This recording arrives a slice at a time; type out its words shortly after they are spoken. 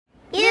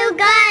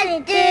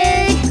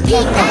If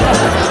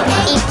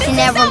you're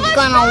never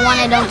gonna want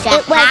it, don't you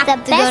It was have the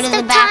to go to best the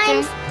of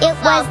bathroom? times. It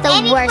was the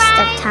worst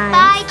of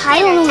times. I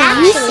don't know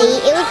what you see.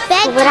 It was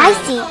bedtime. What I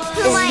see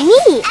is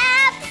me.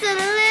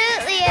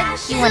 Absolutely.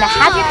 You want to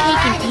have your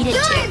cake and eat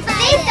it too.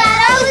 They thought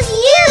I was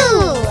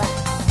you.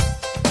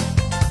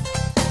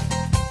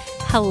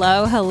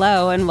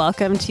 Hello, and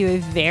welcome to a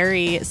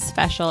very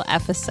special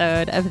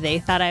episode of They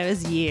Thought I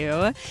Was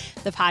You,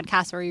 the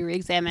podcast where we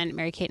re-examine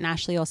Mary-Kate and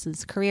Ashley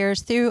Olsen's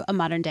careers through a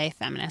modern-day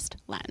feminist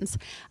lens.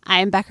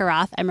 I'm Becca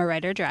Roth. I'm a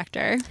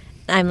writer-director.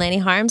 I'm Lanny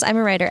Harms. I'm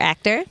a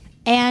writer-actor.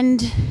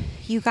 And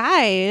you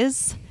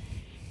guys,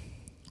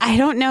 I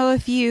don't know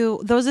if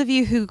those of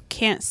you who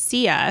can't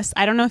see us,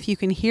 I don't know if you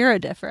can hear a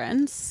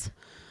difference.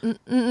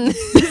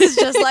 This is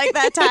just like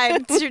that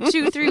time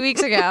 3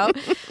 weeks ago.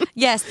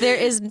 Yes, there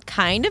is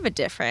kind of a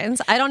difference.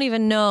 I don't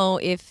even know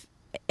if,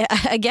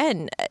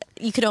 again,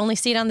 you could only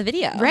see it on the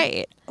video.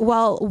 Right.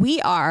 Well, we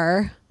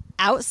are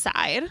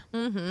outside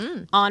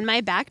on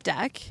my back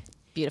deck.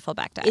 Beautiful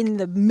back deck. In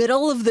the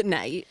middle of the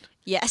night.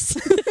 Yes.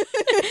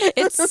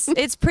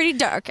 It's pretty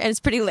dark and it's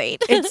pretty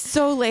late. It's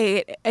so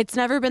late. It's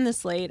never been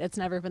this late. It's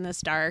never been this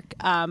dark.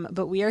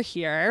 But we are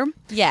here.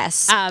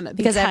 Yes.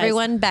 Because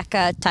everyone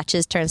Becca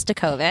touches turns to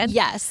COVID.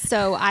 Yes.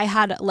 So I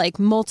had like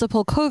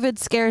multiple COVID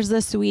scares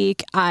this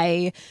week.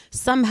 I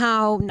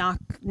somehow,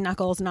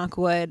 knock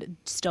wood,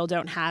 still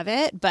don't have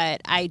it.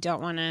 But I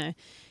don't want to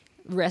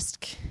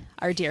risk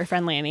our dear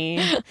friend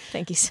Lanny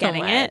Thank you so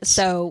getting much. it.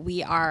 So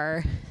we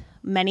are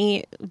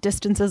many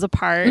distances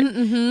apart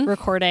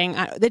recording.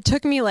 It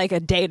took me like a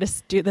day to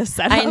do this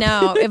setup. I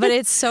know, but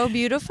it's so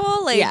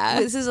beautiful. Like,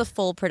 Yeah. This is a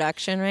full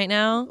production right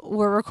now.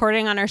 We're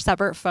recording on our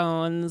separate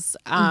phones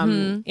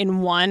in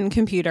one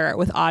computer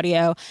with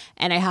audio,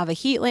 and I have a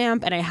heat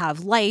lamp and I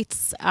have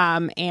lights,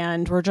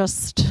 and we're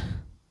just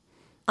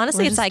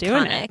Honestly, it's just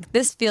doing iconic. it.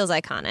 This feels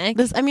iconic.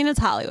 this. I mean, it's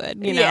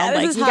Hollywood, you know. Yeah, this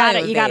like is you got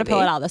Hollywood, you got to baby.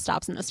 pull at all the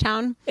stops in this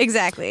town.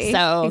 Exactly.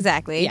 So,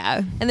 exactly.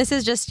 yeah. And this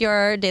is just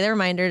your daily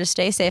reminder to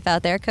stay safe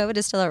out there. COVID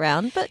is still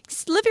around, but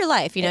live your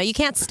life. You know, you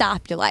can't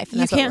stop your life. And You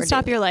that's what can't we're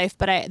stop doing. your life,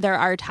 but there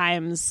are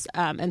times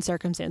and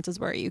circumstances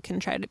where you can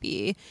try to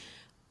be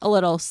a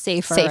little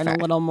safer. And a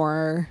little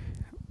more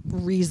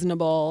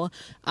reasonable.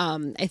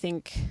 I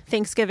think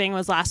Thanksgiving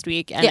was last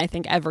week, and I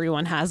think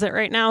everyone has it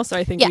right now, so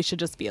I think we should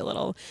just be a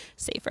little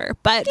safer.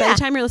 But by the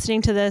time you're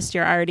listening to this,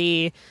 you're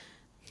already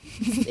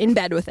in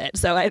bed with it,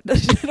 so I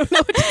don't know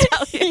what to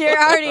tell you.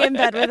 You're already in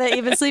bed with it.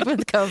 You've been sleeping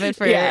with COVID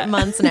for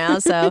months now,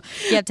 so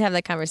you have to have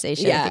that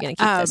conversation if you're going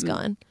to keep this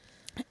going.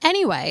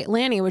 Anyway,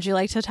 Lanny, would you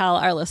like to tell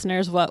our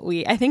listeners what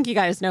I think you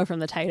guys know from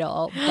the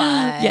title,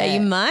 but Yeah,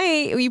 you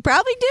might. You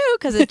probably do,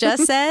 because it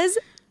just says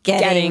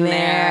Getting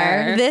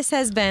there. This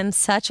has been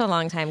such a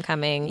long time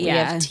coming. We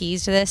have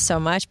teased this so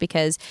much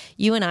because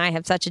you and I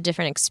have such a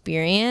different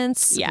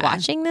experience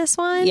watching this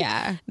one.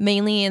 Yeah.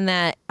 Mainly in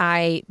that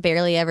I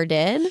barely ever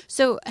did.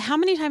 So how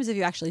many times have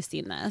you actually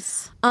seen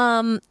this?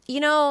 You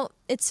know,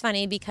 it's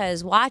funny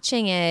because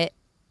watching it,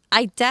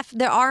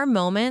 there are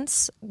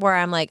moments where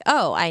I'm like,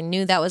 oh, I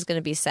knew that was going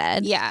to be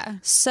said. Yeah.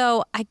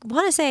 So I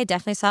want to say I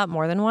definitely saw it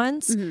more than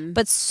once,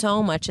 but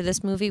so much of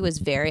this movie was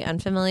very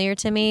unfamiliar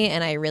to me,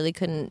 and I really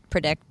couldn't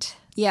predict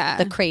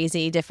the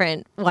crazy,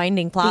 different,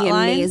 winding plot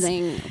lines.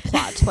 Amazing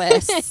plot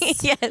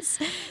twists. Yes.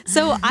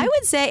 So I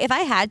would say, if I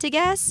had to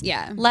guess,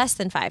 less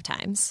than 5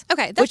 times.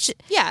 Okay. Which is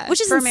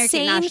for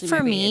American insane Ashley for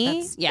movie,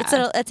 me.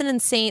 It's an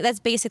insane. That's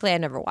basically I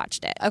never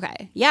watched it.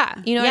 Okay. Yeah.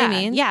 You know what I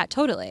mean? Yeah,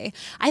 totally.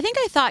 I think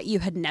I thought you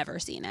had never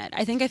seen it.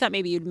 I thought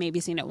maybe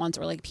you'd seen it once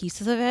or like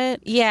pieces of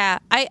it. Yeah.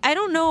 I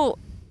don't know.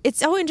 It's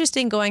so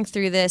interesting going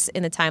through this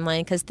in the timeline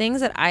because things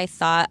that I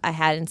thought I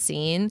hadn't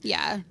seen.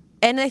 Yeah.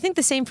 And I think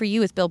the same for you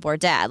with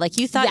Billboard Dad. Like,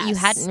 you thought you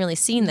hadn't really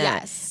seen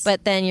that.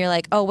 But then you're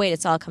like, oh, wait,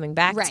 it's all coming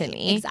back to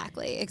me.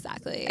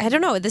 Exactly. I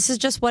don't know. This is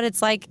just what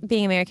it's like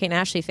being a Mary-Kate and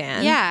Ashley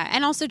fan. Yeah.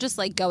 And also just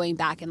like going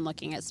back and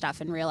looking at stuff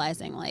and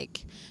realizing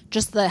like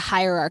just the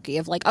hierarchy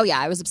of like, oh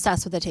yeah, I was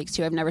obsessed with It Takes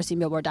Two. I've never seen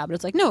Billboard Dad. But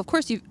it's like, no, of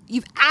course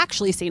you've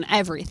actually seen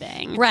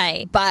everything.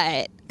 Right.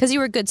 But because you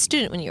were a good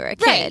student when you were a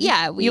kid. Right,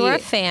 yeah. You were a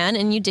fan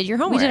and you did your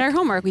homework. We did our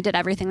homework. We did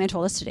everything they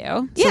told us to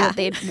do. So that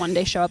they'd one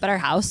day show up at our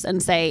house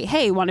and say,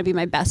 hey, want to be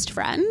my best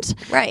friend?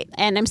 Right.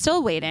 And I'm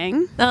still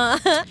waiting.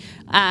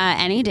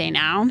 Any day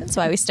now. That's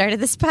why we started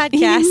this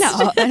podcast.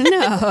 No.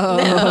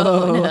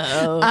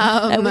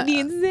 That would be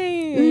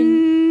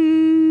insane.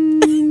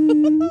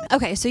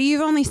 Okay, so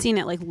you've only seen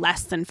it like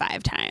less than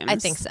 5 times. I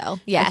think so.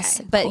 Yes.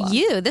 Okay, but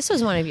cool. this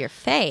was one of your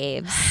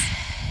faves.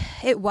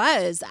 It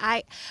was.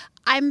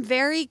 I'm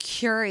very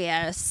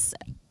curious.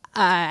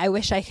 I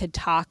wish I could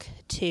talk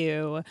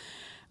to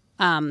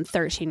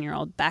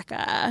 13-year-old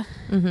Becca,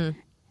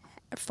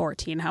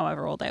 14,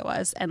 however old I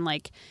was, and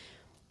like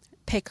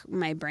pick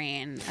my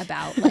brain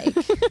about like,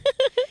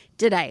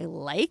 did I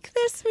like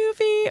this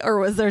movie or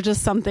was there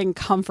just something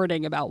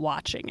comforting about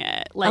watching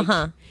it?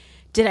 Like,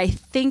 did I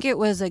think it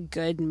was a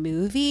good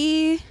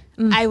movie?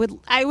 I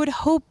would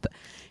hope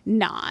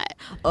not.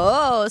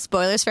 Oh,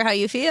 spoilers for how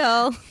you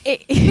feel.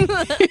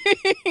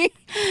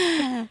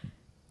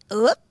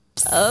 Oops.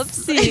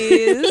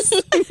 Oopsies.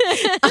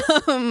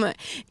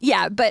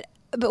 Yeah, but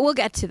we'll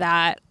get to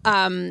that.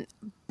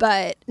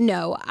 But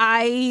no,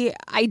 I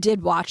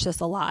did watch this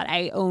a lot.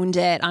 I owned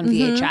it on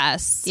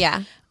VHS.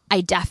 Yeah.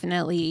 I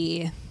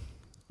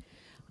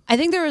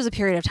think there was a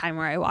period of time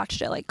where I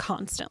watched it like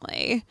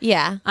constantly.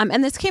 Yeah.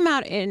 And this came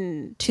out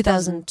in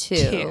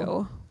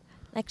 2002.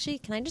 Actually,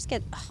 can I just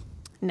get...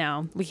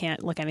 No, we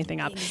can't look anything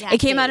up. Exactly. It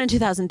came out in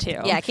 2002.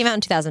 Yeah, it came out in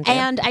 2002.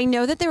 And I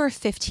know that they were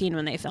 15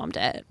 when they filmed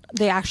it.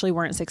 They actually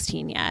weren't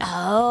 16 yet.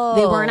 Oh.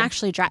 They weren't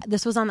actually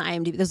this was on the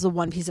IMDb. This is the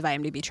one piece of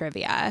IMDb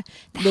trivia.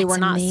 They were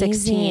not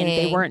 16.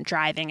 They weren't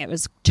driving. It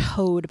was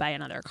towed by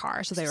another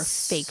car. So they were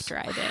fake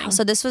driving.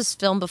 So this was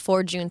filmed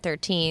before June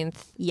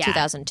 13th,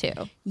 2002.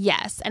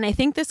 Yes. And I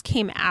think this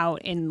came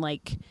out in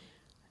like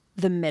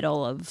the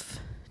middle of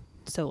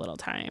So Little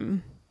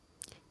Time.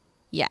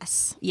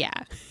 Yes. Yeah.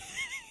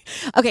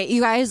 Okay,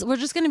 you guys, we're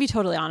just going to be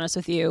totally honest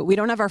with you. We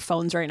don't have our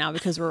phones right now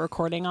because we're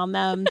recording on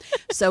them.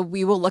 So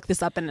we will look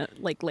this up in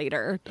like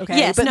later. Okay.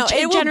 Yes, but no,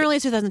 it will generally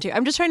it's 2002.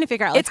 I'm just trying to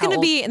figure out. Like, it's going to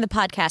be in the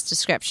podcast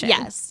description.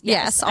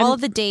 Yes. All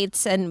of the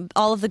dates and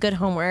all of the good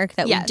homework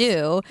that we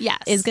do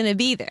is going to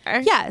be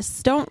there.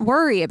 Yes. Don't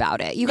worry about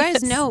it. You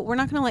guys know we're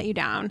not going to let you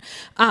down.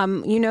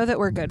 You know that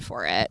we're good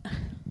for it.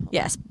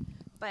 Yes.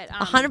 But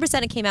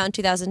 100% it came out in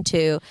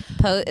 2002.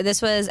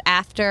 This was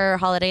after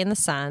Holiday in the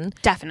Sun.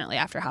 Definitely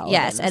after Holiday.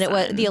 Yes, and it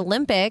was the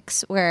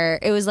Olympics where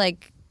it was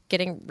like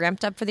getting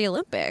ramped up for the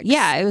Olympics.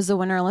 Yeah, it was the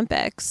Winter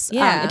Olympics.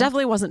 Yeah. It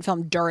definitely wasn't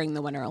filmed during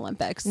the Winter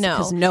Olympics. No.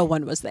 Because no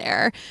one was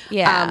there.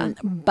 Yeah.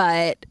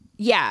 But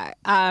yeah,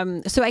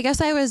 so I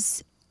guess I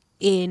was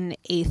in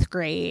 8th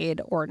grade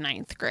or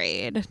 9th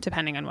grade,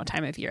 depending on what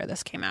time of year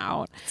this came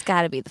out. It's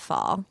got to be the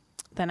fall.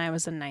 Then I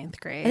was in 9th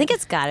grade. I think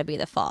it's got to be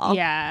the fall.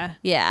 Yeah.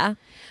 Yeah.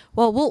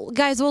 Well, we'll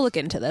look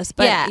into this.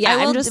 But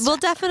yeah, we'll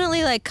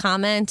definitely like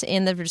comment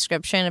in the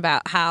description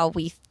about how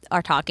we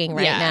are talking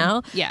right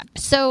now. Yeah.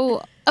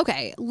 So,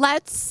 okay,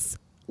 let's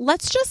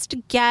just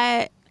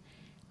get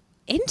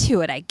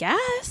into it, I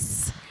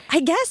guess.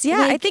 Yeah.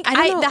 Like, I think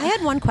I don't know. I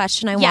had one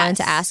question I wanted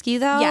to ask you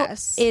though.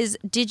 Yes.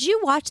 Did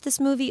you watch this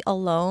movie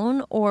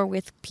alone or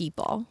with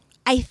people?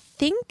 I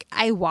think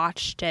I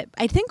watched it.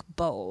 I think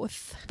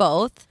both.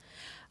 Both.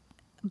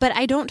 But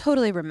I don't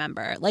totally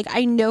remember. Like,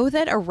 I know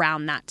that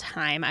around that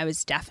time, I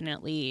was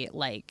definitely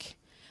like,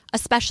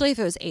 especially if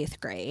it was 8th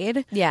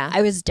grade. Yeah.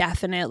 I was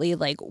definitely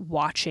like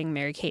watching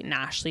Mary-Kate and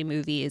Ashley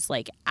movies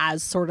like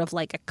as sort of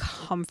like a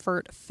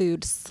comfort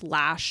food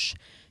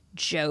 /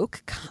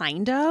 joke,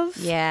 kind of.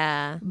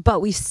 Yeah.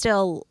 But we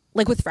still,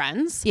 like with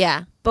friends.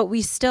 Yeah. But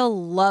we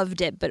still loved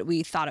it, but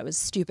we thought it was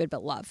stupid,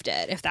 but loved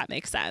it, if that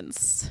makes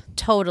sense.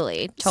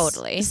 Totally.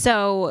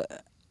 So,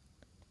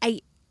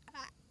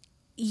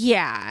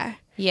 yeah.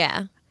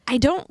 Yeah. I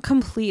don't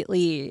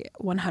completely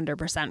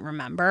 100%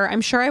 remember.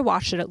 I'm sure I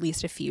watched it at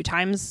least a few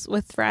times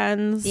with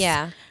friends.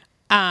 Yeah.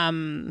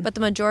 But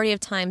the majority of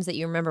times that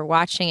you remember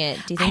watching it,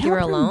 do you think you were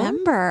alone? I don't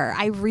remember.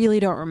 I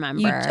really don't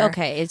remember.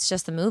 Okay, it's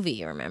just the movie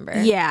you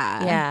remember.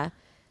 Yeah.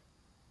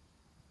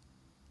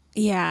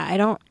 Yeah, I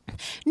don't...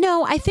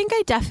 No, I think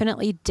I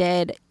definitely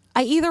did.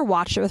 I either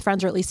watched it with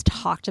friends or at least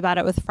talked about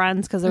it with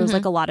friends because there was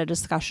like a lot of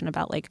discussion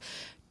about like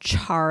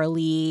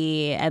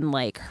Charlie and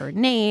like her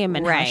name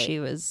and how she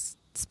was...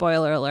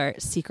 Spoiler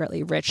alert,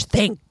 secretly rich.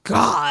 Thank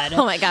God.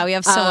 Oh my God, we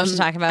have so much to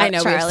talk about. I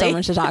know, Charlie. we have so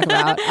much to talk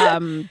about.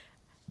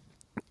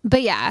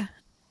 But yeah.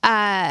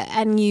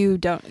 And you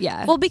don't,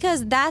 yeah. Well,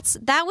 because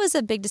that was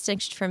a big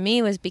distinction for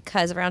me, was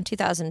because around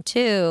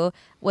 2002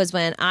 was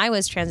when I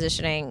was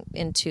transitioning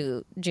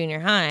into junior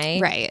high.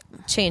 Right.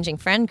 Changing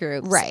friend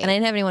groups. Right. And I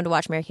didn't have anyone to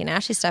watch Mary-Kate and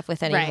Ashley stuff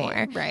with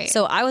anymore. Right.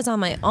 So I was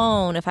on my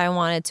own if I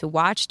wanted to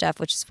watch stuff,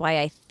 which is why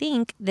I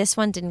think this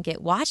one didn't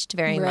get watched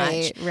very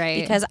much.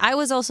 Right. Because I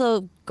was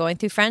also going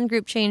through friend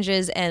group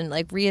changes and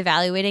like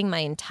reevaluating my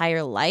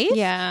entire life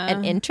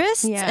and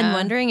interests and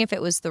wondering if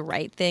it was the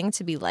right thing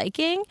to be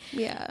liking.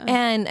 Yeah.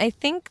 And I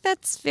think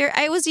that's fair.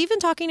 I was even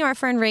talking to our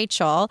friend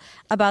Rachel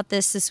about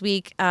this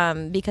week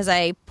because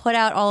I put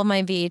out all of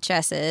my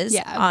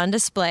VHSs on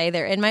display.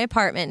 They're in my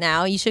apartment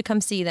now. You should come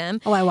see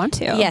them. Oh, I want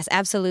to. Yes,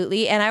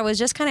 absolutely. And I was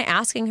just kind of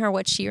asking her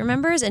what she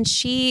remembers, and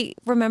she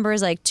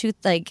remembers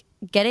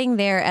getting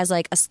there as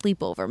like a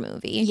sleepover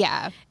movie.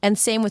 Yeah. And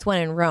same with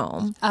When in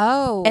Rome.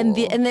 Oh. And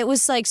it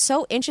was like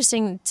so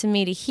interesting to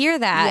me to hear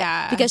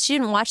that because she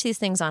didn't watch these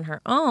things on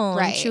her own.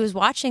 Right. She was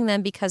watching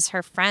them because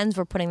her friends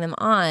were putting them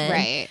on.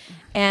 Right.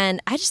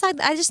 And I just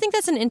think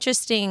that's an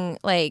interesting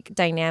like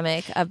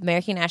dynamic of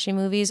Mary-Kate and Ashley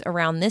movies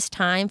around this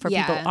time for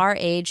people our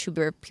age who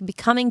were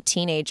becoming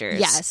teenagers.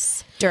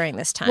 Yes. During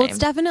this time. Well, it's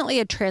definitely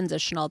a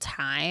transitional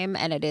time,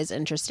 and it is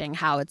interesting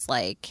how it's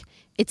like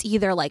it's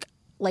either like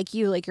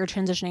you're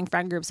transitioning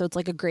friend group, so it's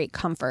like a great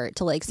comfort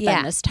to like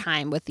spend this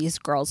time with these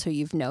girls who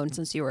you've known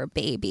since you were a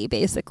baby,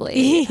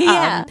 basically.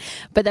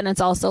 But then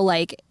it's also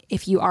like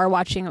if you are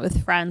watching it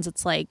with friends,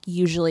 it's like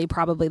usually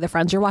probably the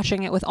friends you're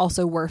watching it with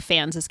also were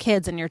fans as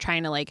kids, and you're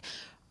trying to like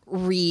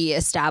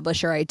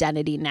reestablish your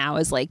identity now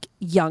as like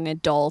young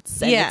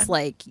adults, and Yeah. it's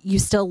like you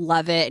still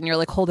love it and you're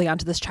like holding on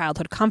to this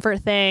childhood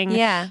comfort thing,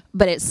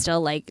 but it's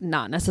still like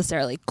not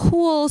necessarily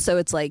cool, so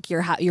it's like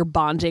you're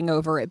bonding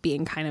over it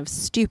being kind of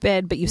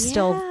stupid, but you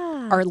still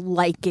are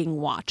liking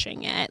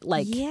watching it,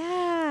 like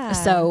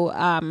so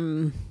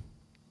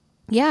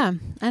yeah,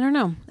 I don't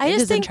know. It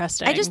is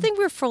interesting. I just think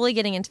we're fully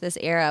getting into this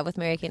era with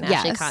Mary Kate and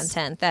Ashley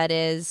content that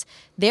is,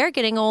 they're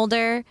getting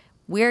older,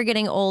 we're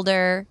getting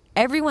older.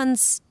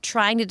 Everyone's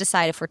trying to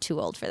decide if we're too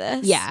old for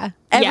this. Yeah.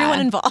 Everyone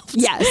involved.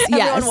 Yes.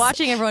 Everyone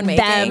watching, everyone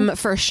making. Them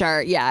for sure.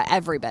 Yeah.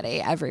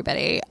 Everybody.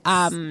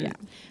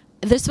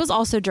 This was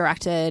also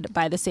directed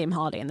by the same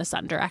Holiday in the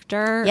Sun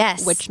director.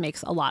 Yes. Which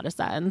makes a lot of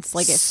sense.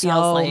 Like it so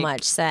feels like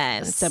much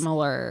sense.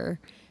 Similar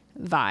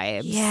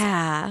vibes.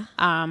 Yeah.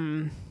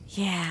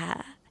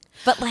 Yeah.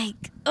 But like,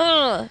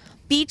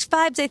 beach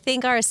vibes, I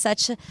think, are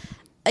such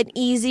an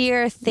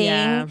easier thing.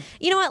 Yeah.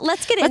 You know what?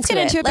 Let's get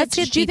into it. But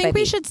do you think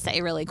we should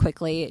say really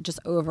quickly, just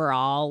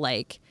overall,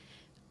 like,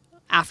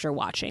 after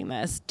watching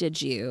this,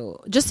 did you,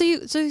 just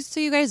so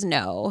you guys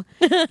know,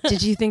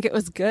 did you think it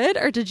was good,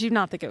 or did you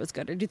not think it was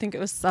good, or do you think it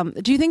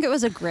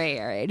was a gray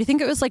area? Do you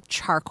think it was like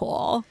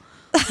charcoal?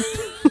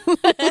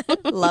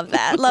 Love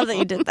that. Love that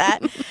you did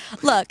that.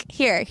 Look,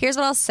 here's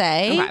what I'll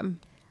say. Okay.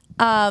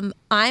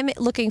 I'm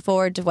looking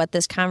forward to what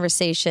this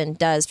conversation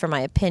does for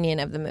my opinion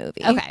of the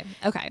movie.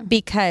 Okay.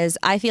 Because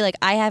I feel like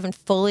I haven't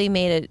fully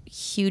made a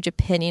huge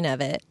opinion of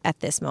it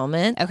at this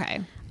moment. Okay.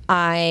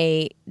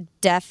 I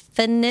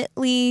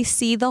definitely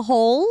see the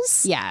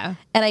holes. Yeah.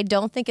 And I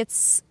don't think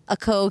it's a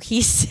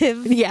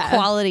cohesive Yeah.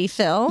 quality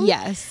film.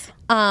 Yes.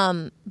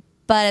 But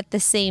at the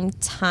same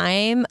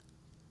time,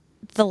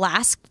 the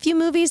last few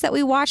movies that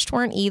we watched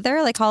weren't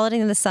either. Like Holiday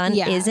in the Sun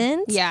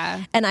isn't.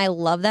 Yeah. And I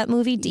love that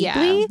movie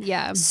deeply.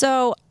 Yeah.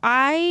 So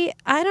I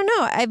don't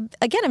know.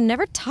 I've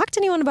never talked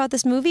to anyone about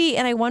this movie,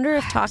 and I wonder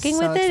if talking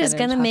So with it is excited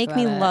going to to talk make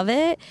me about it. love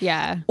it.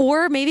 Yeah.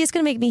 Or maybe it's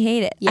going to make me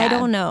hate it. Yeah. I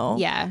don't know.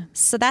 Yeah.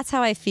 So that's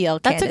how I feel.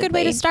 That's a good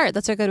way to candidly.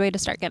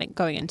 start.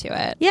 Going into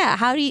it. Yeah.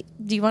 How do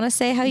you want to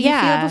say how you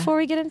Yeah. feel before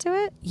we get into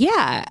it?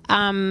 Yeah.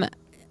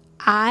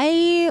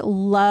 I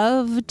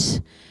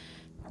loved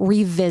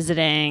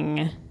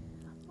revisiting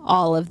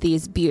all of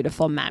these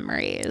beautiful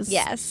memories.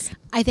 Yes.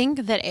 I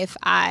think that if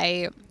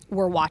I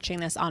were watching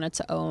this on its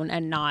own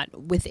and not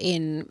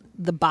within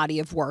the body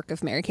of work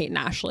of Mary Kate and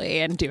Ashley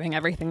and doing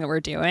everything that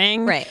we're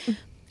doing, Right.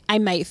 I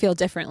might feel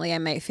differently. I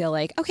might feel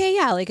like, okay,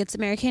 yeah, like it's a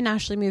Mary Kate and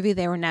Ashley movie.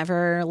 They were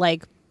never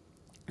like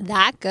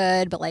that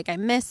good, but like I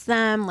miss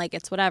them, like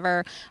it's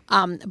whatever.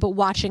 But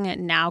watching it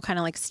now, kind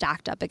of like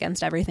stacked up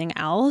against everything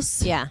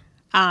else, Yeah.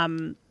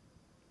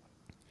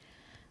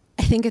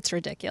 I think it's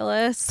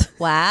ridiculous.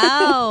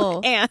 Wow.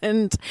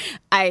 And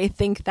I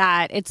think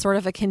that it's sort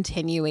of a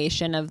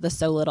continuation of the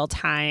So Little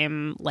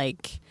Time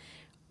like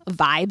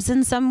vibes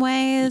in some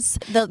ways.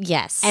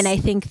 Yes. And I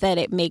think that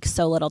it makes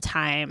So Little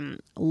Time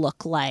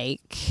look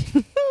like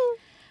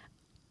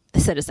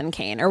Citizen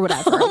Kane or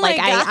whatever. Like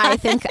I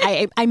think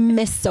I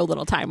miss So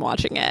Little Time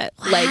watching it.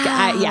 Wow.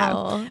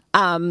 Like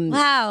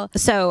wow.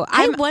 So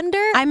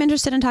I'm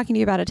interested in talking to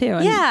you about it too.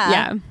 And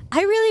Yeah.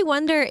 I really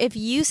wonder if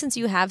you, since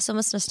you have so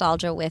much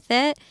nostalgia with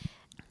it,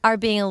 are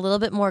being a little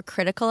bit more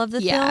critical of the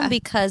film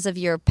because of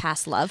your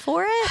past love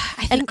for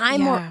it. And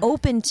I'm more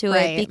open to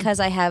it because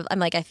I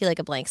feel like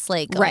a blank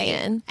slate going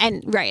in.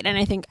 And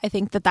I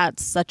think that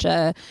that's such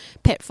a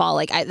pitfall.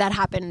 Like that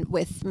happened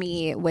with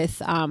me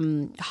with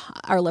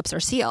Our Lips Are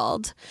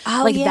Sealed.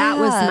 Oh, like that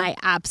was my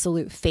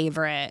absolute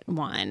favorite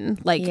one.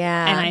 Like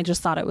Yeah. and I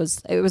just thought it was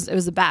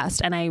the best,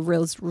 and I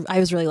was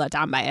really let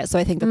down by it. So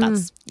I think that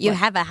that's You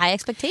have a high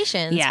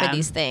expectations Yeah. for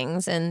these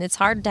things, and it's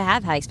hard to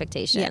have high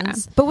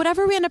expectations. But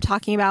whatever we end up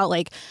talking about,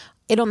 like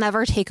it'll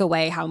never take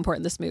away how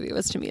important this movie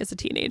was to me as a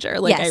teenager.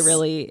 Like Yes.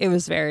 it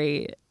was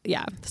very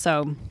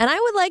so And I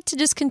would like to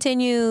just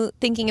continue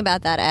thinking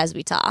about that as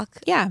we talk.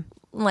 yeah.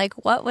 Like,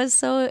 what was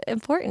so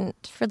important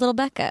for little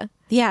Becca?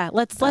 Yeah,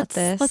 let's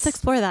this.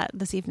 explore that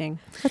this evening.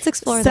 Let's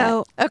explore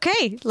So- that.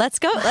 Okay, let's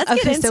go.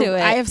 Let's get into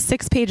it. I have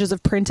 6 pages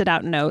of printed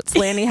out notes.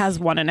 Lanny has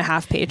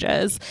 1.5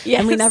 pages. Yes.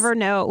 And we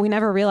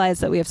never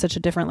realize that we have such a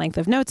different length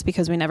of notes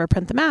because we never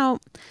print them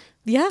out.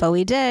 Yeah. But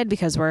we did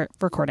because we're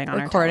recording on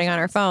on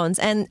our phones.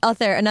 And out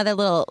there, another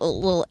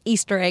little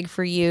Easter egg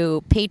for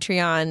you.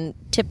 Patreon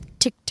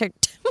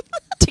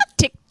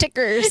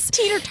tickers.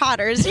 Teeter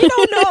totters. You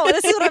don't know.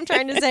 This is what I'm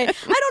trying to say. I don't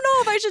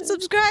know if I should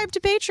subscribe to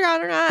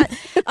Patreon or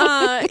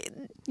not.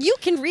 You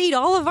can read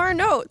all of our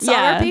notes on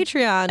our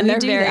Patreon. And they're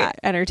very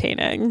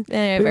entertaining. We've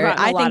gotten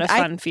a lot of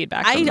fun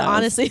feedback from I those.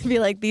 honestly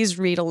feel like these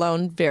read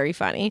alone very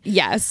funny.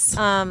 Yes.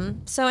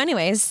 So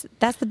anyways,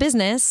 that's the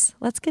business.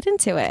 Let's get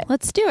into it.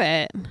 Let's do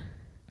it.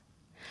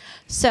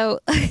 So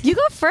You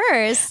go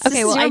first.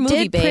 okay, well, I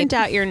did babe. print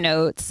out your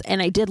notes,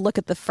 and I did look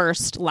at the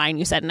first line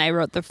you said, and I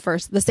wrote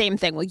the same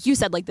thing. Well, you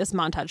said like this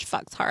montage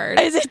fucks hard.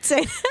 I did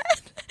say that.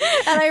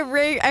 And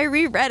I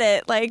reread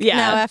it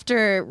now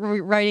after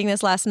writing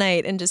this last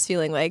night and just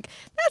feeling like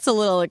that's a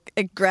little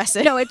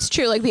aggressive. No, it's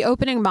true. Like the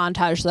opening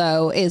montage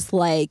though is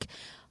like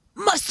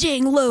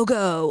Mustang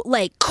logo,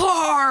 like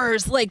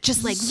cars, like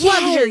just like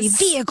luxury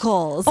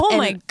vehicles. Oh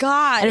my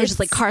God. And it was just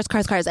like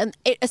cars. And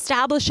it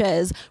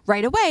establishes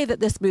right away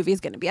that this movie is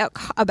going to be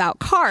about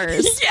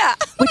cars. Yeah.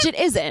 Which it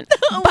isn't.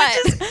 But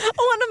Which is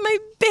one of my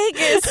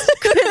biggest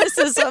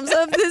criticisms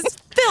of this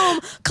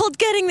film called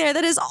Getting There,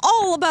 that is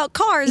all about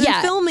cars and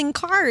filming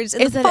cars.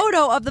 And the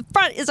photo of the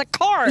front is a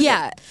car.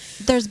 Yeah.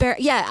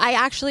 I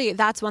actually,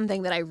 that's one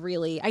thing that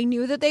I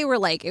knew that they were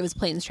like, it was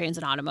planes, trains,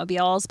 and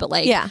automobiles, but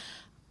like,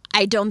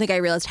 I don't think I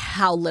realized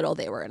how little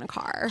they were in a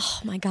car.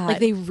 Oh my God. Like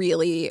they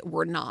really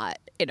were not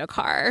in a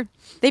car.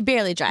 They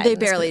barely drive.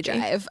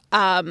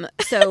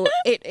 So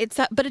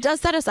but it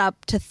does set us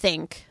up to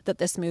think that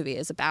this movie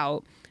is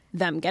about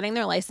them getting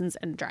their license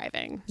and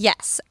driving.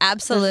 Yes,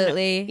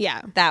 absolutely.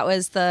 Yeah. That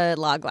was the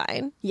log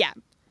line. Yeah.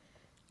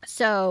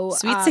 So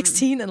Sweet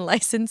 16 and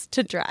license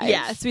to drive.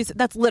 Yeah,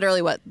 that's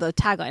literally what the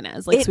tagline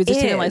is. Like Sweet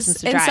 16 and license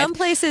to drive. In some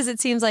places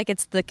it seems like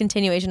it's the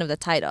continuation of the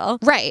title.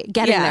 Right.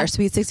 Getting there,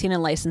 Sweet 16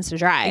 and license to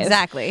drive.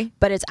 Exactly.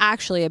 But it's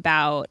actually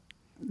about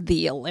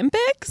the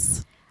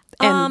Olympics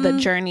and the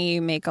journey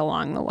you make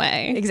along the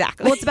way.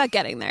 Exactly. Well, it's about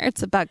getting there.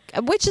 It's about,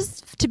 which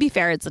is, to be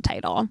fair, it's a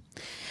title.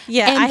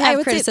 Yeah, and I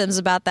have criticisms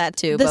about that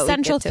too. The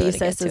central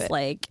thesis is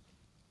like,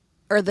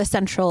 or the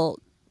central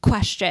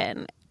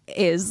question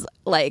is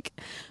like,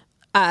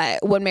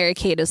 when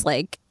Mary-Kate is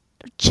like,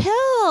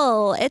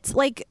 chill, it's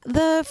like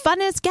the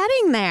fun is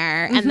getting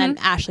there. And then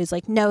Ashley's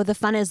like, no, the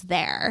fun is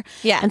there.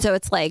 Yeah. And so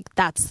it's like,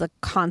 that's the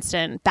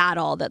constant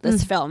battle that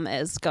this film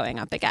is going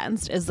up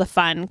against. Is the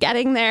fun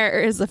getting there,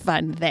 or is the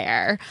fun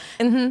there?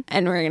 And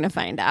we're going to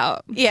find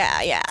out.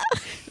 Yeah.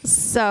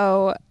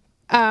 So,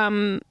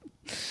 so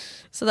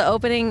the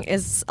opening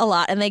is a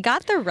lot, and they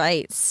got the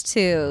rights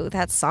to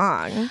that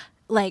song.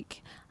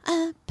 Like,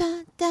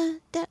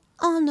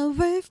 on the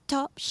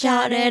rooftop,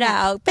 shout it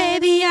out,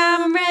 baby,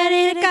 I'm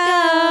ready to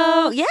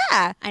go.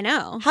 Yeah, I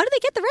know. How did they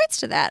get the rights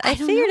to that? I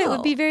figured it would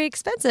know. be very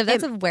expensive.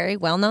 That's a very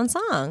well-known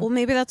song. Well,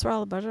 maybe that's where all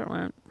the budget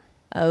went.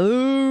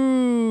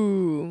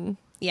 Oh,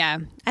 yeah.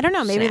 I don't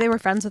know. Maybe they were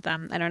friends with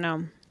them. I don't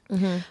know.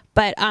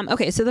 But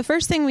okay, so the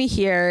first thing we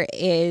hear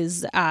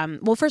is,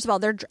 well, first of all,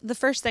 the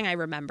first thing I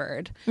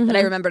remembered that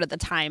I remembered at the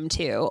time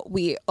too.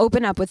 We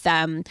open up with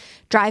them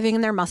driving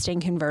in their Mustang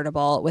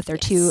convertible with their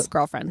two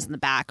girlfriends in the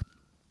back.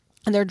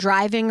 And they're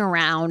driving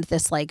around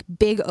this like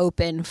big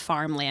open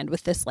farmland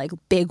with this like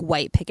big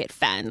white picket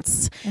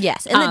fence.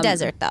 Yes, in the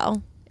desert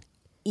though.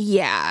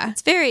 Yeah.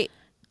 It's very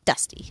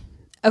dusty.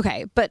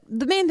 Okay, but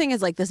the main thing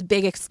is like this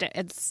big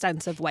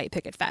extensive white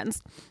picket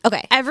fence.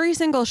 Okay. Every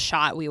single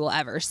shot we will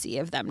ever see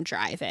of them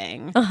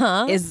driving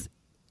is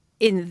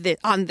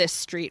on this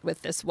street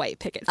with this white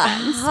picket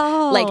fence.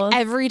 Like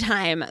every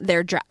time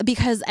they're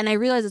and I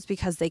realize it's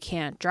because they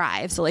can't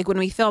drive. So like when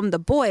we film the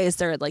boys,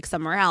 they're like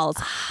somewhere else.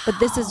 But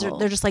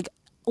they're just like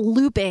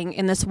looping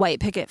in this white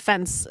picket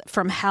fence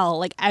from hell.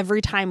 Like every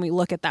time we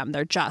look at them,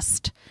 they're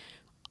just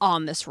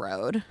on this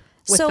road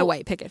with the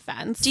white picket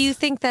fence. Do you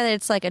think that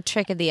it's like a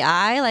trick of the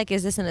eye? Like,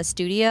 is this in a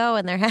studio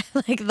and they're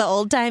like the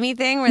old timey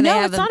thing where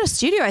it's not a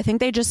studio. I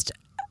think they just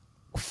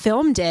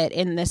filmed it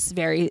in this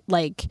very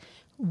like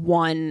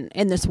one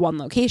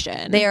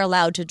location. They are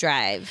allowed to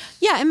drive.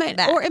 Yeah, it might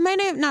or it might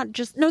not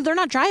just they're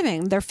not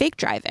driving. They're fake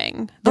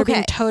driving. They're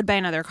being towed by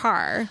another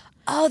car.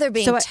 Oh, they're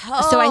being towed.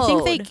 So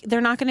I think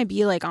they're not going to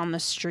be like on the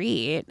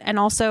street. And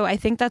also I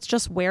think that's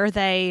just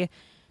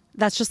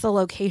that's just the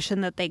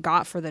location that they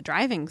got for the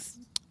driving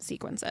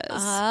sequences.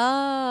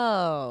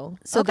 Oh.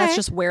 So that's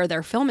just where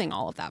they're filming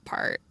all of that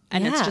part.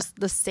 And it's just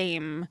the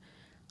same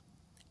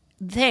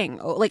thing.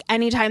 Like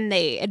anytime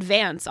they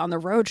advance on the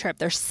road trip,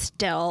 they're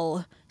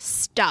still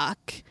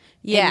stuck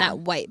in that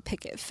white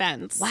picket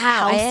fence.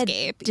 Wow,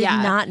 hellscape. I did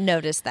not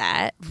notice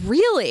that.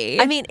 Really?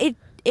 I mean, it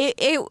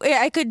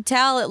I could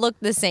tell it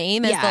looked the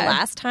same as the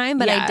last time,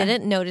 but I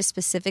didn't notice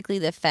specifically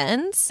the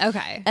fence.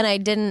 Okay. And I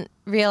didn't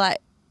realize.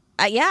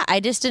 I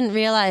just didn't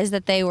realize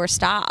that they were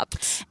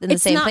stopped in the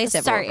same place.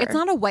 It's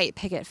not a white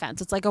picket fence.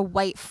 It's like a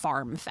white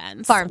farm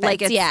fence.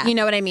 Like you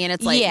know what I mean?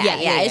 It's like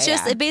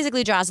it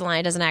basically draws the line.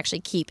 It doesn't actually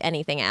keep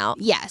anything out.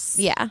 Yes.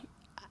 Yeah.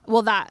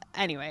 Well, I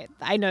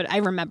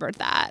remembered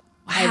that.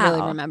 Wow. I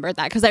really remembered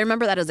that because I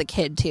remember that as a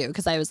kid too.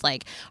 Because I was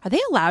like, are they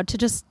allowed to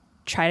just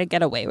try to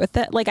get away with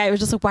it? Like I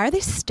was just like, why are they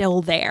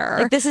still there?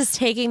 Like this is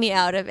taking me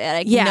out of it.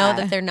 I know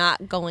that they're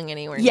not going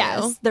anywhere.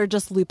 Yes, they're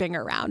just looping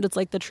around. It's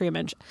like the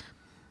Truman.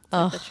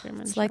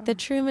 It's like the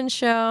Truman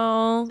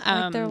Show,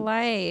 like their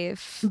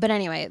life. But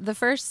anyway, the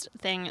first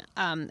thing,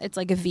 it's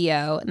like a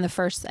VO, and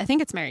I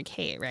think it's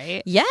Mary-Kate,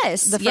 right?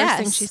 Yes. The first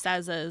thing she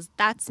says is,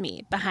 "That's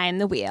me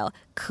behind the wheel."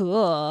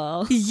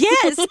 Cool.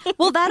 Yes.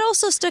 Well, that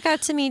also stuck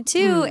out to me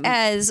too.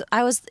 Is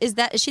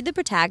she the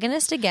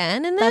protagonist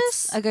again in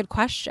this? That's a good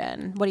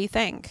question. What do you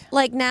think?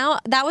 Like now,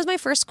 that was my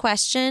first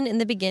question in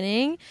the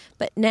beginning,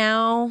 but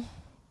now,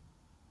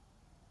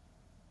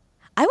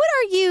 I would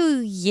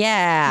argue,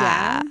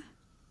 yeah.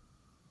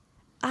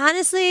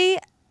 Honestly,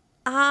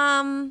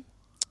 I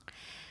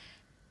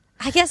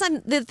guess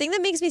the thing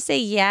that makes me say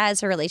yeah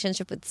is her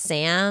relationship with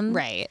Sam.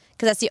 Right.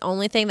 Because that's the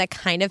only thing that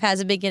kind of has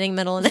a beginning,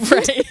 middle, and end.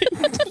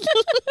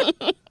 Right.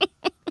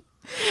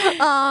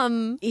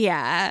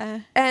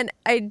 Yeah. And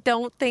I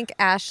don't think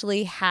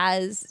Ashley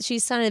she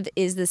sort of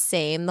is the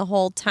same the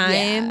whole time.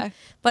 Yeah.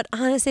 But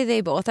honestly,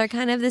 they both are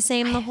kind of the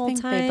same the whole I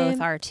think time. they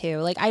both are too.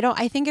 Like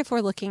I think if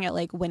we're looking at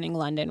like Winning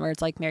London, where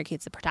it's like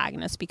Mary-Kate's the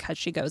protagonist because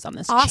she goes on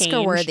this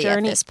Oscar worthy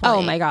journey. at this point.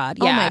 Oh my God.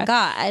 Yeah. Oh my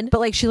God. But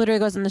like she literally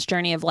goes on this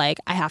journey of like,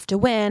 I have to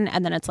win,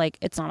 and then it's like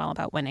it's not all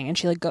about winning. And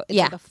she like it's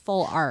like a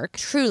full arc.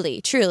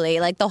 Truly.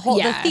 Like the whole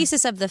the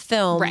thesis of the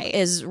film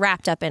is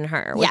wrapped up in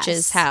her, which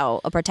is how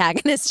a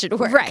protagonist should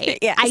work. Right.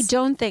 Yes. I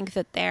don't think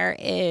that there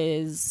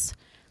is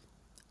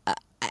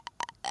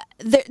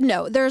there's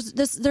no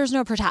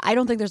I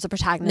don't think there's a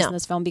protagonist in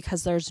this film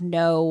because there's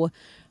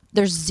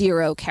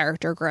zero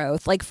character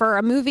growth. Like for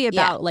a movie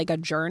about like a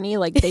journey,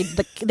 like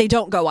they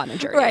don't go on a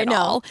journey Right, at no.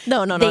 all.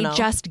 No. They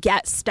just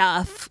get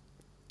stuff,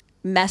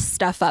 mess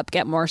stuff up,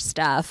 get more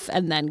stuff,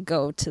 and then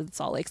go to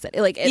Salt Lake City.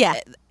 Like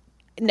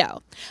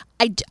no.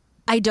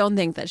 I don't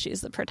think that she's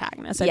the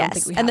protagonist. I don't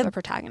think we have a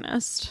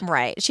protagonist.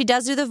 Right. She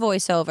does do the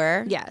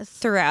voiceover. Yes.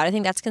 Throughout. I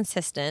think that's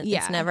consistent. Yeah.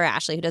 It's never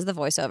Ashley who does the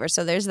voiceover.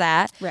 So there's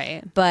that.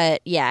 Right.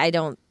 But yeah, I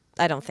don't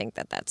think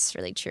that that's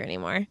really true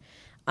anymore.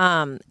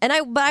 But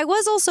I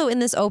was also in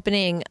this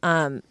opening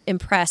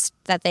impressed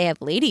that they have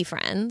lady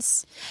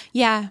friends.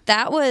 Yeah.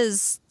 That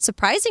was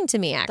surprising to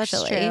me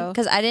actually. That's true.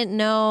 Because I didn't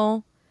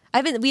know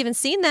we haven't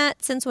seen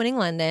that since Winning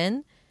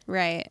London.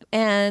 Right.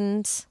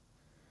 And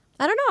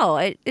I don't know.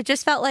 It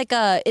just felt like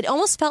it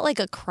almost felt like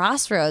a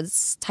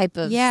Crossroads type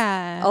of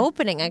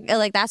opening.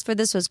 Like that's where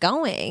this was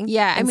going.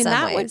 Yeah, I mean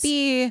that would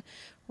be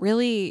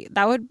really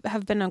that would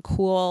have been a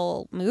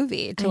cool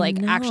movie to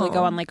like actually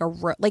go on like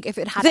like if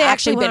it had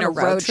actually been a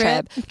road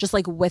trip just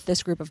like with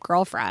this group of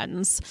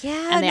girlfriends.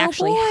 Yeah, and they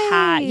actually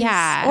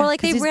had or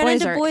like they ran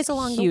into boys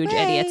along the way. Huge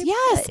idiots.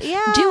 Yes,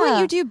 yeah. Do what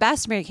you do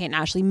best, Mary-Kate and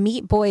Ashley.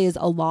 Meet boys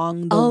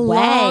along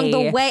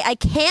the way. I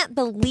can't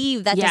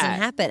believe that doesn't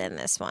happen in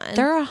this one.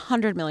 There are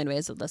 100 million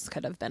ways that this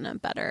could have been a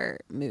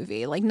better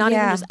movie. Like not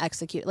even just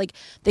execute. Like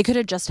they could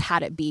have just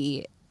had it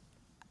be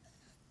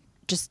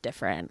just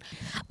different.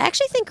 I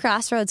actually think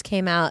Crossroads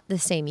came out the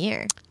same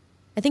year.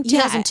 I think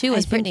 2002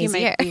 was Britney's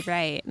year. Be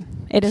right.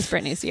 It is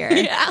Britney's year.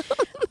 Yeah.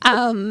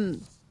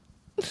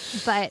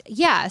 But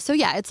yeah, so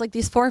yeah, it's like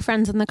these four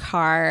friends in the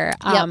car.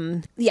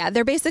 Yeah,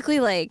 they're basically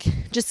like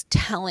just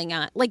telling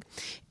us like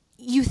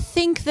you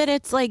think that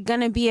it's like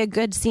gonna be a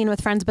good scene with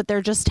friends, but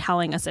they're just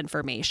telling us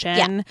information.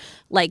 Yeah.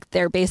 Like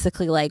they're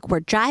basically like, we're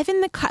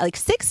driving the car, like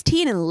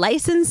 16 and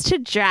licensed to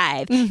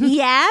drive.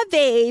 Yeah,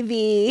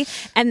 baby.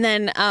 And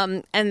then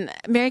and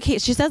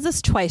Mary-Kate, she says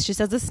this twice. She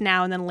says this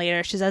now and then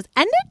later. She says,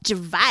 and a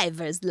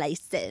driver's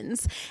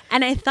license.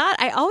 And I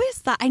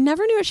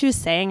never knew what she was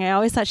saying. I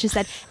always thought she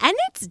said, and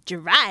it's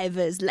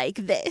drivers like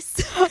this.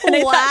 And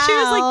I thought she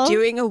was like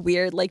doing a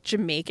weird like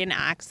Jamaican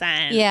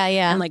accent. Yeah.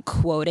 And like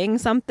quoting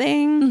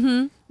something.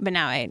 But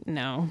now I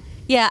know.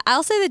 Yeah,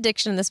 I'll say the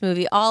diction in this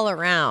movie all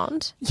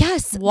around.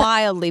 Yes,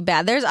 wildly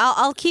bad.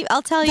 I'll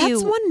tell you.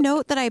 That's one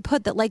note that I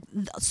put that like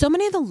so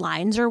many of the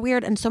lines are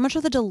weird and so much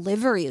of the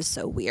delivery is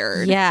so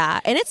weird. Yeah,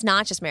 and it's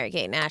not just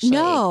Mary-Kate and Ashley.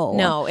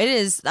 No, it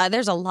is.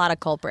 There's a lot of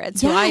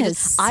culprits.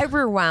 Yes, I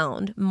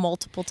rewound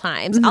multiple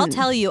times. I'll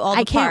tell you all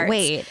the parts. I can't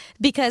wait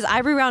because I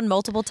rewound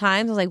multiple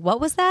times. I was like,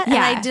 what was that? Yeah.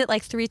 And I did it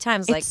like 3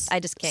 times. Like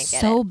I just can't get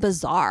it. So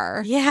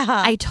bizarre. Yeah,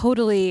 I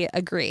totally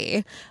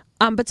agree.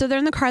 But so they're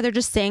in the car, they're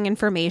just saying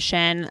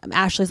information.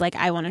 Ashley's like,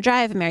 I want to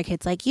drive. And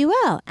Mary-Kate's like, you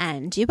will,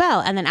 and you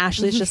will. And then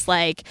Ashley's just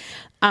like,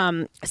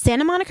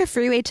 Santa Monica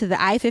Freeway to the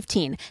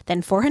I-15,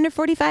 then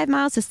 445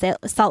 miles to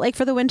Salt Lake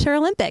for the Winter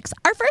Olympics.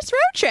 Our first road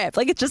trip.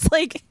 Like, it's just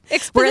like,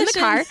 we're in the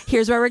car.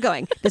 Here's where we're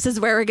going. This is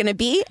where we're going to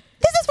be.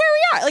 This is where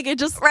we are. Like, it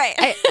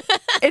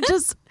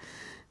just,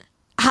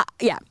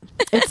 yeah,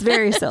 it's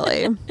very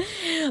silly.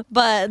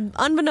 But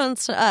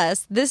unbeknownst to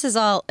us, this is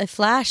all a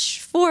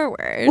flash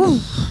forward.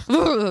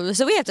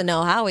 So we have to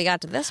know how we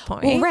got to this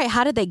point. Well, right.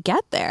 How did they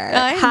get there?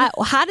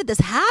 How did this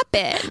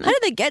happen? How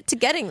did they get to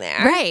getting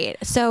there? Right.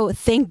 So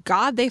thank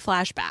God they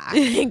flash back.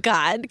 Thank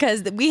God,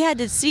 because we had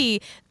to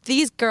see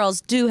these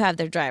girls do have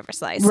their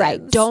driver's license.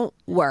 Right. Don't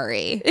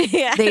worry.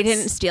 Yes. They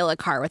didn't steal a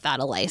car without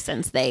a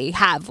license. They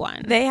have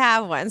one. They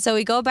have one. So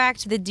we go back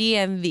to the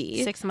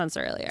DMV. 6 months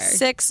earlier.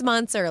 6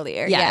 months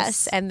earlier.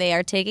 Yes. And they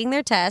are taking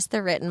their test,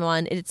 the written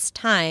one. It's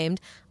timed.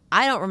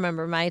 I don't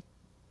remember my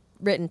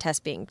written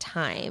test being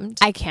timed.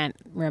 I can't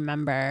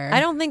remember. I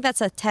don't think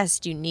that's a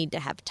test you need to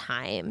have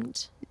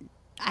timed.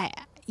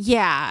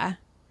 Yeah.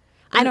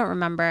 I don't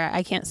remember.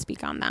 I can't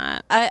speak on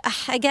that.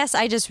 I guess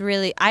I just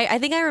really, I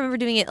think I remember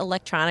doing it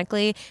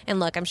electronically. And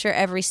look, I'm sure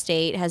every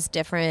state has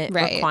different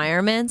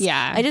requirements.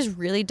 Yeah. I just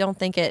really don't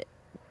think it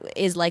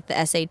is like the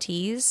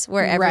SATs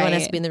where everyone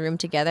has to be in the room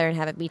together and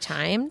have it be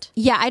timed.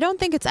 Yeah, I don't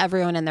think it's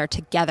everyone in there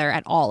together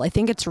at all. I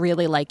think it's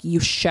really like you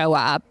show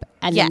up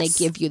and then they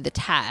give you the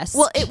test.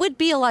 Well, it would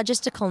be a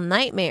logistical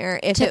nightmare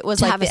if it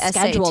was like have the a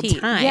scheduled SAT.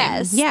 time.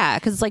 Yes. Yeah,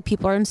 because it's like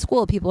people are in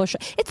school. People are.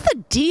 It's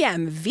the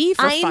DMV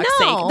for I fuck's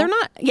know. sake. They're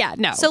not. Yeah,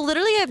 no. So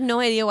literally, I have no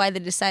idea why they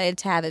decided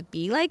to have it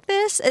be like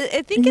this.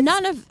 I think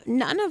it's,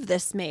 none of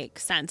this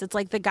makes sense. It's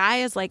like the guy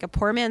is like a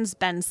poor man's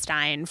Ben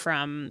Stein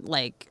from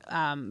like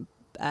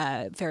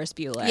Ferris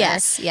Bueller.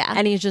 Yes, yeah.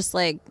 And he's just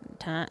like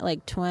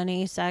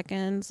 20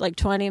 seconds, like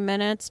 20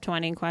 minutes,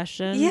 20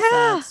 questions. Yeah.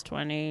 That's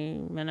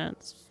 20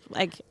 minutes.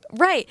 Like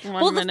Right.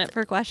 1 minute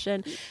per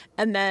question.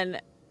 And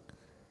then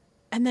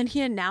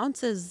he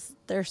announces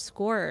their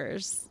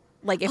scores.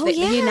 Like if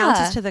he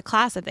announces to the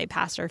class if they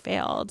passed or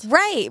failed.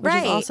 Right, which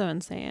right. is also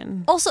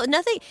insane. Also,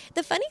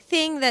 the funny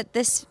thing that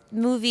this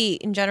movie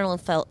in general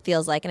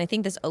feels like, and I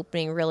think this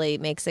opening really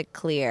makes it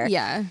clear.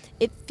 Yeah.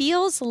 It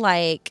feels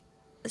like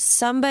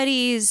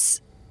somebody's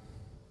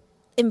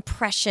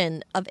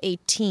impression of a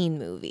teen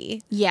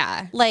movie.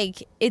 Yeah.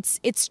 Like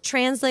it's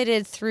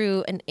translated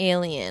through an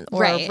alien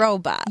or Right. a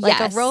robot. Like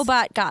Yes. a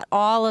robot got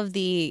all of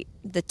the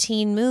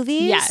teen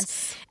movies.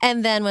 Yes.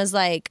 And then was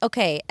like,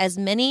 okay, as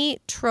many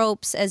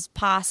tropes as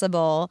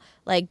possible,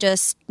 like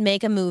just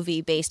make a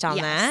movie based on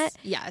that.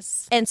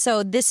 Yes. And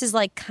so this is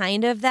like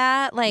kind of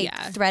that, like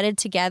Yeah. threaded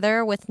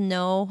together with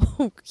no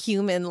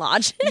human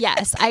logic.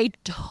 Yes, I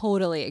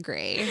totally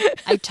agree.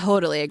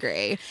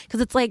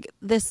 Because it's like,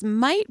 this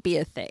might be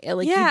a thing.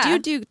 Like, Yeah. you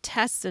do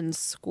tests in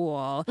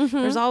school.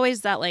 There's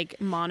always that, like,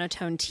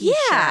 monotone teacher.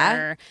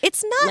 Yeah.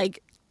 It's not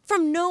like,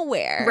 from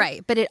nowhere.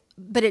 right. But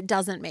it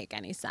doesn't make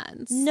any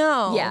sense.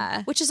 No.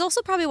 Yeah. Which is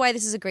also probably why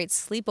this is a great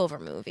sleepover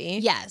movie.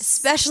 Yes.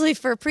 Especially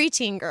for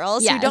preteen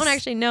girls who Yes. don't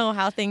actually know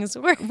how things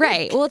work.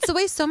 Right. Well, it's the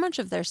way so much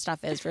of their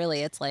stuff is,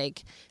 really. It's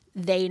like,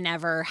 they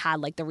never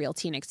had like the real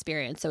teen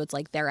experience, so it's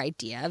like their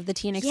idea of the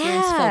teen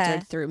experience Yeah.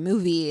 filtered through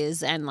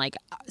movies and like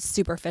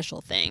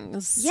superficial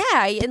things.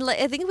 Yeah, and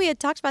I think we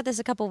had talked about this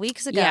a couple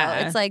weeks ago.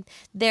 Yeah. It's like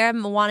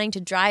them wanting to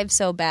drive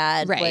so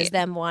bad was Right.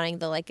 them wanting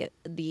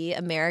the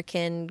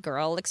American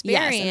girl Yes,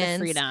 experience,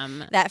 and the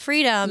freedom. that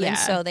freedom, Yeah. and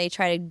so they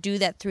try to do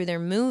that through their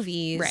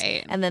movies,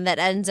 Right. And then that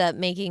ends up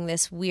making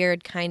this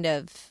weird kind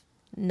of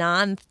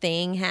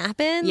non-thing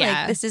happen. Yeah.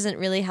 Like this isn't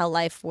really how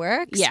life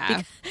works.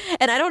 Yeah.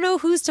 And I don't know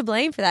who's to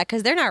blame for that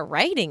because they're not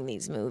writing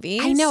these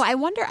movies. I know.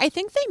 I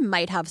think they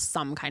might have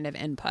some kind of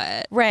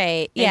input.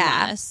 Right. They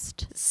Yeah.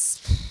 must.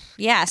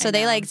 Yeah, so I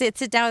they know. like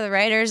sit down with the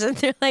writers and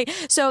they're like,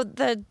 so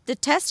the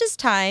test is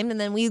timed, and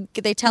then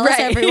they tell us Right.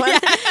 everyone. Yeah.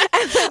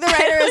 And the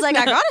writer is like,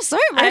 I gotta say,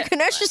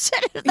 American Extra said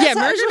it. That's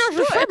how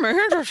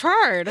it is."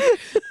 hard.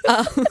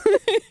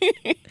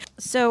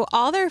 So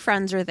all their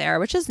friends are there,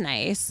 which is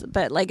nice,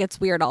 but like it's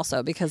weird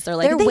also because they're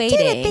like, They're they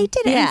waiting. They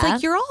did it. And it's Yeah.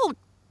 like, you're all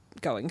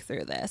going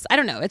through this. I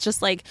don't know. It's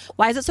just like,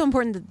 why is it so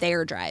important that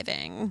they're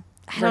driving?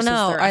 I don't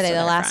know. Are they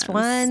the last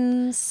ones?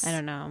 ones? I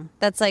don't know.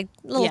 That's like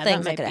little Yeah,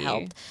 things that that could have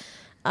might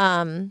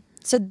helped.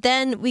 So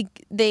then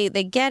they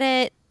get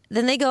it.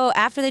 Then they go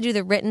after they do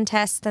the written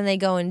test. Then they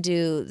go and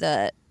do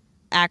the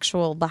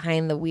actual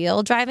behind the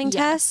wheel driving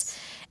test.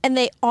 And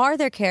they are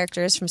their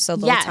characters from So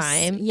Little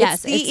Time.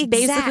 Yes, it's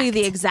basically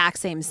the exact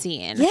same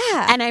scene.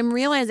 Yeah. And I'm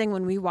realizing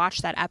when we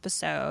watched that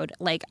episode,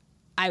 like,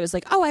 I was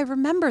like, oh, I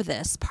remember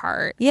this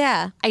part.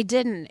 Yeah. I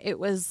didn't. It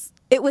was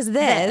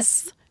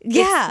this.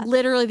 Yeah. It's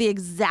literally the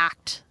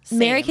exact same.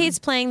 Mary Kate's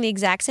playing the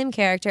exact same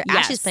character. Yes.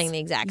 Ashley's playing the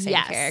exact same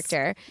Yes.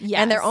 character. Yes.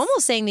 And they're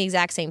almost saying the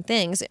exact same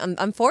things.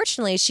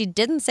 Unfortunately, she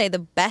didn't say the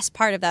best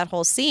part of that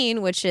whole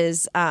scene, which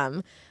is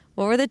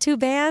what were the two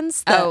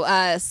bands?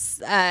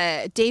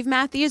 Dave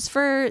Matthews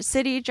for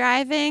City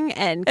Driving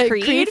and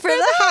Creed for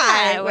the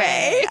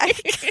Highway.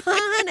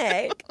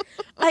 Iconic.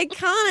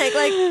 Iconic.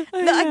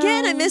 Like,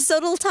 again, I miss So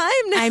Little Time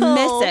now. I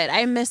miss it.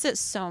 I miss it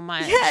so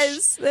much.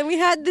 Yes. Then we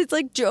had these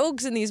like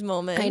jokes in these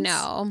moments. I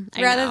know.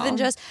 Rather than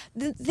just,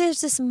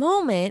 there's this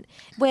moment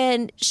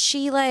when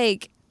she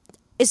like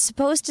is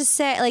supposed to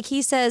say, like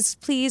he says,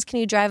 please, can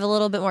you drive a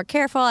little bit more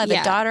careful? I have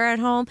a daughter at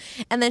home.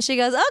 And then she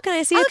goes, oh, can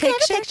I see a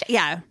picture?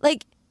 Yeah.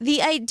 Like,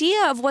 the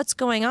idea of what's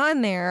going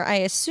on there, I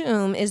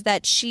assume, is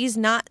that she's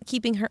not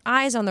keeping her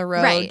eyes on the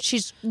road. Right.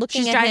 She's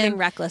looking She's at driving him.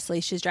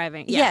 recklessly. She's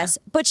driving. Yeah. Yes,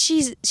 but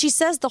she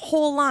says the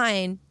whole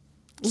line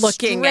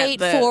Looking at straight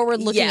the- forward,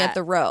 looking yeah. at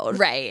the road.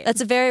 Right.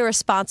 That's a very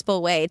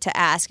responsible way to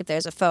ask if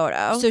there's a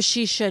photo. So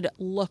she should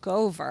look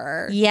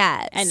over.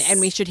 Yes.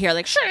 And we should hear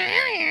like,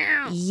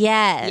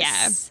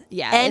 yes.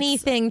 Yeah.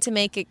 Anything to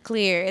make it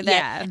clear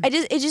that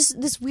it just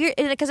this weird,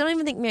 because I don't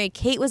even think Mary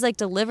Kate was like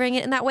delivering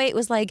it in that way. It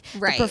was like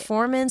Right. the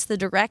performance, the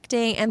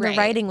directing, and the Right.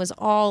 writing was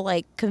all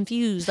like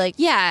confused. Like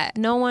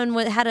no one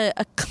had a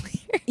clear.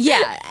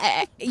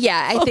 I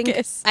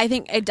Focus.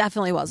 think it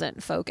definitely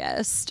wasn't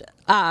focused.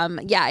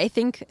 I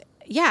think.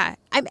 Yeah,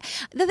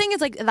 the thing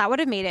is, like, that would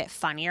have made it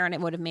funnier and it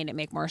would have made it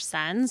make more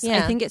sense. Yeah.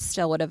 I think it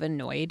still would have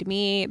annoyed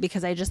me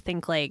because I just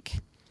think, like,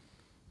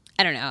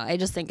 I don't know. I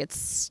just think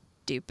it's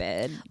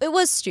stupid. It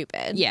was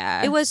stupid.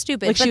 Yeah, It was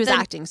stupid. Like, but she was then-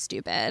 acting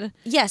stupid.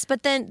 Yes,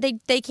 but then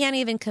they can't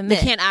even They commit.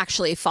 can't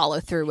actually follow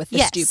through with the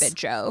Yes. stupid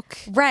joke.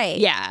 Right.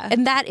 Yeah.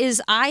 And that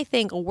is, I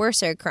think, a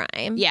worser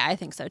crime Yeah, I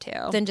think so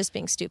too. than just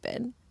being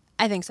stupid.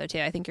 I think so too.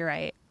 I think you're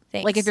right.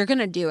 Thanks. Like, if you're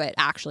gonna do it,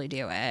 actually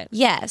do it.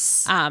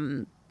 Yes.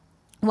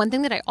 One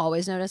thing that I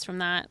always notice from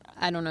that,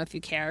 I don't know if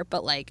you care,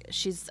 but like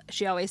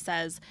she always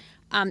says,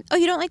 oh,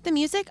 you don't like the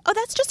music? Oh,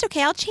 that's just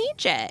okay. I'll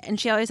change it. And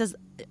she always says,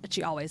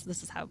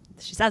 this is how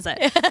she says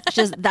it.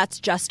 That's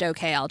just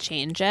okay, I'll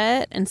change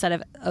it, instead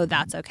of, oh,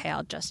 that's okay,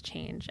 I'll just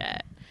change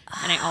it.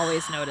 And I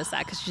always notice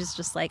that because she's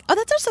just like, oh,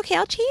 that's just okay,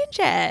 I'll change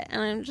it.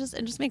 And it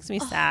just makes me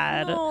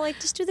sad. Oh, like,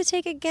 just do the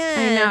take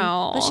again. I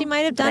know. But she might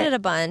have done it a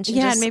bunch. And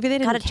yeah, just maybe they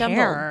didn't got it jumbled.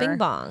 care. Bing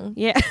bong.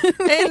 Yeah. And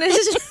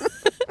it's just,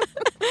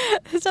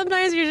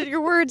 sometimes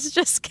your words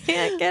just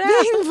can't get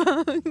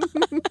out.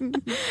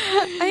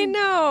 I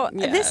know.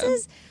 Yeah. This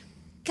is,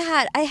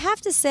 God, I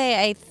have to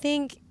say, I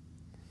think,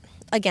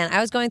 again,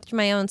 I was going through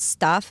my own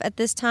stuff at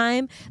this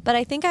time, but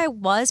I think I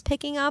was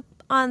picking up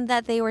on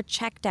that they were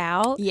checked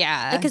out.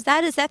 Yeah. Because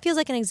that feels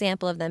like an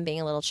example of them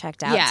being a little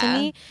checked out to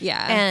me.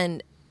 Yeah.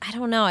 And I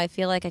don't know, I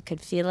feel like I could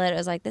feel it. It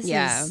was like, this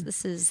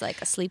is like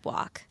a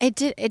sleepwalk.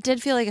 It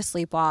did feel like a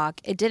sleepwalk.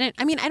 It didn't,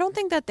 I mean, I don't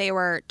think that they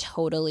were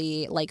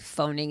totally like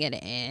phoning it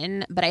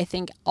in, but I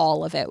think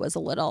all of it was a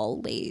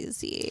little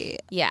lazy.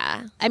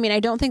 Yeah. I mean,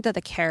 I don't think that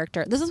the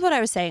character, this is what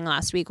I was saying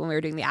last week when we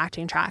were doing the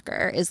acting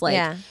tracker, is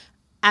like,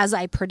 as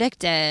I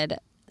predicted,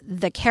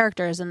 the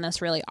characters in this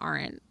really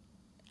aren't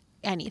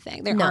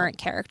anything. They aren't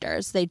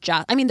characters. They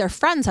just, I mean, their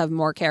friends have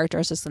more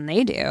characters than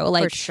they do.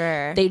 Like, for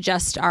sure. They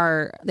just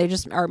are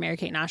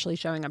Mary-Kate and Ashley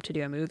showing up to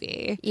do a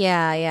movie.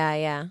 Yeah.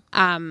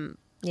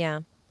 Yeah.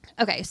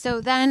 Okay,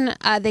 so then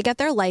they get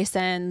their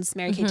license.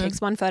 Mary-Kate takes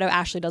one photo.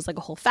 Ashley does like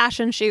a whole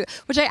fashion shoot,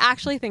 which I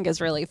actually think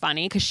is really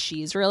funny because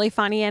she's really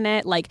funny in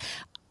it. Like,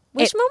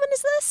 which moment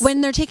is this?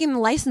 When they're taking the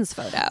license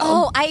photo.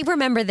 Oh, I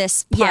remember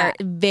this part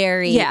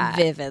very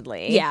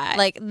vividly. Yeah.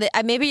 Like,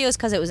 maybe it was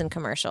because it was in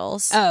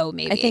commercials. Oh,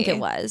 maybe. I think it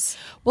was.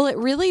 Well, it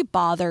really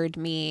bothered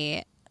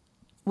me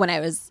when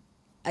I was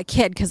a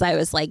kid because I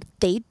was like,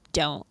 they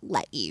don't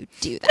let you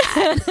do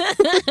that.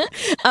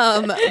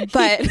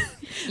 But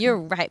you're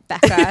right,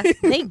 Becca.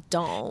 They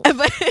don't.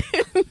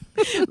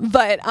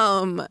 But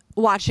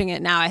watching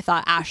it now, I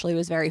thought Ashley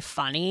was very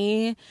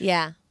funny.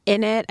 Yeah.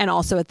 In it, and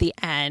also at the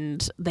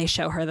end they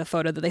show her the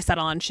photo that they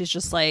settle on. She's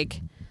just like,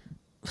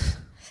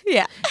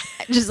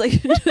 just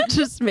like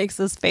just makes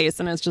this face,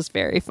 and it's just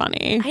very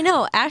funny. I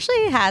know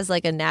Ashley has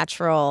like a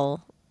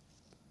natural.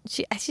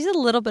 She's a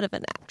little bit of a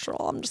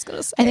natural. I'm just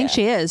gonna say. I think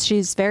she is.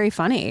 She's very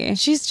funny.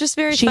 She's just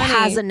very. She funny.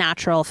 has a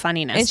natural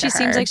funniness, and to she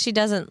seems her. like she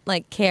doesn't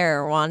like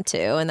care or want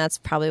to, and that's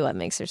probably what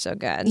makes her so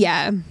good.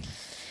 Yeah.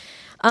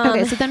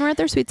 Okay, so then we're at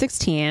their Sweet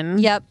 16.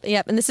 Yep.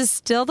 And this is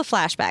still the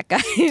flashback,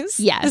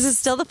 guys. Yes. This is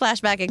still the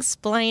flashback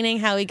explaining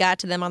how we got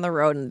to them on the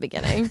road in the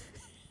beginning.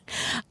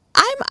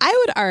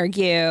 I would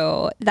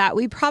argue that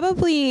we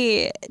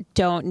probably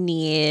don't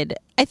need,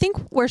 I think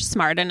we're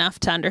smart enough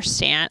to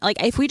understand,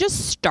 like if we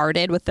just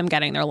started with them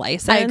getting their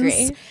license, I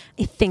agree.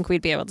 I think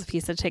we'd be able to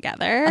piece it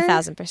together.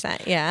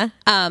 1,000%. Yeah.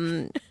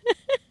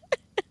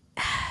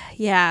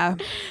 Yeah.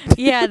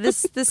 Yeah,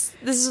 this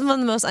is one of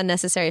the most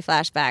unnecessary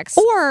flashbacks.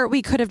 Or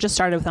we could have just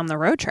started with them on the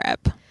road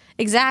trip.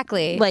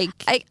 Exactly. Like,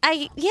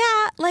 I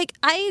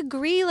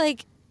agree.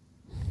 Like,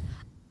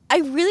 I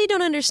really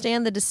don't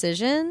understand the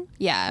decision.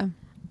 Yeah.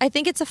 I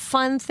think it's a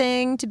fun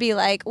thing to be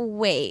like,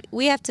 wait,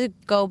 we have to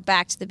go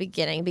back to the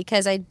beginning,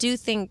 because I do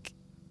think,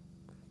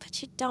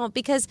 but you don't,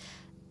 because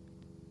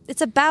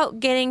it's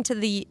about getting to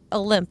the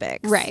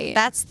Olympics. Right.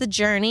 That's the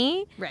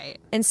journey. Right.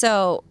 And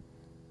so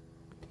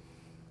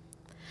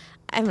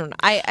I don't know.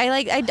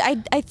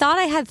 I thought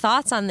I had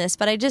thoughts on this,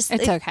 but I just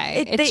it's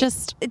okay.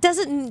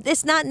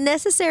 It's not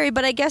necessary.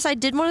 But I guess I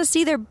did want to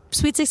see their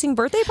Sweet 16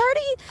 birthday party.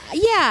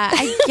 Yeah,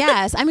 I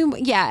guess. I mean,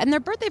 yeah, and their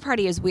birthday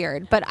party is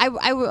weird. But I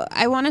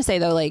want to say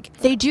though, like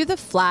they do the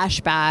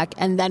flashback,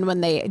 and then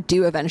when they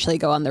do eventually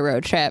go on the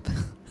road trip,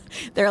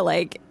 they're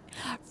like,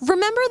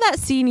 remember that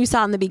scene you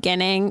saw in the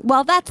beginning?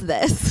 Well, that's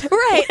this.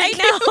 Right, I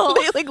know.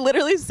 They like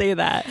literally say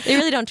that. They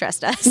really don't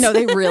trust us. No,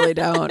 they really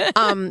don't.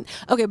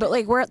 Okay, but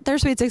like we're at their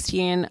Sweet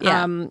 16.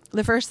 Yeah.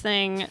 The first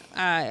thing,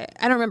 I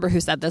don't remember who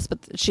said this,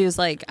 but she was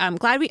like, I'm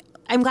glad we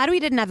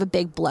didn't have a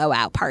big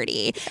blowout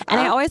party.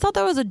 And I always thought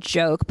that was a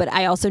joke, but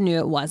I also knew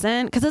it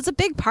wasn't, because it's a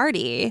big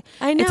party.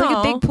 I know. It's like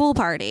a big pool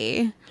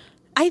party.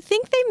 I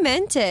think they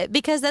meant it,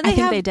 because then they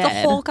have the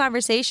whole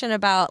conversation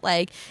about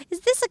like, is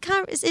this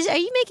are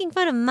you making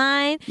fun of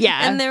mine?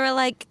 Yeah. And they were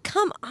like,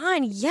 come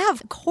on. Yeah,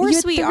 of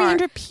course we are.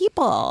 300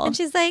 people. And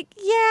she's like,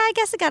 yeah, I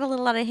guess it got a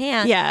little out of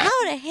hand. Yeah.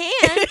 Out of hand?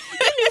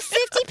 You knew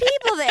 50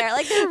 people there.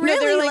 Like they're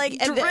really like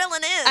drilling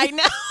in. I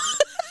know.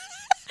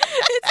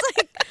 It's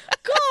like,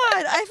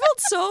 God, I felt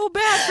so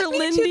bad for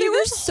Lindy. They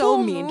were so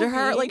mean to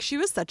her. Like she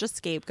was such a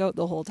scapegoat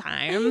the whole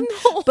time.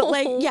 But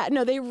like, yeah,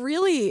 no, they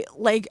really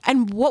like.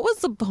 And what was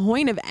the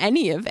point of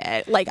any of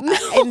it? Like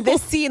in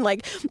this scene,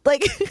 like a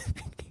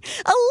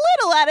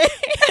little out of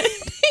hand.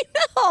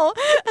 No,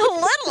 a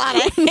little out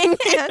of hand.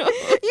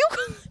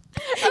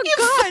 You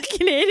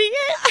fucking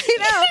idiot! I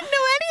know. You didn't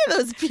know any of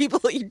those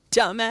people, you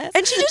dumbass.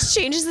 And she just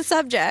changes the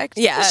subject.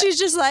 Yeah, she's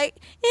just like,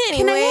 anyways.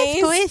 Can I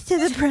ask boys to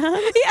the prom?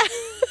 Yeah.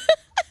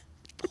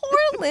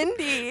 Poor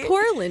Lindy.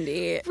 Poor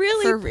Lindy.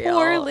 Really, for real.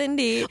 poor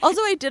Lindy.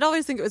 Also, I did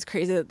always think it was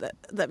crazy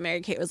that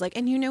Mary-Kate was like,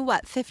 and you know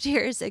what, 50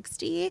 or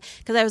 60?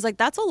 Because I was like,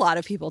 that's a lot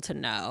of people to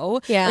know.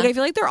 Yeah. Like, I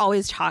feel like they're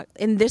always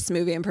in this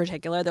movie in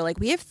particular, they're like,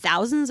 we have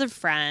thousands of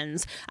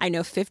friends. I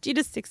know 50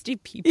 to 60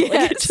 people. Yes.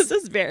 Like, it just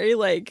is very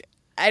like,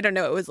 I don't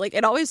know. It was like,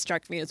 it always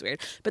struck me as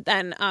weird. But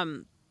then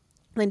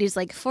Lindy's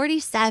like,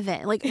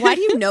 47. Like, why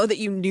do you know that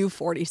you knew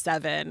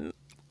 47?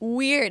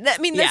 Weird. I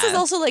mean, this is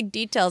also like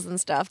details and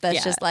stuff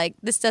that's just like,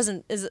 this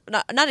is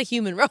not a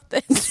human wrote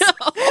this.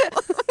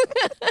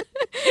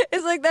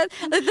 It's like that.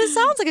 Like, this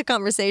sounds like a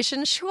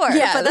conversation, sure.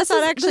 Yeah, but that's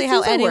not actually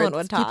how anyone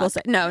would talk. People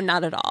say, no,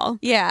 not at all.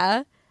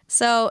 Yeah.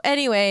 So,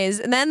 anyways,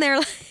 and then they're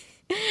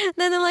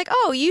like,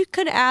 oh, you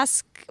could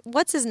ask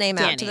what's his name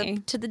Danny.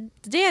 out to the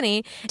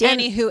Danny.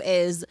 Danny, who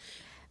is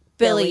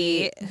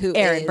Billy, who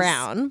Aaron is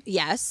Brown.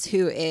 Yes,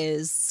 who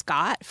is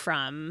Scott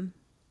from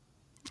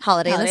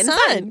Holiday in the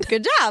Sun.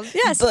 Good job.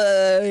 Yes.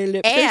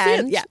 And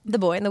the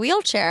boy in the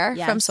wheelchair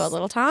from So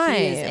Little Time.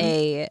 He is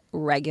a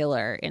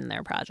regular in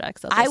their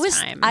projects at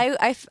this time.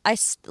 I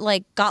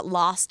like got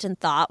lost in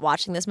thought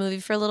watching this movie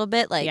for a little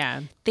bit, like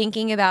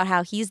thinking about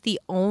how he's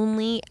the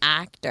only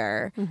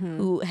actor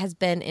who has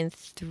been in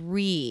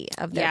 3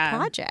 of their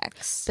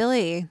projects.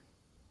 Billy,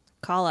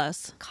 call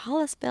us. Call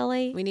us,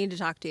 Billy. We need to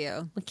talk to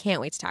you. We can't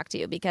wait to talk to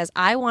you because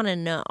I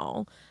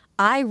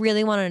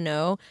really want to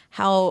know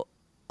how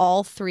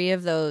all 3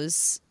 of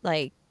those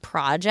like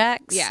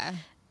projects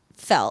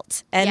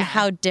felt and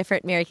how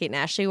different Mary-Kate and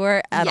Ashley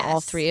were on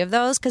all 3 of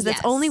those because it's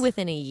only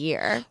within a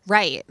year.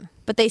 Right.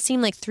 But they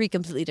seem like 3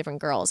 completely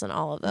different girls in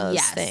all of those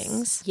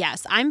things.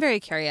 Yes. I'm very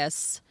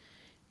curious.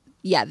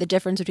 Yeah, the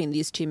difference between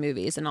these 2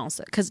 movies and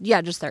also because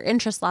just their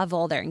interest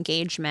level, their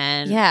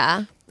engagement.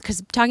 Yeah.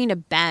 Because talking to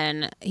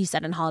Ben, he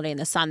said in Holiday in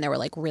the Sun, they were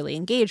like really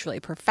engaged, really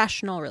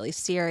professional, really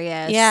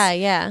serious. Yeah,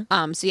 yeah.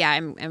 So yeah,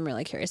 I'm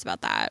really curious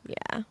about that.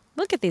 Yeah.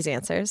 Look at these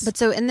answers. But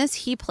so in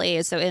this,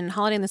 in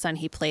Holiday in the Sun,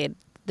 he played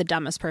the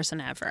dumbest person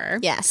ever.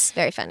 Yes,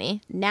 very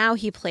funny. Now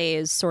he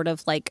plays sort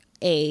of like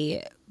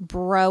a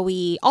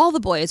bro-y, all the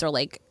boys are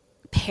like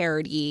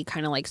parody,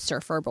 kind of like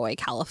Surfer Boy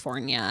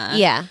California.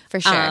 Yeah, for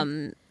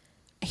sure.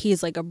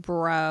 He's like a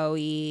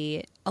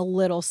bro-y, a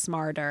little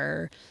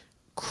smarter,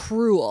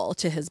 cruel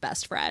to his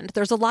best friend.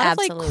 There's a lot of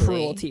like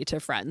cruelty to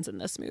friends in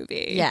this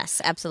movie.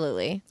 Yes,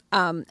 absolutely.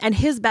 And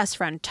his best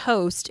friend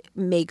Toast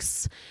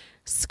makes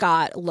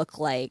Scott look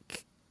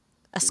like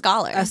a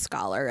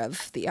scholar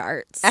of the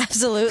arts.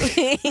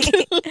 Absolutely.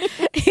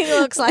 He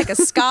looks like a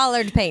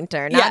scholared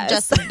painter, not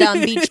just a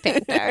dumb beach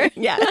painter.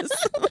 Yes.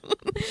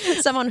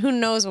 Someone who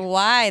knows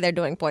why they're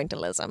doing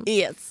pointillism.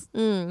 Yes.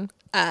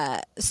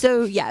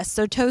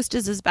 So Toast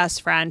is his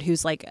best friend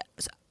who's like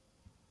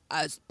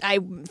I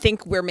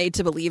think we're made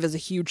to believe is a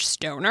huge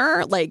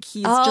stoner. Like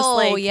he's just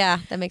like, oh yeah,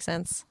 that makes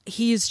sense.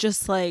 He's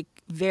just like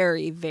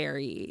very,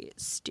 very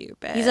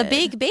stupid. He's a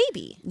big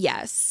baby.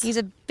 Yes, he's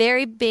a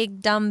very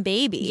big dumb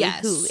baby.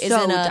 Yes, who is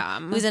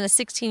dumb. Who's in a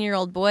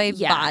 16-year-old boy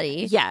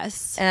body.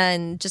 Yes,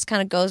 and just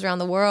kind of goes around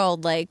the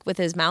world like with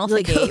his mouth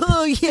like, agape.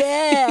 Oh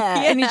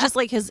yeah. And he's just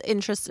like his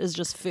interest is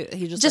just food.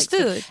 He just likes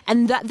food.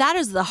 And that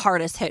is the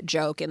hardest hit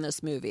joke in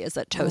this movie is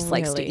that Toast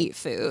likes to eat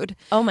food.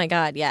 Oh my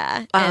god,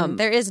 yeah. And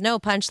there is no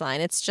punchline.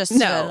 It's just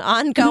an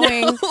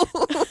ongoing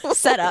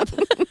setup.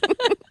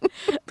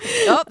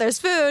 Oh, there's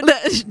food.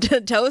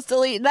 Toast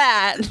will eat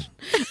that.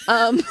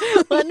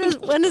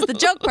 When does the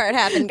joke part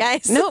happen,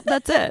 guys? Nope,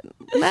 that's it.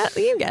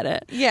 You get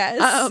it.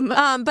 Yes.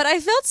 But I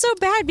felt so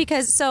bad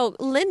because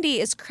Lindy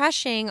is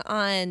crushing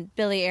on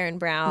Billy Aaron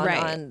Brown,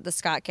 on the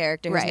Scott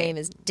character whose name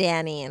is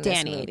Danny in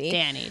this movie.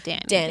 Danny.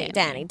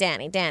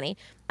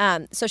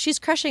 So she's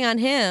crushing on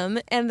him,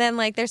 and then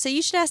like they're saying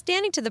you should ask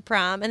Danny to the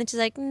prom, and then she's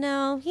like,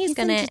 no, he's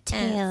gonna ask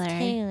Taylor.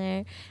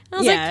 And I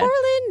was like, poor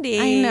Lindy.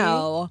 I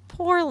know,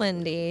 poor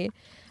Lindy.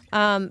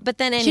 But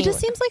then anyway. She just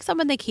seems like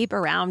someone they keep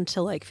around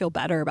to like feel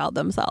better about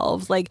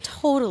themselves. Like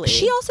totally.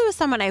 She also is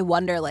someone I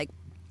wonder like,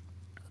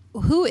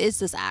 who is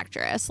this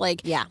actress?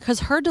 Like,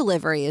 because her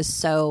delivery is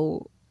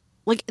so.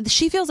 Like,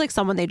 she feels like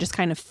someone they just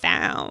kind of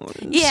found.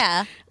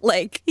 Yeah.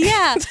 Like.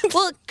 Yeah.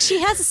 Well, she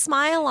has a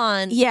smile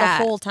on the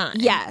whole time.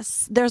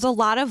 Yes. There's a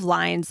lot of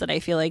lines that I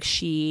feel like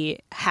she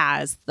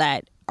has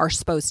that are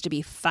supposed to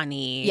be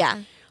funny.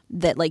 Yeah.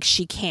 That, like,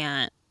 she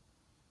can't.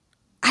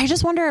 I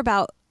just wonder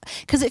about.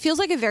 Because it feels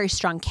like a very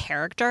strong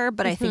character,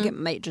 but I think it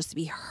might just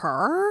be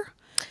her.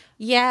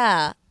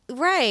 Yeah.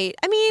 Right.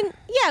 I mean,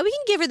 yeah, we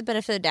can give her the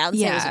benefit of the doubt and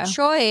say it was a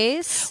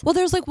choice. Well,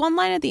 there's like one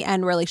line at the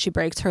end where like she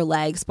breaks her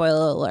leg,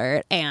 spoiler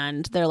alert,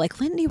 and they're like,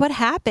 Lindy, what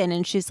happened?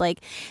 And she's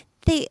like,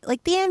 the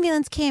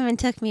ambulance came and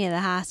took me to the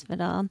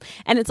hospital.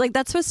 And it's like,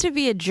 that's supposed to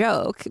be a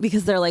joke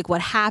because they're like,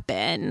 what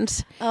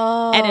happened?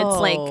 Oh. And it's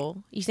like,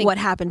 you think, what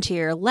happened to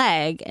your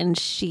leg? And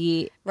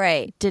she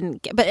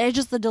didn't get, but it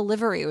just, the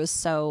delivery was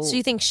so. So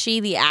you think she,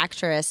 the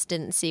actress,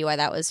 didn't see why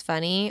that was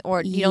funny?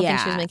 Or you don't think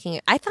she was making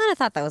it? I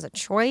thought that was a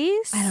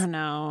choice. I don't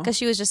know. Because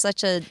she was just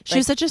such a. She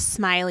was such a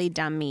smiley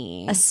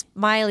dummy. A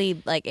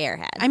smiley, like,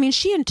 airhead. I mean,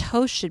 she and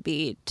Toast should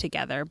be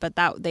together, but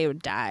that they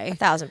would die.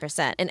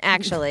 1,000%. And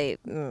actually,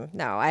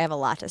 no, I have have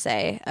a lot to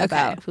say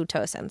about who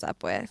Toast ends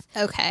up with.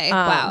 Okay.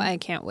 Wow, I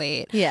can't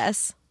wait.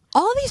 Yes.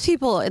 All these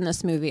people in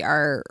this movie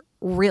are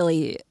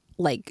really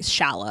like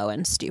shallow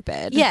and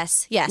stupid.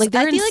 Yes. Like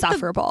they're I feel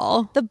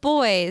insufferable. Like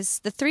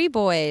the three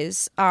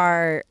boys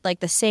are like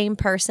the same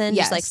person,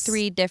 just like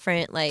three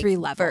different like three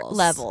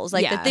levels.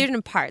 Like the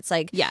different parts.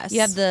 Like you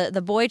have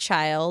the boy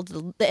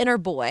child, the inner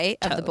boy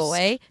of the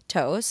boy,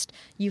 Toast.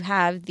 You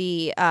have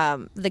the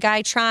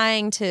guy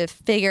trying to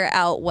figure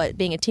out what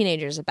being a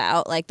teenager is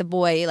about, like the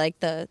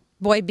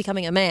boy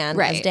becoming a man,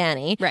 as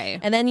Danny. Right.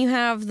 And then you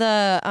have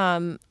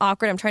the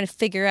awkward, I'm trying to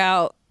figure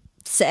out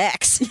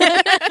sex.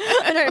 I'm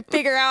trying to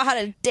figure out how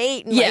to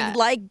date and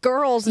like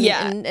girls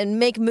and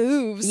make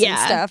moves and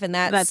stuff. And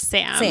that's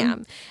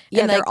Sam.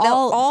 Yeah, and they're like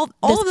all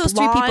of those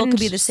three people could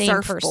be the same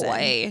surf person.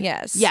 Boy.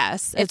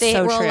 Yes. If it's they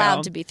so were true.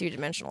 allowed to be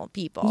three-dimensional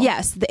people.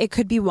 Yes, it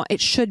could be one.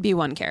 It should be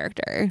one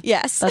character.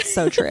 Yes, that's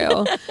so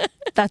true.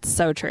 That's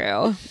so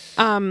true.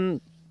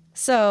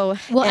 So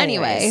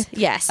anyway,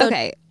 yes.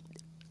 Okay.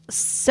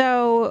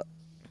 So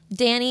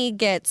Danny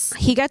gets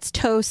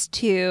Toast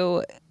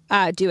to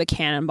do a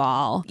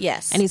cannonball.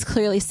 Yes. And he's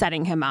clearly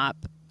setting him up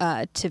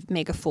to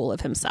make a fool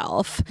of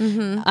himself.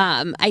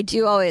 Mm-hmm. I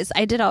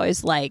did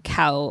always like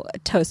how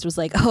Toast was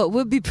like, oh, it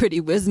would be pretty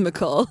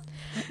whimsical.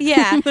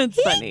 Yeah.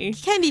 That's funny.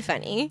 He can be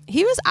funny.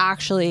 He was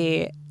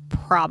actually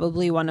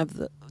probably one of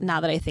the,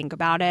 now that I think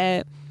about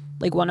it,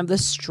 like one of the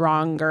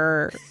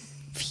stronger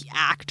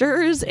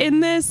actors in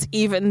this,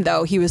 even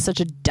though he was such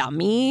a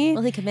dummy.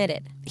 Well, he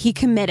committed.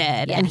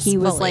 And he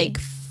was like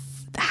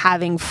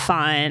having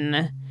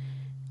fun.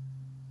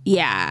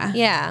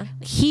 Yeah.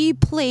 He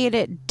played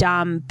it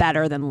dumb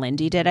better than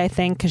Lindy did, I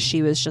think, because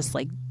she was just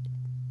like,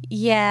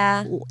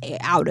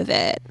 out of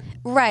it.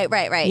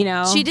 Right. You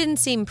know? She didn't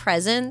seem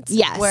present.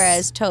 Yes.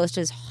 Whereas Toast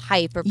is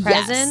hyper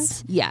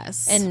present.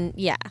 Yes. And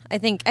I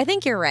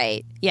think you're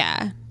right.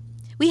 Yeah.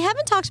 We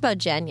haven't talked about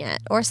Jen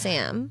yet or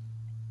Sam.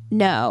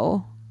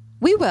 No.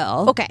 We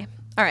will. Okay.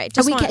 All right.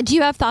 Do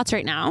you have thoughts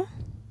right now?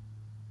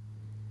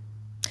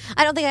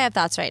 I don't think I have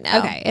thoughts right now.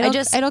 Okay.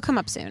 It'll come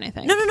up soon, I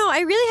think. No.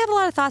 I really have a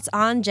lot of thoughts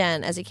on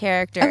Jen as a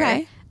character.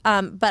 Okay.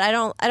 But I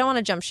don't want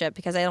to jump ship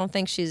because I don't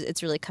think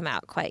it's really come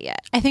out quite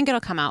yet. I think it'll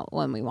come out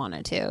when we want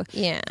it to.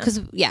 Yeah.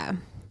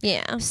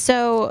 Yeah.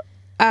 So,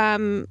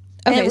 and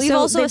we've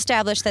also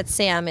established that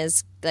Sam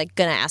is like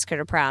gonna ask her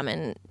to prom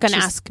and gonna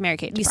ask Mary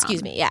Kate to prom.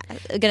 Excuse me. Yeah.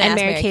 Gonna and ask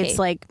Mary Kate. Kate's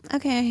like,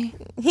 okay.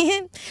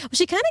 Well,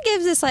 she kind of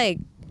gives this like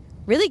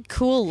really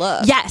cool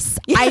look. Yes.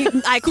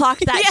 I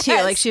clocked that too.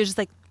 Yes. Like she was just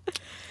like,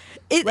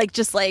 like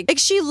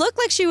she looked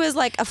like she was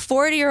like a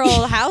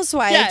 40-year-old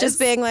housewife, just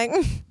being like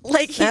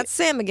that's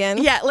Sam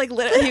again. Yeah, like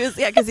literally, he was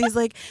because he's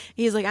like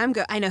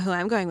I know who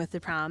I'm going with to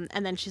prom,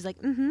 and then she's like,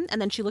 and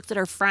then she looks at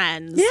her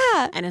friends,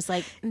 and it's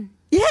like, no,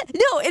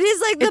 it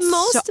is like the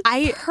most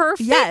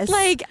perfect.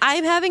 Like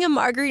I'm having a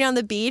margarita on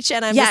the beach,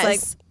 and I'm just like.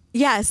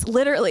 Yes,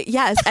 literally.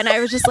 Yes. And I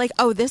was just like,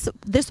 oh, this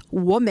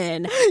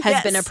woman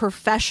has been a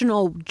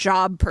professional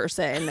job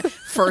person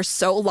for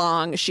so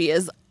long. She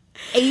is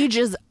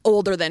ages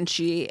older than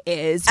she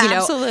is, you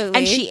know,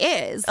 and she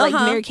is like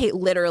Mary Kate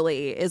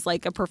literally is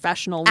like a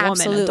professional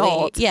woman,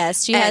 adult.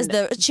 Yes, she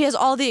has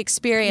all the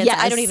experience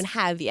I don't even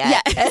have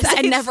yet. Yes,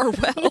 I never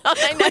will. No,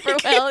 I never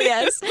will.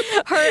 Yes,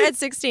 her at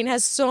 16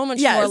 has so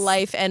much more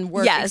life and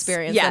work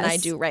experience than I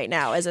do right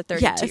now as a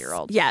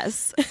 32-year-old.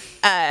 Yes.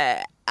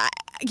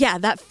 Yeah,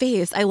 that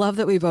face. I love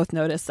that we both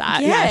noticed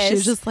that. Yes. Yeah, she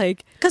was just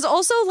like, because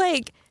also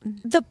like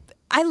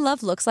I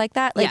love looks like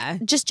that.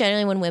 Like just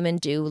generally when women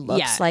do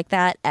looks like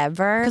that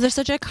ever. Because there's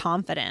such a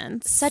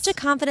confidence.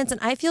 And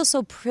I feel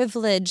so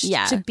privileged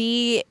to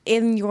be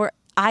in your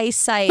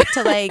eyesight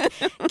to like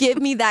give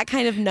me that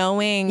kind of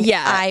knowing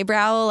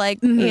eyebrow, like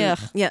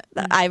the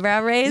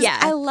eyebrow raise. Yeah.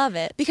 I love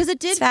it. Because it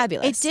did, it's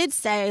fabulous. It did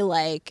say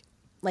like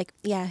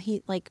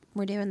he like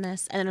we're doing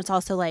this, and then it's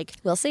also like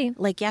we'll see,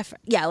 like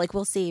like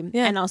we'll see,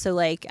 and also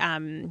like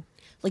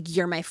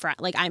you're my friend,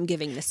 like I'm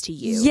giving this to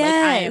you,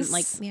 yes,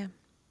 like I am, like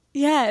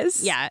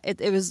yes,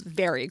 it was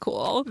very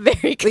cool,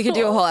 very cool. We could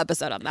do a whole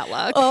episode on that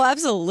look. Oh,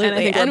 absolutely, and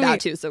I think we're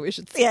about to, so we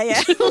should see.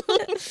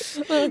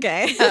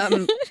 Okay.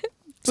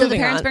 So the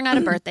parents bring out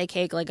a birthday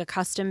cake, like a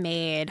custom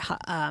made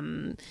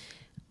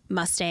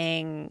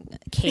Mustang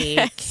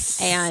cake,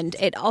 and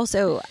it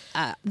also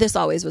this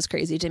always was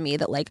crazy to me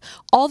that like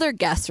all their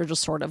guests are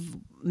just sort of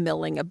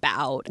milling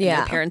about,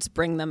 and the parents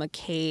bring them a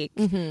cake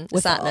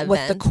with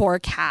the core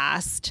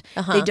cast.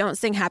 They don't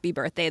sing happy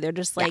birthday, they're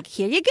just like,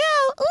 here you go,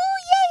 oh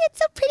yay, it's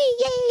so pretty,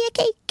 yay, a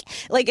cake.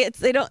 Like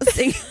they don't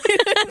sing, they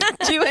don't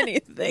do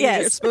anything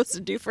you're supposed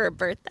to do for a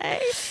birthday,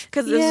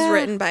 because this is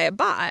written by a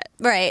bot,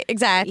 right?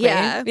 Exactly.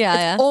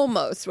 It's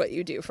almost what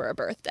you do for a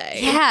birthday.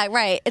 Yeah,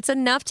 right. It's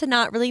enough to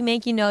not really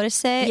make you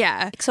notice it.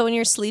 Yeah. So when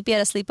you're sleepy at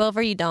a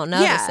sleepover, you don't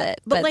notice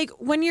it. But like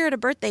when you're at a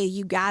birthday,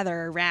 you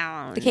gather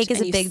around. The cake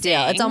is a big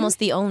deal. It's almost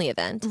the only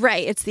event.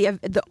 Right. It's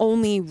the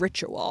only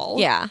ritual.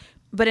 Yeah.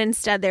 But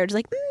instead, they're just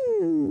like,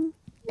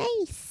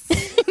 nice.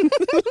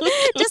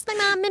 Just my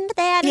mom and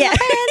dad and my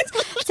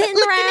friends sitting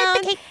around.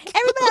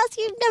 Everybody else,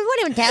 you won't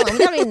even tell them.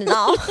 They don't even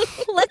know.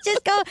 Let's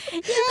just go,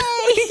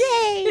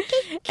 yay.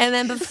 And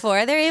then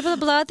before they're able to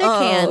blow out their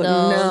candles,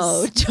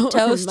 no. Don't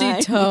toasty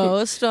remind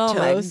toast. Oh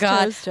my Toast,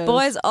 God. toast, toast.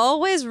 Boys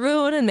always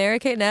ruining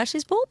Mary-Kate and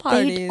Ashley's pool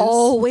parties. They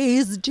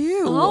always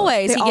do.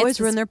 Always. They He always gets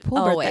ruin this- their pool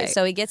always. birthday.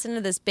 So he gets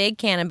into this big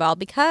cannonball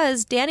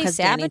because Danny 'Cause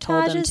Danny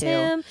told him sabotages to.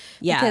 him.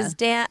 Yeah. Because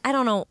I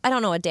don't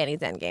know what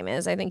Danny's end game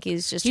is. I think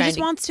he's just he trying just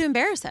to wants to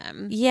embarrass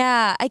him.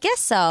 Yeah, I guess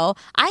so.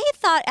 I had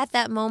thought at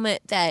that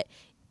moment that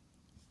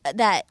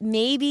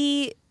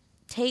maybe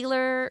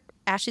Taylor,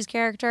 Ashley's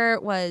character,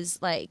 was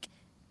like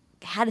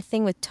had a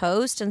thing with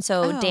Toast, and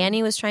so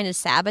Danny was trying to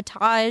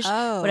sabotage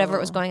whatever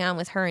was going on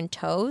with her and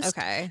Toast.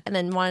 Okay. And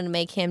then wanted to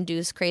make him do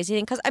this crazy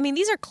thing. Because, I mean,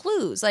 these are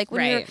clues. Like,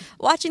 when you're Right.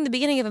 watching the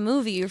beginning of a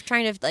movie, you're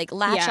trying to, like,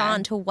 latch Yeah.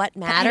 on to what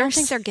matters. I don't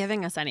think they're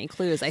giving us any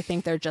clues. I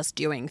think they're just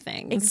doing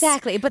things.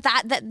 Exactly. But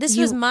this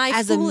was my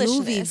as foolishness. a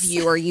movie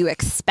viewer, you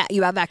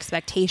have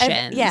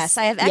expectations. Yes,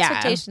 I have Yeah.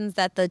 expectations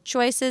that the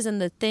choices and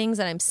the things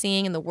that I'm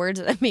seeing and the words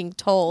that I'm being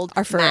told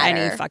are for matter.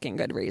 any fucking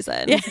good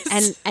reason.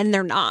 Yes. And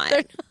they're not.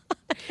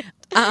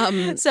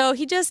 So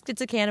he just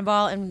gets a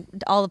cannonball and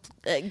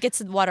gets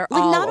the water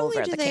Like, all not over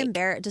only the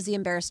cake. does he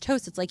embarrass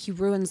Toast, it's like he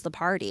ruins the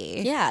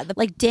party. Yeah,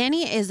 like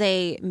Danny is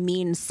a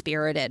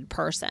mean-spirited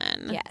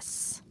person.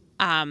 Yes.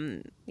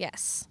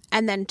 Yes.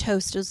 And then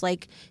Toast is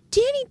like,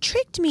 Danny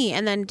tricked me.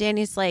 And then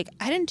Danny's like,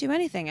 I didn't do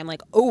anything. I'm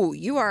like, oh,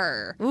 you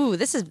are Ooh,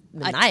 this is a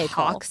maniacal.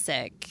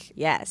 toxic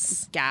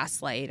Yes.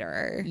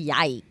 gaslighter.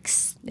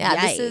 Yikes. Yeah,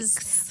 Yikes.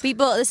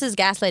 this is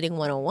gaslighting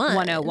 101.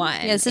 101.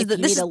 Yeah, this is if the,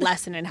 you this need is a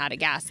lesson in how to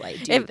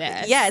gaslight, do if-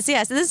 this.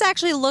 Yes. This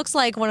actually looks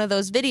like one of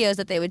those videos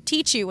that they would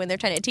teach you when they're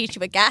trying to teach you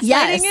what gaslighting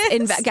Yes, is.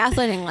 in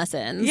gaslighting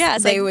lessons.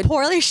 Yes, they like would.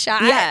 poorly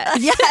shot. Yeah,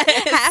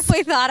 yes.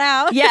 Halfway thought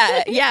out.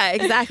 Yeah,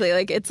 exactly.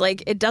 Like it's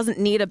like it doesn't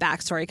need a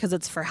backstory because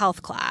it's for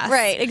health class.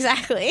 Right,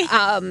 exactly.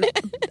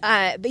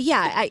 But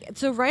yeah,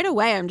 so right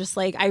away I'm just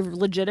like I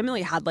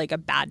legitimately had like a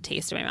bad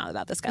taste in my mouth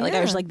about this guy. Like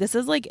I was Yeah. like, this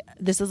is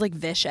like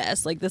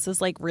vicious. Like this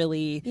is like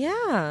really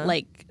Yeah.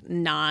 like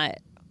not.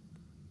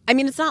 I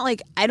mean, it's not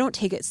like I don't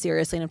take it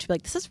seriously enough to be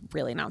like, this is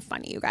really not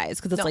funny, you guys,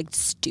 because it's like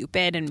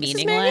stupid and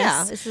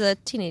meaningless. This is a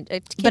kid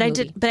But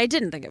movie. I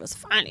didn't think it was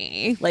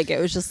funny. Like it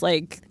was just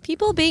like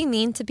People being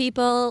mean to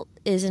people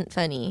isn't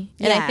funny,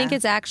 and I Yeah. think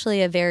it's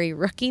actually a very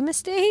rookie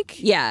mistake.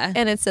 yeah.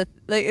 And it's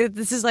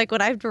this is like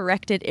when I've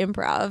directed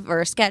improv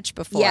or a sketch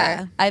before.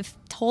 Yeah. I've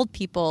told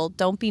people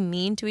don't be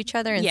mean to each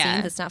other in Yeah.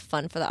 scenes. It's not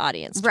fun for the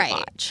audience to Right.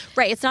 watch.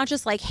 Right. It's not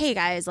just like, hey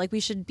guys, like we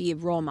should be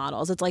role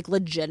models. It's like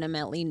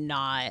legitimately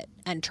not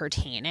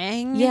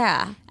entertaining.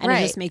 Yeah, And right.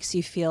 it just makes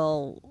you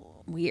feel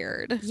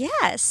weird.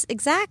 Yes,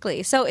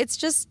 exactly. So it's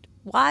just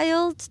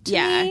wild to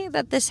Yeah. me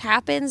that this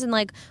happens, and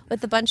like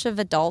with a bunch of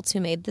adults who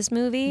made this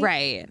movie.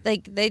 Right.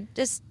 Like they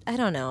just, I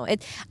don't know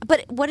it,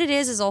 but what it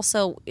is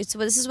also this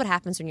is what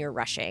happens when you're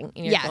rushing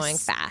and you're Yes. going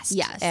fast.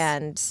 Yes.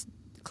 And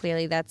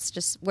clearly that's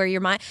just where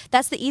your mind.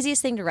 That's the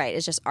easiest thing to write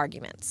is just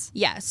arguments.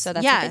 Yes. So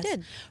that's what they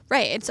did.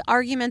 Right. It's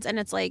arguments and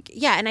it's like,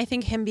 yeah, and I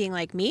think him being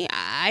like me,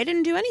 I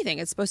didn't do anything.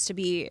 It's supposed to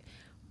be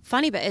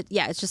funny, but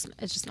it's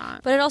just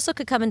not. But it also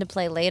could come into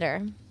play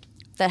later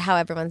that how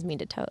everyone's mean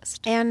to Toast,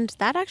 And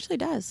that actually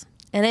does.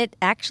 and it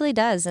actually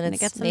does, and And it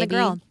it's gets in the maybe,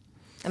 grill.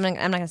 I'm not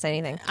gonna say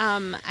anything.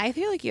 I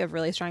feel like you have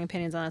really strong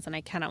opinions on this, and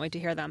I cannot wait to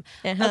hear them.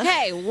 Uh-huh.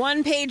 Okay,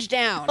 one page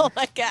down. Oh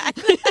my god,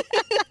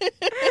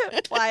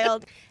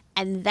 Wild.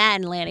 And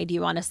then, Lanny, do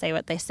you want to say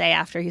what they say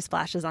after he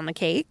splashes on the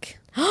cake?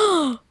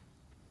 I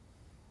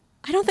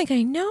don't think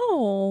I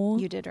know.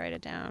 You did write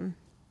it down.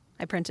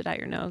 I printed out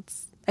your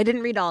notes. I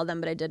didn't read all of them,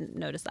 but I didn't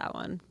notice that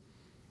one.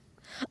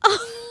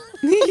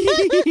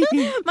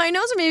 My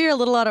notes are maybe a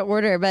little out of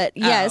order, but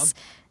yes,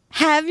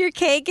 have your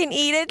cake and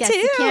eat it Guess too.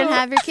 you can't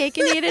have your cake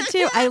and eat it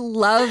too. I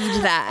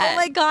loved that. Oh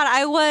my god,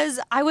 I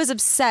was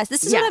obsessed.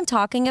 This is what Yeah. I'm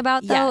talking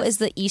about, though, Yes. is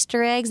the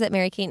Easter eggs that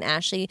Mary-Kate and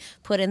Ashley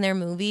put in their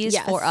movies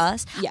Yes. for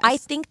us. Yes. I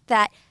think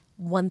that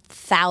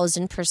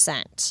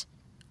 1000%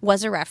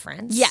 was a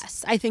reference.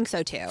 Yes, I think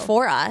so too.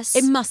 for us.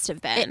 It must have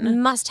It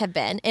been. must have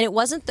been, and it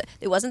wasn't.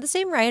 It wasn't the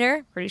same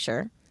writer. Pretty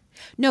sure.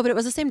 No, but it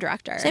was the same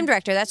director. Same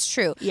director. That's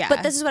true. Yeah.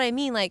 But this is what I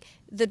mean. Like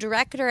the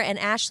director and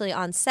Ashley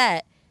on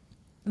set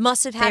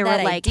must have They had were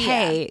that like, idea.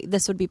 hey,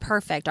 this would be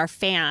perfect. Our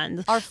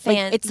fans. Our Like,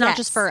 fan- it's not yes.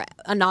 just for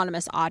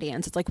anonymous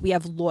audience. It's like we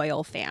have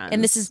loyal fans.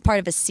 And this is part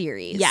of a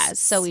series. Yes.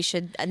 So we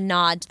should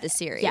nod to the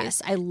series.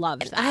 Yes, I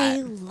loved that. I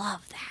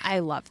love that. I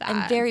love that.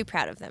 I'm very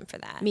proud of them for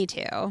that. Me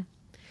too.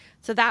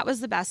 So that was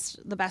the best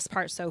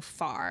part so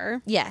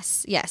far.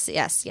 Yes.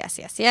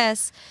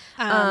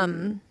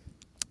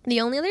 The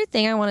only other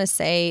thing I want to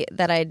say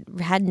that I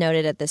had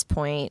noted at this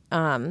point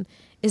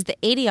is the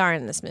ADR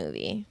in this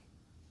movie.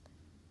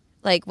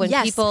 Like when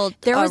people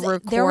there was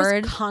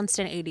record.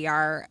 constant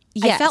ADR. I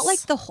Yes. felt like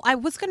I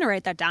was going to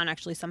write that down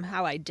actually.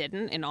 Somehow I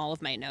didn't in all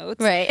of my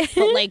notes. Right.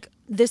 But like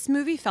this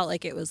movie felt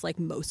like it was like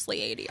mostly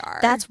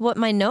ADR. That's what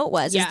my note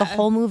was. Is the Yeah.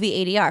 whole movie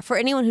ADR. For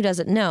anyone who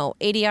doesn't know,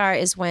 ADR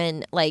is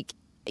when like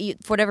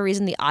for whatever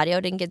reason, the audio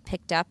didn't get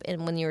picked up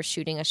when you were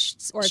shooting a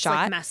or it's shot.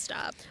 like messed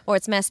up. Or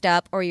it's messed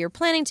up, or you're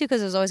planning to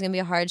because there's always going to be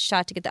a hard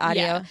shot to get the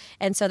audio. Yeah.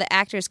 And so the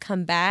actors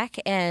come back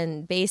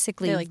and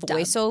basically They, like, dub.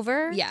 voice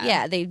over.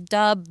 Yeah. They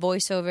dub,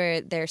 voice over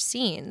their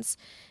scenes.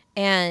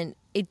 And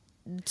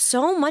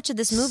so much of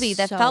this movie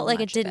that So felt like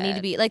it much of didn't need to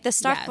it. be like the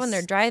stuff when Yes.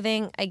 they're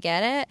driving. I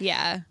get it.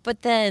 Yeah.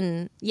 But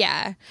then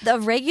Yeah. the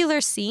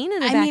regular scene in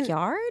the I mean,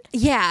 backyard.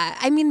 Yeah.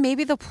 I mean,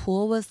 maybe the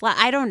pool was.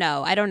 I don't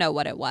know. I don't know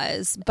what it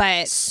was,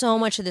 but So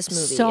much of this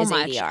movie so is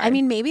much. ADR. I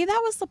mean, maybe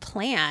that was the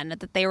plan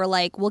that they were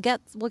like, we'll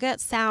get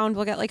sound,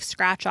 we'll get like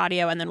scratch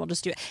audio, and then we'll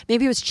just do it.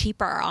 Maybe it was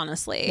cheaper,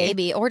 honestly.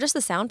 maybe, or just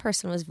the sound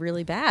person was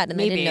really bad and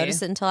they Maybe. didn't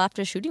notice it until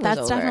after shooting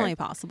That's was over. definitely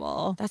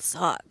possible. That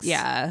sucks.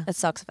 Yeah. That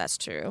sucks if that's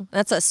true.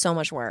 That's so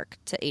much work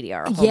to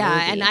ADR a whole Yeah,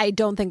 movie. and I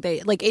don't think they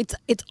like it's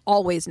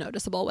always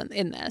noticeable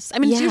in this. I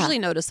mean, it's Yeah. usually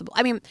noticeable.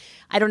 I mean,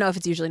 I don't know if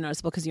it's usually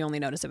noticeable because you only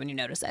notice it when you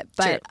notice it,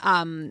 but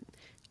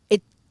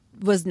it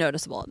was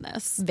noticeable in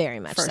this Very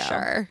much for so.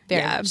 sure.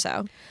 Very Yeah. much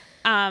so.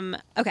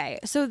 Okay,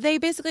 so they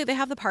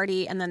have the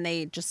party and then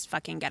they just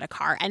fucking get a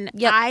car. And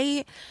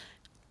Yep.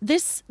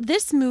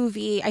 this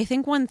movie, I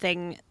think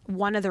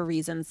one of the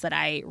reasons that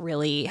I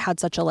really had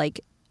such a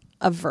like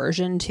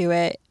aversion to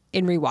it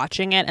in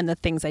rewatching it, and the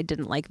things I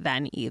didn't like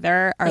then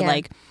either, are Yeah.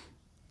 like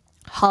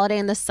Holiday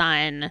in the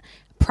Sun,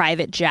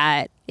 private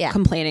jet, Yeah.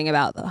 complaining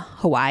about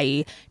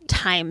Hawaii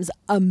times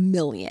a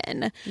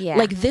million. Yeah.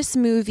 Like this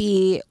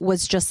movie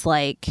was just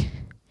like,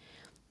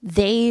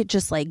 they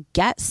just like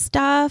get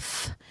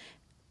stuff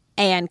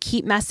and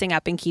keep messing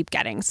up and keep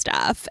getting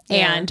stuff.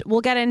 Yeah. And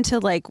we'll get into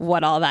like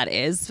what all that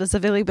is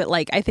specifically, but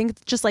like I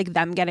think just like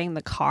them getting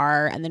the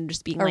car and then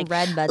just being A like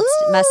red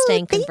 "Ooh,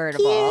 Mustang thank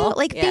convertible." you."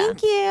 Like Yeah.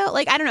 thank you.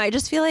 Like I don't know, I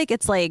just feel like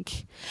it's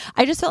like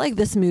I just felt like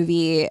this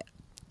movie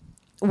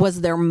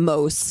was their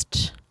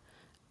most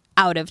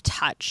out of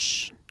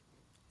touch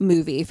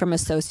movie from a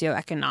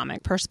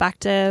socioeconomic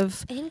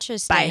perspective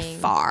Interesting. by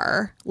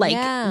far. Like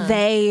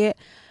Yeah.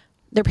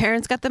 their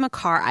parents got them a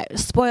car.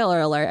 Spoiler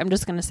alert, I'm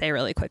just going to say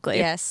really quickly.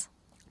 Yes.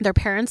 Their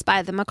parents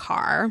buy them a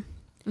car.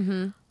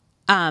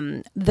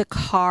 The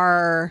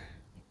car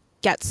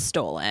gets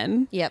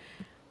stolen. Yep.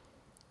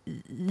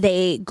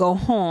 They go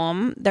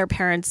home. Their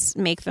parents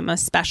make them a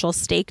special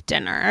steak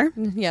dinner,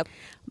 Yep.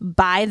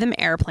 buy them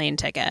airplane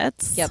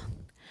tickets. Yep.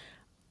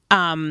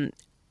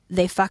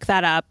 They fuck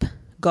that up,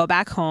 go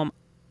back home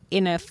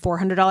in a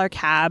 $400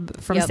 cab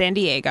from Yep. San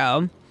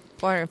Diego.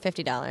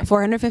 $450.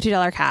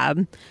 $450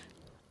 cab.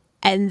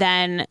 And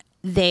then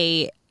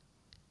they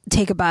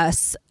take a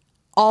bus,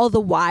 all the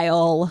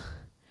while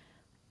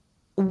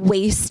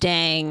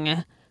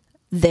wasting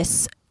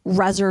this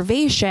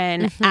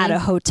reservation at a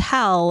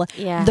hotel,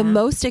 Yeah. the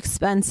most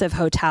expensive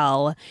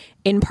hotel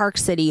in Park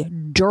City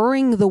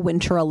during the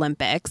Winter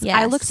Olympics. I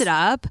Yes. looked it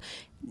up.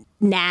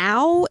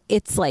 Now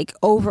it's like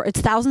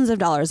it's thousands of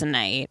dollars a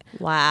night.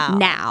 Wow.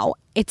 Now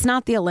it's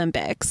not the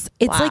Olympics.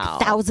 It's Wow.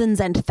 like thousands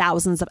and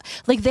thousands of,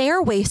 like they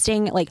are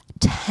wasting like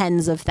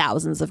tens of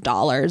thousands of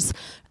dollars,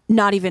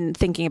 not even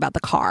thinking about the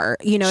car.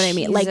 You know what I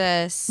mean? Like,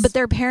 Jesus. but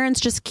their parents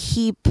just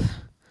keep.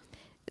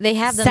 They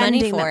have the money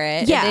sending for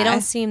them- it. Yeah. They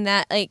don't seem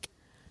that like.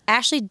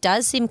 Ashley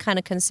does seem kind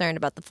of concerned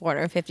about the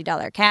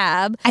 $450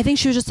 cab. I think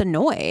she was just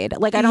annoyed.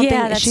 Like I don't think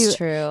that's she.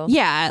 true.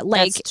 Yeah,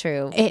 like That's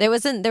true. it-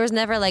 There was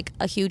never like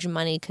a huge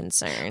money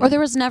concern. or there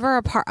was never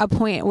a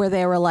point where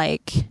they were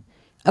like,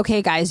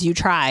 "Okay, guys, you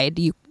tried.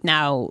 You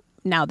now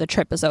the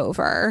trip is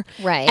over."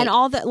 Right. And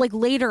all that, like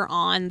later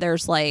on,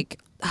 there's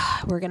like,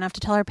 we're gonna have to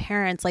tell our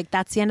parents, like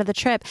that's the end of the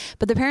trip.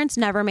 But the parents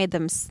never made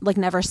them like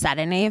never said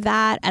any of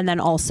that. And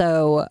then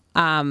also,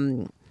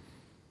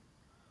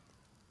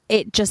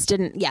 it just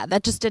didn't. Yeah,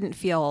 that just didn't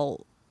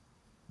feel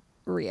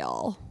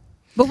real.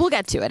 But we'll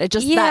get to it. It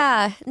just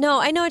No,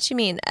 I know what you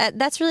mean.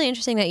 That's really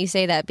interesting that you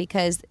say that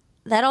because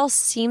that all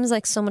seems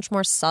like so much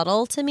more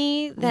subtle to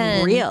me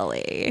than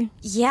really.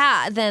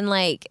 than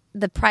like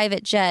the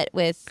private jet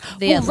with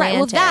the Well, right.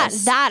 Well,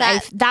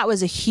 Atlantis. that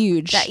was a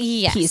huge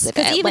piece of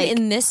because it. even Like,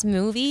 in this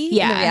movie, in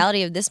Yeah. the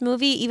reality of this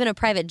movie, even a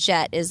private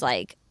jet is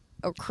like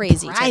a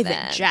crazy to private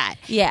them. jet.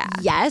 Yeah.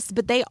 Yes,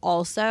 but they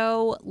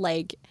also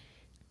like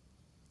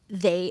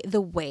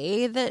the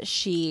way that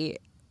she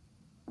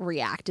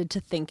reacted to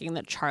thinking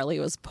that Charlie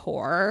was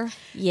poor.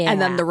 Yeah.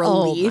 And then the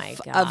Oh relief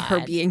my of her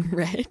God. being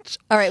rich.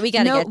 All right, we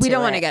got to get to we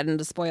don't it. want to get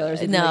into spoilers.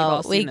 Even though you've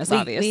all seen this,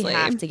 obviously. we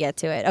have to get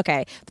to it.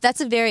 Okay. But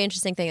that's a very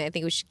interesting thing that I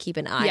think we should keep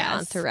an eye Yes.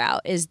 on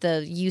throughout is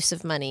the use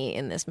of money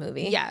in this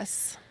movie.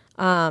 Yes.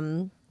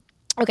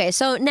 Okay,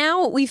 so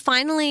now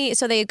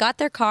so they got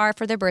their car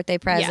for their birthday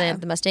present, Yeah.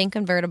 the Mustang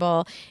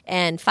convertible,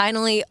 and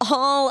finally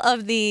all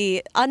of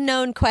the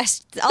unknown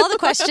all the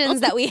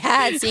questions that we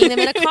had seeing them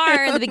in a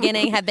car in the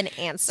beginning have been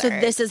answered. So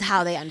this is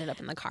how they ended up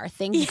in the car.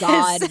 Thank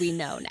God we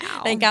know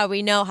now. Thank God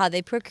we know how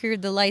they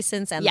procured the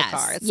license and Yes, the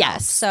car itself.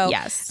 yes, So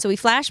yes. So we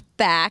flash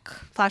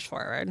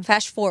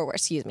forward,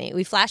 excuse me.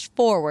 We flash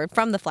forward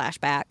from the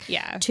flashback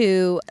Yeah.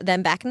 to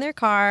them back in their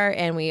car,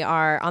 and we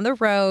are on the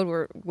road.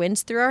 We're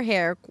winds through our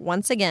hair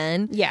once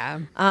again. Yeah.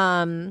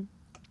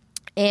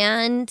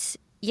 And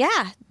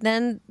yeah,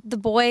 then the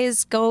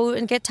boys go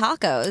and get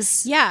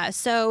tacos. Yeah,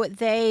 so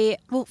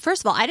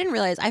first of all,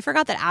 I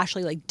forgot that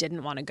Ashley like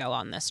didn't want to go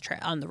on this trip,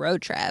 on the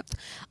road trip.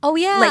 Oh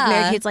yeah. Like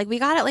Mary-Kate's like, we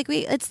got it, like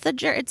it's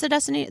a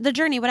destiny, the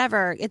journey,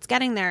 whatever, it's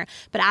getting there.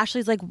 But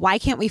Ashley's like, why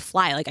can't we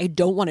fly? Like, I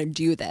don't want to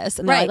do this.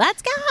 And they're like,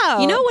 let's go.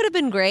 You know what would have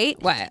been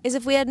great? What? Is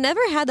if we had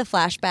never had the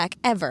flashback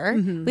ever,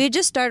 we had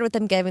just started with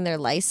them getting their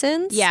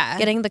license,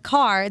 getting the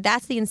car.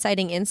 That's the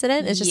inciting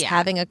incident, is just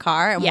having a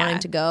car and wanting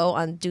to go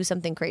on, do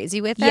something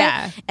crazy with it.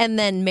 Yeah. And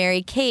then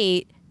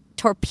Mary-Kate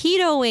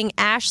torpedoing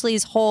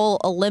Ashley's whole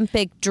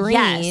Olympic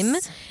dream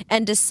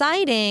and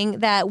deciding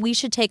that we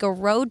should take a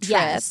road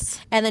trip.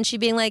 And then she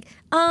being like,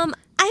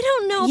 I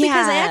don't know,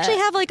 because I actually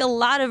have like a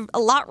lot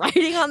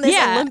riding on this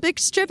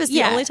Olympics trip. It's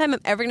the only time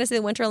I'm ever going to see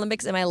the Winter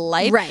Olympics in my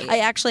life. Right. I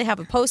actually have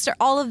a poster,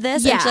 all of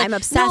this. Yeah, and like, I'm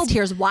obsessed. No,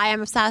 here's why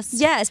I'm obsessed.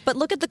 Yes, but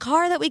look at the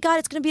car that we got.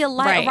 It's going to be a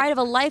ride of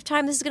a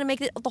lifetime. This is going to make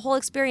the whole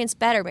experience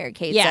better,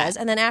 Mary-Kate says.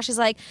 And then Ashley's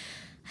like,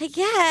 I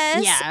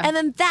guess. Yeah. And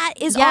then that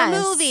is our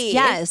movie.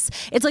 Yes.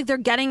 It's like they're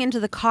getting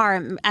into the car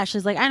and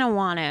Ashley's like, I don't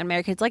want it. And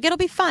Mary-Kate's like, it'll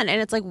be fun.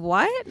 And it's like,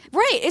 what?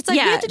 Right. It's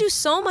like we have to do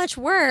so much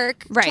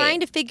work trying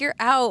to figure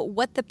out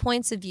what the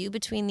points of view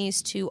between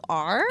these two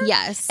are.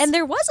 Yes. And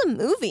there was a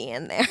movie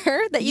in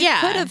there that you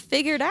could have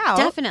figured out.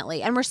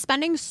 Definitely. And we're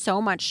spending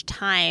so much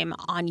time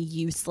on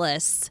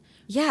useless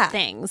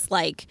things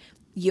like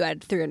you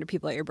had 300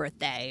 people at your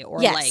birthday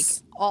or like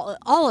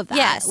all of that.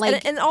 Yes.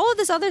 Like, and all of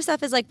this other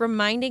stuff is like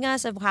reminding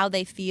us of how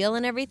they feel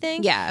and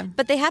everything. Yeah.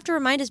 But they have to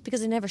remind us because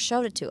they never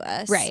showed it to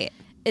us. Right.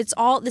 This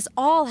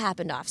all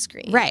happened off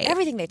screen. Right.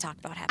 Everything they talked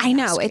about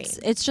happened off screen.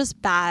 It's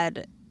just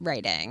bad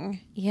writing.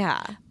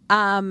 Yeah.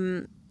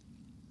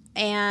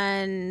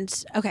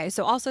 And okay,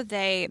 so also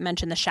they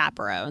mentioned the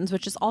chaperones,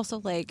 which is also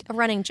like a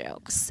running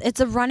joke. It's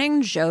a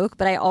running joke,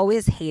 but I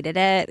always hated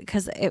it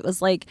because it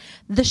was like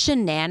the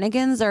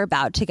shenanigans they're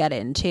about to get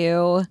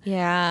into.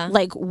 Yeah.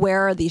 Like,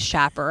 where are these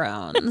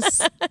chaperones?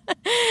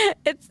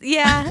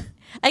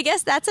 I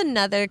guess that's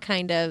another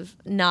kind of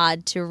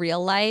nod to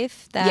real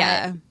life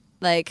that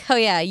like, oh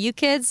yeah, you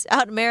kids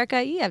out in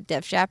America, you have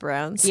deaf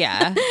chaperones.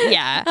 Yeah.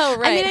 Yeah. Oh,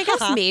 right. I mean, I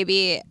guess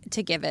maybe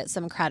to give it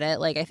some credit,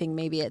 like, I think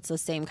maybe it's the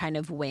same kind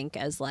of wink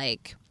as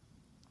like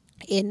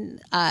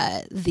in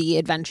the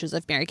Adventures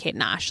of Mary-Kate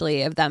and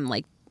Ashley, of them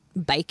like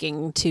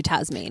biking to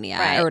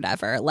Tasmania or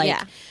whatever. Like,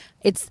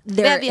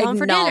 they're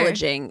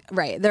acknowledging,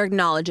 they're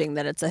acknowledging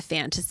that it's a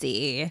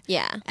fantasy.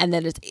 Yeah. And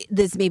that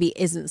this maybe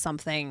isn't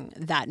something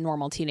that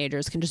normal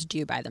teenagers can just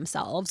do by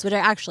themselves, which I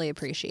actually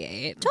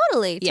appreciate.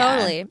 Totally.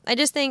 I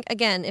just think,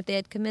 again, if they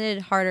had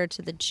committed harder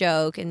to the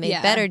joke and made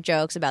better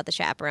jokes about the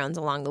chaperones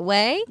along the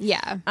way,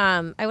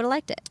 I would have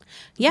liked it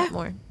a bit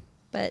more.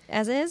 But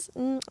as is,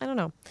 I don't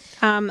know.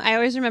 I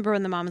always remember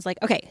when the mom was like,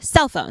 okay,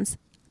 cell phones.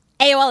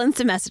 AOL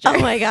Instant Messenger. Oh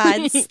my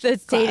God,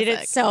 that's dated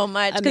it so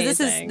much because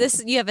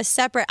this. You have a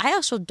separate. I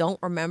also don't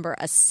remember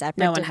a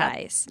separate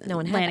device. No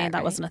one had Lanny,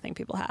 that wasn't a thing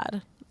people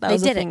had. That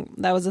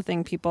was a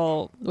thing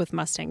people with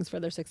Mustangs for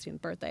their 16th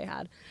birthday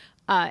had.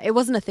 It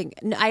wasn't a thing.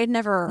 I had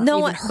never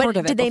even heard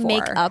of it. Did they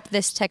make up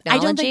this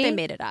technology? I don't think they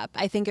made it up.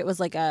 I think it was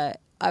like a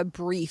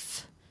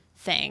brief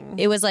thing.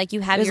 It was like you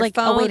have your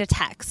phone. A way to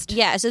text.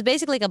 Yeah, so it's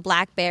basically like a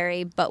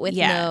BlackBerry, but with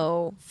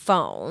no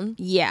phone.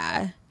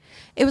 Yeah,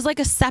 it was like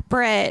a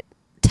separate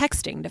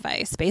texting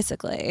device,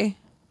 basically.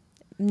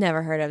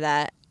 Never heard of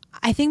that.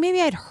 I think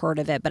maybe I'd heard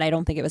of it, but I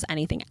don't think it was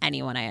anything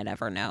anyone I had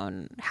ever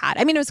known had.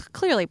 I mean, it was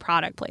clearly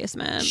product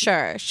placement.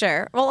 Sure.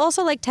 Well,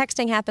 also like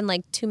texting happened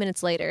like 2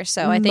 minutes later,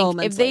 so I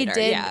think if they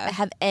did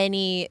have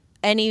any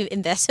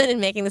investment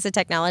in making this a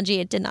technology,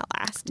 it did not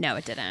last. No,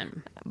 it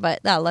didn't. But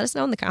let us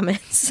know in the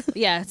comments.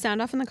 Yeah,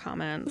 sound off in the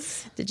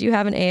comments. Did you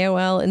have an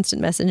AOL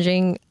instant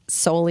messaging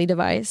solely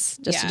device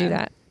just to do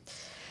that?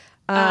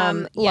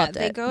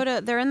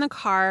 They're in the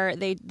car.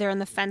 They're in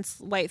the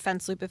white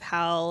fence loop of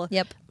hell.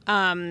 Yep.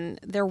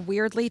 They're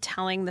weirdly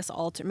telling this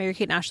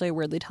Mary-Kate and Ashley are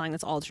weirdly telling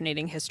this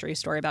alternating history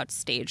story about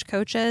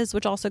stagecoaches,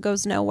 which also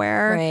goes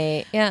nowhere.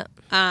 Right. Yeah.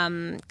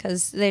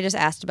 Because they just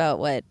asked about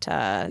what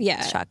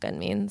shotgun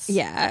means.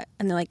 Yeah.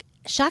 And they're like,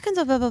 shotguns,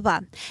 blah, blah, blah,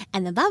 blah.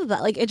 And then blah, blah, blah.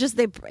 Like, it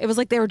was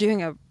like they were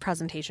doing a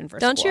presentation for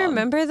Don't school. You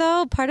remember,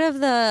 though, part of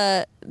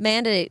the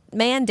mandate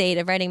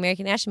of writing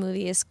Mary-Kate and Ashley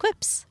movie is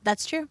quips.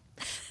 That's true.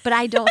 But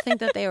I don't think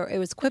that it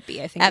was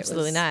quippy. I think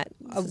absolutely not.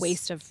 A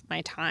waste of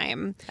my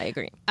time. I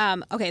agree.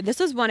 Okay,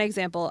 this is one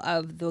example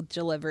of the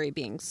delivery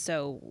being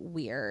so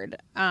weird.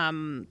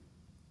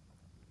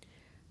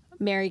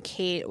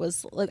 Mary-Kate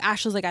was like,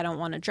 Ashley's like, I don't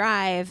want to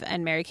drive,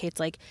 and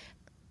Mary-Kate's like,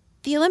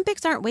 the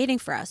Olympics aren't waiting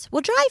for us.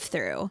 We'll drive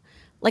through.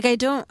 Like, I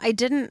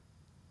didn't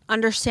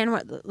understand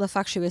what the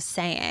fuck she was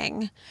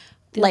saying.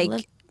 I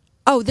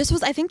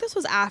think this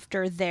was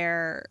after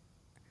their.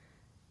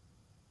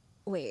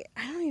 Wait,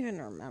 I don't even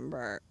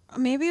remember.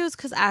 Maybe it was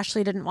because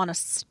Ashley didn't want to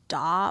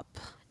stop.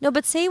 No,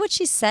 but say what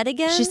she said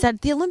again. She said,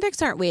 the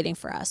Olympics aren't waiting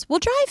for us. We'll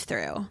drive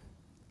through.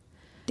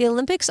 The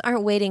Olympics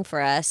aren't waiting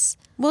for us.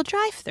 We'll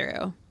drive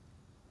through.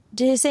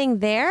 Did you saying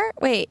there?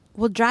 Wait.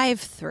 We'll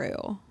drive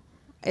through.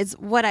 Is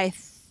what I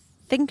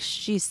think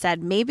she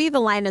said maybe the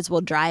line is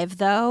 "we'll drive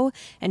though,"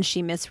 and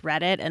she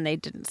misread it and they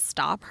didn't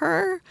stop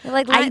her.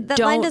 Like, that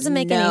line doesn't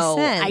make any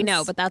sense. I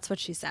know, but that's what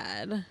she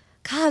said.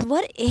 God,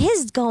 what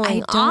is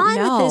going on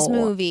with this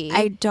movie?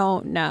 I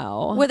don't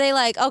know. Were they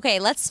like, okay,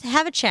 let's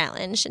have a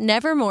challenge.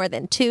 Never more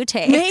than 2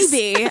 takes.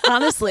 Maybe,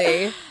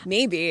 honestly,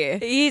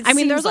 maybe. I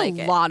mean, there's like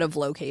a lot of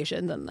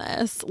locations in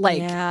this. Like,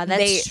 yeah,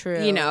 that's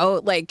true. You know,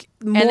 like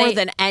more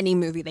than any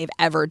movie they've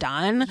ever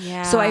done.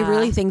 Yeah. So I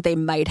really think they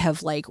might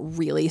have like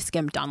really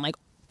skimped on like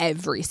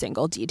every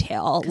single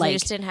detail. Like, they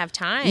just didn't have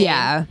time.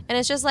 Yeah. And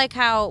it's just like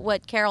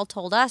what Carol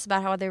told us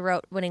about how they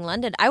wrote Winning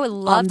London. I would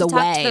love to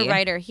talk to the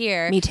writer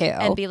here. Me too.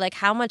 And be like,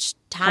 how much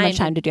time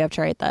did you have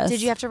to write this?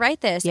 Did you have to write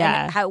this?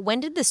 Yeah. And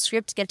when did the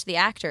script get to the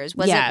actors?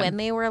 Was it when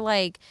they were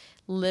like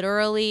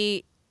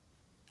literally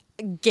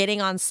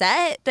getting on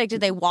set? Like,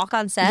 did they walk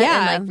on set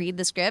and like read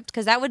the script?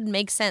 Because that would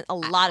make a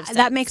lot of sense.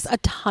 That makes a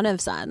ton of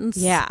sense.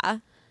 Yeah.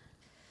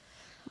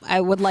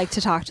 I would like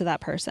to talk to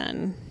that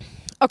person.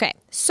 Okay.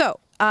 So,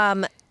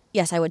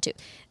 yes, I would too.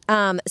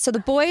 So the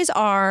boys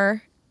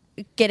are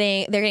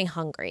getting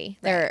hungry.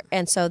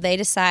 And so they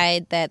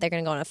decide that they're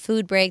going to go on a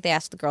food break. They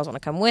ask the girls want to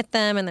come with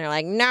them, and they're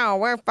like, "No,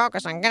 we're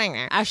focused on getting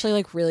there." Ashley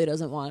like really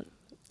doesn't want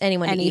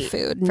anyone any to eat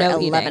food, for no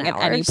 11 eating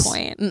hours. at any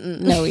point.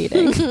 No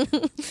eating.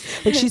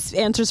 Like she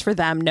answers for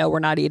them, no, we're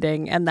not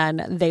eating, and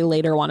then they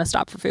later want to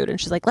stop for food, and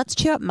she's like, let's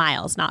chew up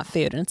miles, not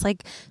food. And it's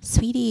like,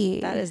 sweetie,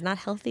 that is not a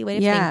healthy way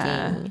of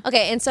thinking.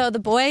 Okay, and so the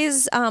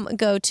boys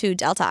go to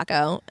Del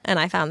Taco, and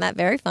I found that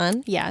very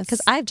fun. Yes, because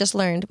I've just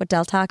learned what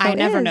Del Taco is. I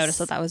never noticed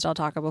that was Del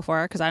Taco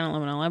before because I don't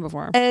live in LA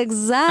before.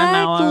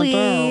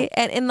 Exactly.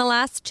 And in the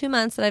last 2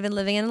 months that I've been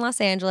living in Los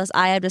Angeles,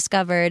 I have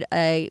discovered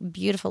a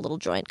beautiful little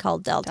joint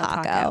called Del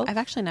Taco. I've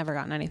actually never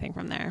gotten anything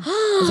from there.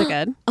 Is it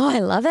good? Oh, I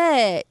love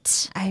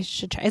it. I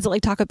should try. Is it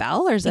like Taco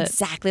Bell or is it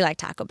exactly like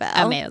Taco Bell?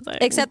 Amazing.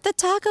 Except the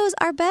tacos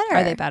are better.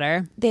 Are they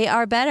better? They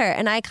are better.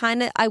 And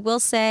I will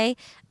say,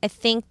 I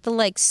think the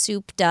like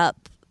souped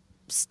up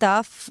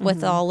stuff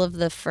with all of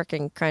the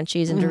freaking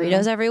crunchies and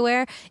Doritos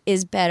everywhere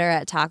is better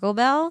at Taco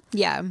Bell.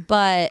 Yeah.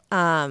 But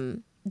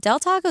Del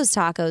Taco's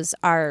tacos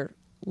are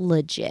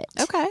legit.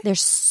 Okay. They're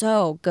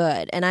so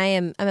good. And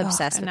I'm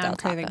obsessed with Del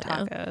Taco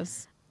now.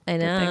 Tacos. I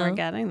know. Good thing we're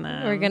getting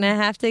them. We're going to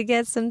have to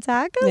get some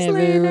tacos Maybe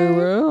later. we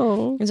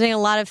will. We're doing a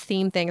lot of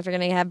theme things. We're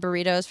going to have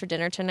burritos for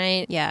dinner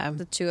tonight. Yeah.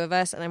 The two of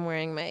us. And I'm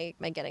wearing my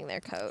Getting There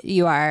coat.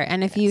 You are.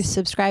 And if you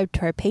subscribe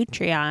to our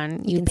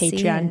Patreon, you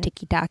Patreon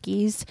Tiki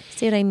Takis.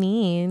 See what I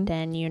mean?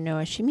 Then you know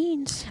what she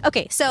means.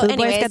 Okay, so the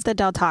anyways. boys get the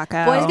Del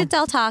Taco. Boys get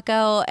Del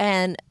Taco,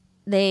 and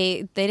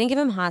they didn't give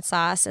him hot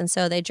sauce, and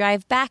so they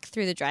drive back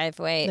through the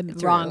driveway.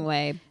 The wrong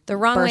way. The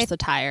wrong Burst way. the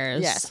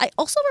tires. Yes. I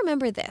also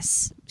remember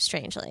this,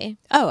 strangely.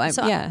 Oh,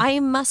 I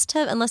must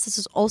have, unless this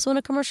was also in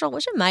a commercial,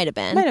 which it might have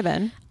been. Might have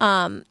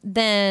been.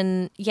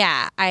 Then,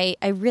 yeah, I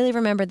really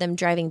remember them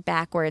driving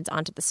backwards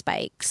onto the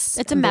spikes.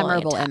 It's a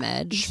memorable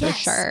image, for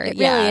sure. It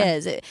really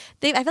is. I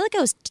feel like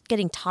I was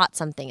getting taught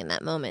something in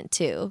that moment,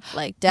 too.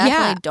 Like,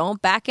 definitely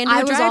don't back into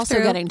a drive-through. I was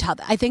also getting taught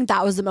that. I think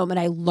that was the moment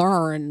I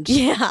learned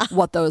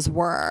what those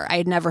were. I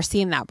had never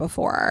seen that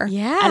before.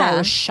 Yeah. And I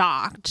was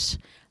shocked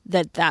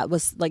that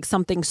was like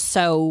something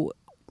so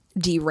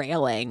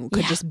derailing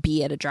could just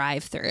be at a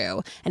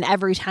drive-through. And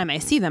every time I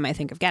see them, I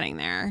think of Getting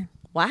There.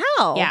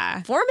 Wow.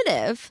 Yeah.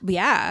 Formative.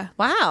 Yeah.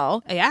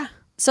 Wow. Yeah.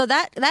 So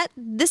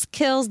this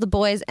kills the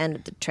boys' end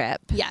of the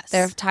trip. Yes.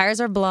 Their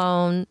tires are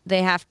blown.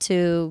 They have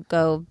to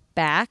go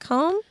back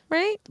home,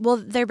 right? Well,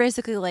 they're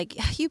basically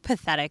like, you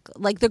pathetic.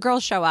 Like, the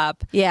girls show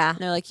up. Yeah. And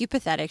they're like, you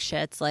pathetic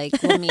shits. Like,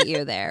 we'll meet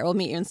you there. We'll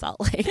meet you in Salt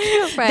Lake.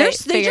 Right.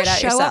 They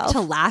just show up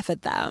to laugh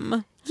at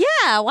them.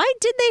 Yeah. Why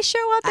did they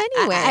show up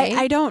anyway?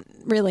 I don't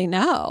really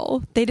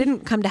know. They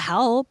didn't come to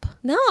help.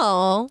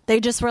 No.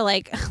 They just were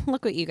like,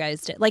 look what you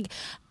guys did. Like,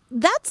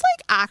 that's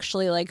like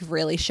actually like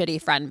really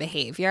shitty friend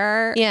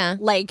behavior. Yeah.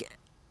 Like,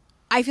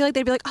 I feel like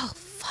they'd be like, oh,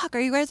 fuck, are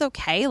you guys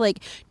okay? Like,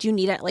 do you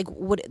need it? Like,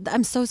 what?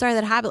 I'm so sorry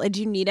that happened. Like,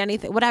 do you need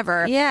anything?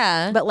 Whatever.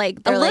 Yeah. But like,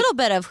 a little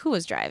bit of who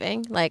was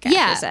driving. Like,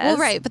 yeah. says. Well,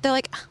 right. But they're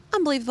like,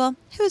 unbelievable.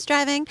 Who was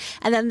driving?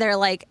 And then they're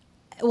like,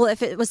 well,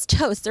 if it was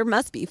toast, there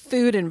must be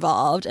food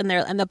involved. And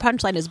the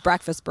punchline is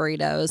breakfast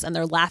burritos, and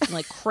they're laughing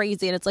like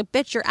crazy. And it's like,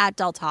 bitch, you're at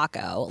Del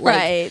Taco. Like,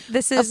 right.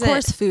 This is of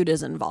course food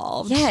is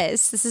involved.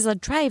 Yes. This is a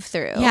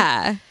drive-through.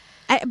 Yeah.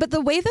 But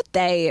the way that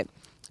they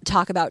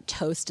talk about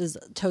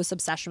Toast's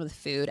obsession with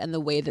food and the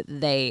way that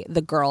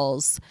the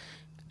girls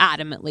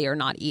adamantly are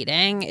not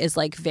eating is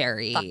like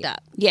very fucked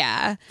up.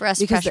 Yeah. For us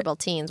impressionable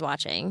teens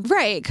watching.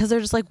 Right. Because they're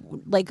just like,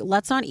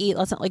 let's not eat.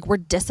 Let's not, like, we're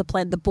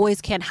disciplined. The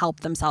boys can't help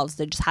themselves.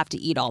 They just have to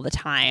eat all the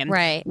time.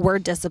 Right. We're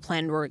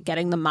disciplined. We're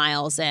getting the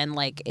miles in.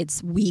 Like,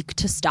 it's weak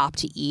to stop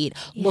to eat.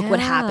 Look what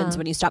happens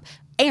when you stop.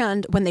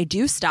 And when they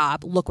do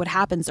stop, look what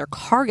happens. Their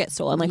car gets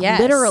stolen. Like,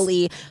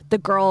 literally, the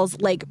girls,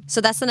 like... So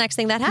that's the next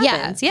thing that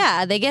happens.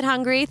 Yeah. They get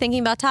hungry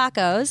thinking about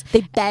tacos.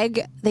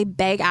 They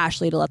beg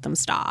Ashley to let them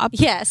stop.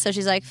 Yeah. So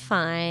she's like,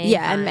 fine.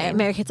 Yeah. fine. And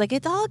Mary Kate's like,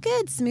 it's all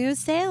good. Smooth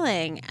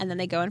sailing. And then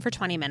they go in for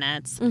 20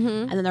 minutes.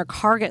 And then their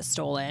car gets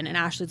stolen. And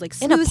Ashley's like,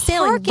 smooth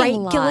sailing, right,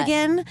 lot.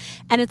 Gilligan?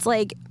 And it's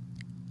like...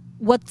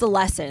 what's the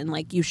lesson?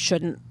 Like, you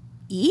shouldn't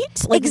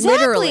eat? Like, exactly.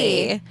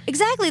 literally.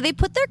 Exactly. They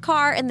put their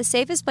car in the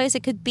safest place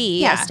it could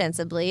be,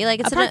 ostensibly.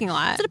 Like, it's a parking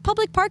lot. It's at a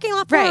public parking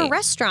lot for a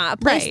restaurant, a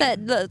place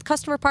that the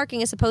customer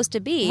parking is supposed to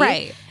be.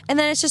 Right. And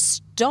then it's just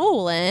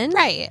stolen.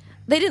 Right.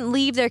 They didn't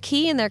leave their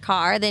key in their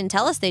car. They didn't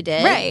tell us they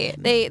did.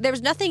 Right. There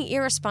was nothing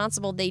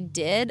irresponsible they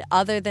did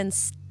other than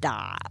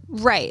stop.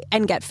 Right.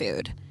 And get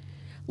food.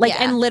 Like,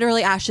 and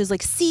literally Ashley's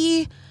like,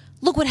 see,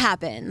 look what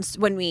happens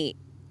when we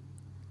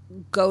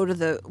go to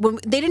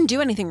they didn't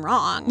do anything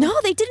wrong. No,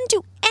 they didn't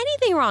do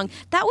anything wrong.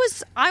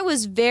 I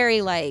was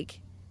very like,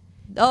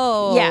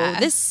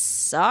 this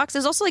sucks. It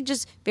was also like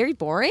just very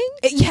boring.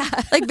 Yeah.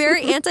 Like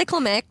very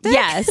anticlimactic.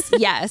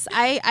 Yes.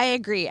 I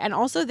agree. And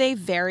also they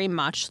very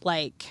much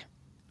like,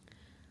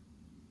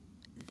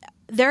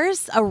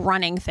 there's a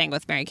running thing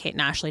with Mary-Kate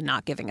and Ashley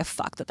not giving a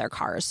fuck that their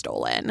car is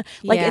stolen.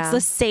 Like, it's the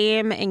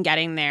same in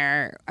Getting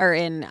There, or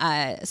in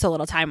So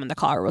Little Time when the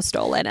car was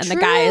stolen. And the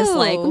guy is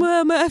like,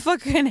 Mom, I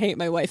fucking hate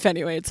my wife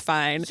anyway. It's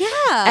fine. Yeah.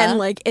 And,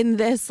 like, in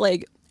this,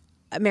 like,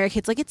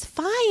 Mary-Kate's like, it's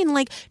fine.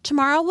 Like,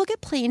 tomorrow we'll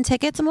get plane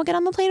tickets and we'll get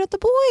on the plane with the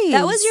boys.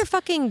 That was your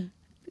fucking...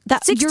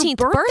 That's 16th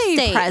your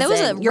birthday present. That was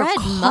a your red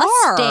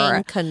car.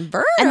 Mustang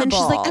convertible. And then she's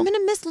like, I'm going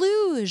to miss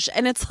luge.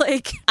 And it's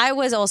like... I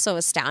was also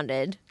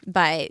astounded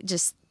by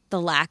just the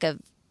lack of,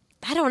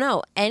 I don't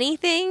know,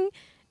 anything.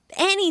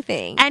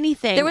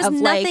 There was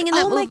nothing in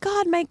that movie. Oh my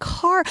God, my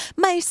car,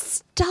 my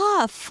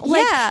stuff.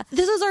 Like,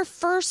 this is our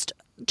first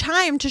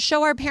time to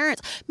show our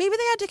parents. Maybe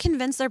they had to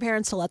convince their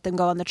parents to let them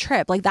go on the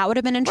trip. Like, that would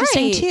have been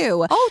interesting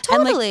too. Oh,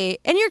 totally.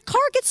 And your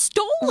car gets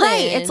stolen.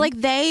 Right. It's like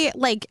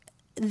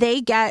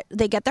they get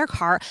their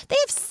car. They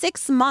have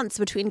 6 months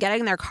between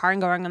getting their car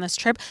and going on this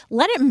trip.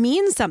 Let it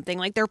mean something.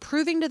 Like, they're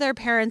proving to their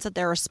parents that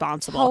they're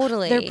responsible.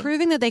 Totally. They're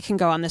proving that they can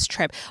go on this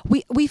trip.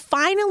 We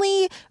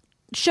finally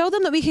show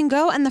them that we can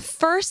go, and the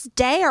first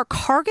day our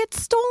car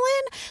gets stolen.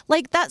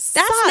 Like, that's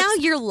now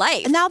your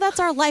life. Now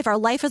that's our life. Our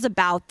life is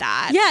about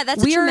that. Yeah,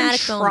 that's we're a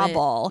traumatic in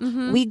trouble.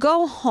 Mm-hmm. We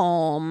go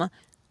home.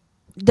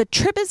 The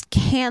trip is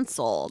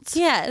canceled.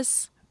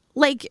 Yes.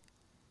 Like,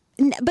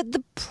 but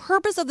the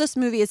purpose of this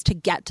movie is to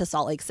get to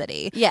Salt Lake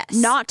City. Yes.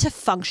 Not to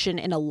function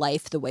in a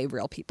life the way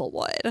real people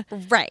would.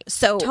 Right.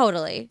 So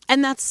totally.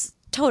 And that's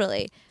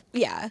totally.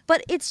 Yeah.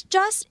 But it's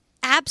just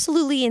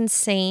absolutely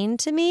insane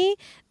to me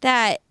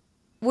that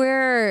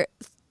we're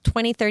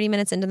 20, 30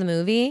 minutes into the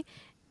movie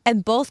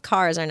and both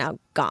cars are now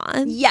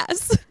gone.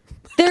 Yes.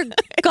 They're gone.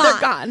 They're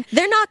gone.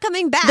 They're not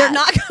coming back. They're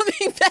not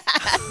coming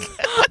back.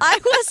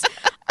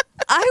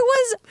 I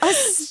was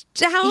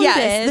astounded.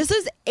 Yes, this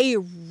is a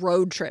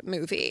road trip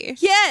movie.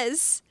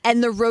 Yes.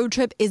 And the road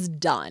trip is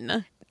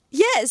done.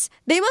 Yes.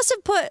 They must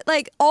have put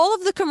like all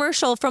of the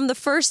commercial from the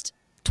first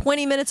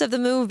 20 minutes of the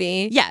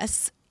movie.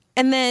 Yes.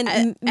 And then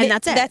and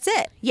that's it. That's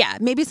it. Yeah,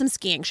 maybe some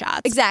skiing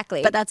shots.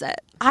 Exactly. But that's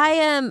it.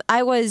 I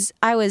was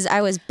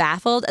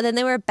baffled, and then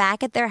they were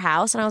back at their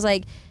house and I was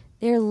like,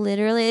 they're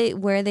literally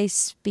where they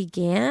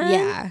began?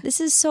 Yeah. This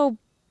is so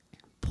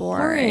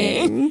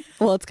boring.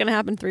 Well, it's going to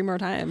happen 3 more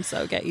times,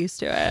 so get used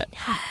to it.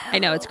 I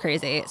know, it's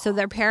crazy. So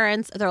their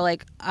parents, they're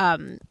like,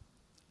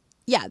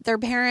 their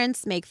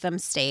parents make them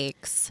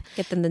steaks.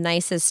 Get them the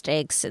nicest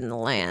steaks in the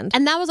land.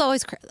 And that was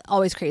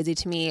always crazy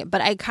to me.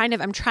 But I'm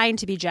trying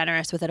to be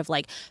generous with it of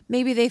like,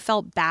 maybe they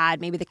felt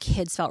bad. Maybe the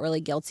kids felt really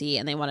guilty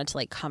and they wanted to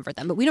like comfort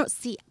them. But we don't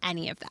see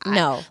any of that.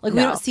 No. Like, we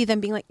don't see them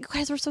being like, you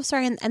guys, we're so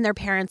sorry. And their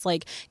parents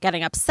like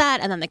getting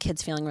upset. And then the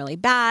kids feeling really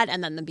bad.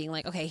 And then them being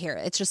like, okay, here.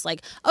 It's just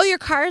like, oh, your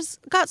car's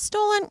got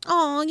stolen.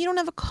 Oh, you don't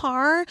have a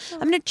car.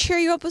 I'm going to cheer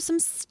you up with some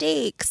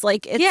steaks.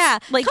 Like, it's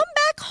like, come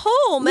back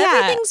home. Yeah.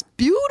 Everything's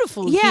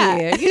beautiful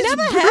here. You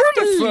never have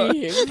to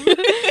leave.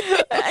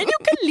 And you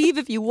can leave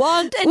if you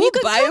want. And you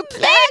can buy a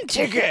plane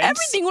ticket.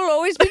 Everything will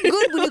always be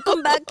good when you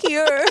come back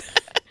here.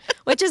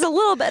 Which is a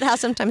little bit how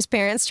sometimes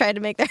parents try to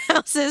make their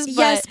houses. But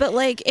yes, but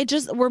like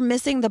we're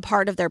missing the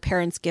part of their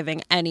parents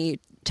giving any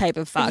type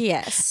of fuck.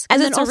 Yes.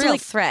 And And then it's a also real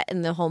like, threat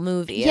in the whole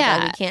movie.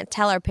 Yeah. We can't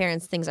tell our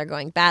parents things are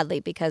going badly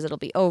because it'll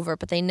be over,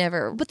 but they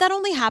never. but that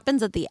only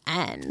happens at the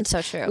end.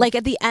 So true. Like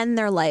at the end,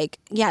 they're like,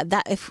 yeah,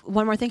 that if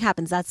one more thing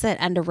happens, that's it.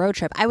 End of road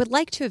trip. I would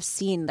like to have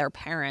seen their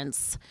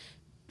parents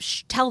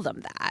tell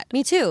them that.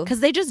 Me too. Because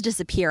they just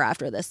disappear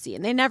after this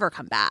scene. They never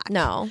come back.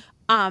 No.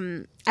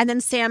 And then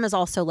Sam is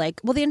also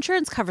like, well, the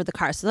insurance covered the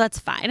car, so that's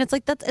fine. It's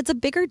like it's a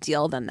bigger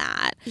deal than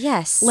that.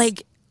 Yes.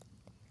 Like,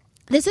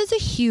 this is a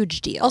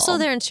huge deal. Also,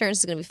 their insurance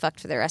is going to be fucked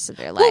for the rest of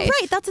their life. Well,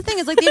 right. That's the thing.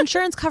 Is like the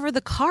insurance covered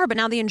the car, but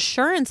now the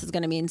insurance is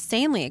going to be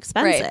insanely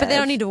expensive. Right, but they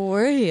don't need to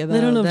worry about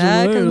They don't have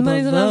that to worry because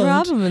money's about not a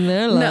that. problem in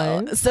their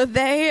life. No. So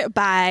they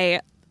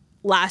buy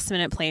last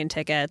minute plane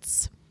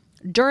tickets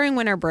during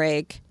winter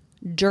break,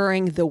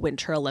 during the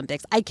Winter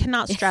Olympics. I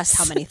cannot stress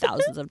how many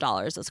thousands of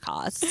dollars this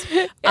costs.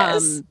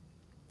 Yes.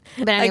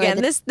 But anyway,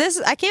 Again,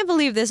 this I can't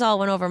believe this all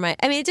went over my.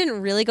 I mean, it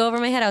didn't really go over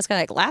my head. I was kind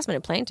of like last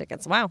minute plane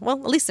tickets. Wow. Well,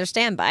 at least they're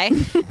standby.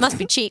 Must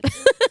be cheap.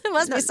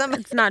 Must be some.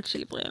 it's not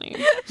cheap, Lanny.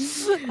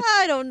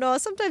 I don't know.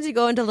 Sometimes you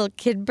go into a little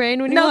kid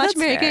brain when you No, watch that's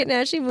Mary fair. Kate and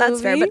Ashley movie.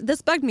 That's fair, but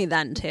this bugged me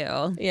then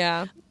too.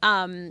 yeah.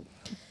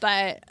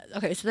 But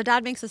okay, so the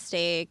dad makes a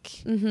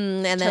steak,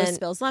 and Toast then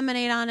spills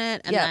lemonade on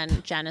it, and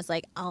then Jen is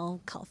like,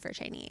 "I'll call for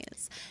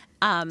Chinese."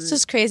 it's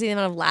just crazy the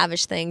amount of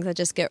lavish things that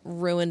just get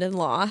ruined and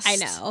lost. I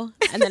know,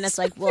 and then it's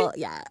like, well,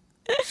 yeah.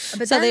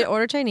 But So then, they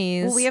order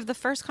Chinese. well, we have the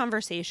first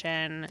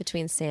conversation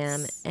between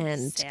Sam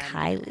and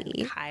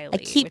Kylie. Kylie, I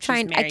keep which is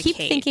I Mary keep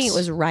Kate. thinking it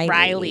was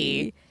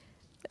Riley.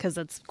 Because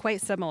it's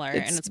quite similar,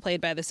 and it's played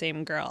by the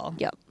same girl.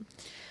 Yep.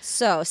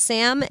 So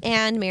Sam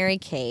and Mary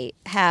Kate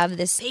have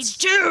this Page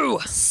 2.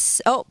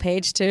 Oh,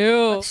 page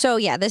 2. So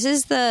yeah, this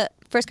is the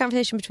first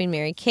conversation between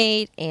Mary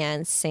Kate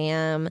and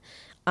Sam,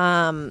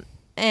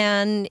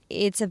 and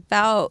it's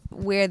about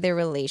where their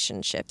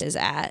relationship is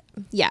at.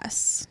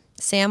 Yes,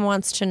 Sam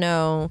wants to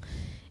know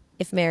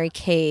if Mary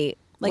Kate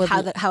like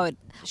how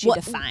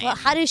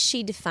does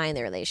she define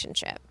the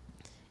relationship?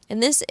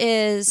 And this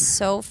is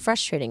so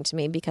frustrating to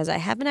me because I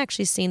haven't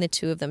actually seen the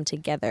two of them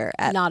together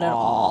at Not at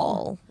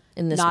all.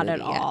 in this Not movie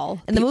at yet.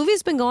 all. And the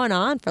movie's been going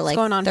on for like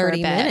going on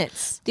 30 for a bit.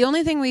 minutes. The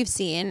only thing we've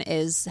seen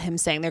is him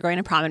saying they're going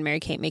to prom and Mary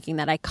Kate making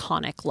that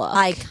iconic look.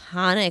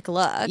 Iconic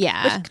look.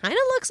 Yeah. Which kind of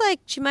looks like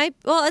she might,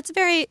 well, it's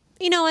very,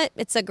 you know what?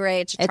 It's a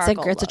gray, it's a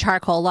charcoal it's a look.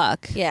 charcoal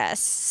look. Yes.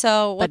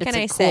 So what But can I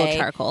it's a cool say?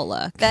 charcoal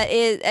look. That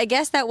is, I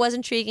guess that was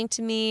intriguing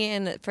to me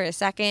and for a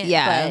second.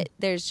 Yeah. But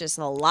there's just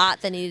a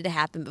lot that needed to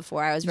happen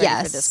before I was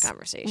ready for this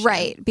conversation.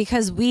 Right,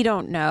 because we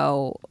don't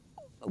know.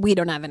 We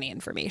don't have any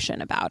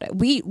information about it.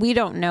 We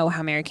don't know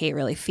how Mary Kate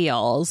really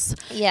feels.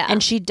 Yeah.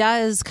 And she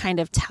does kind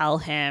of tell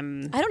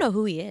him. I don't know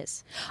who he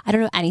is. I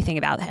don't know anything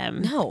about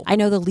him. No. I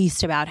know the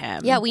least about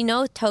him. Yeah, we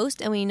know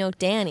Toast and we know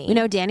Danny. We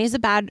know Danny's a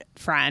bad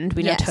friend.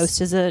 We know Yes.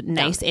 Toast is a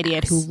nice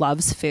idiot who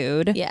loves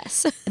food.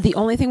 Yes. The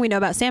only thing we know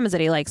about Sam is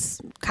that he likes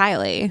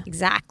Kylie.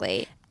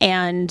 Exactly.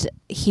 And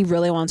he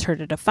really wants her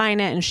to define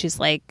it. And she's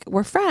like,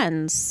 we're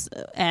friends.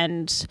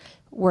 And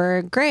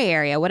we're gray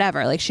area,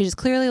 whatever. Like, she's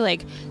clearly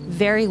like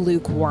very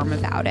lukewarm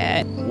about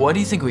it. What do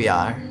you think we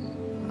are?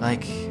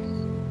 Like,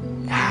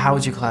 how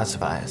would you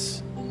classify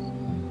us?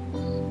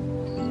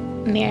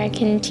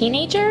 American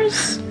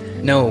teenagers?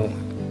 No,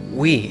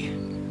 we.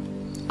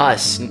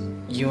 Us.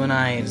 You and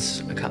I as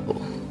a couple.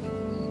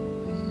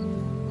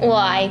 Well,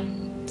 I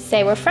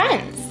say we're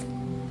friends.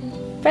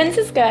 Friends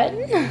is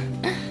good.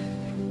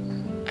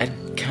 I'd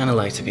kind of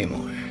like to be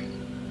more.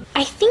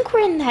 I think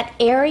we're in that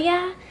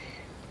area,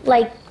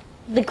 like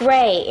the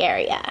gray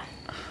area.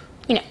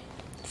 You know,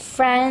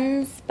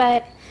 friends,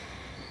 but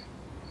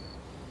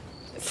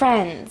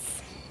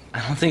friends.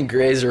 I don't think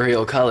gray's a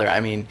real color. I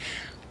mean,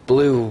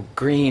 blue,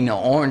 green,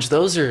 orange,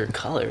 those are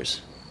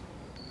colors.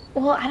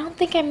 Well, I don't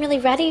think I'm really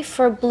ready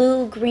for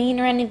blue, green,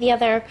 or any of the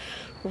other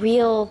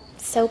real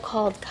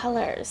so-called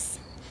colors.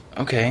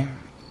 Okay,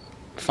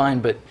 fine,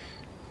 but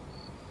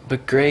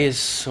gray is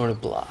sort of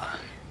blah.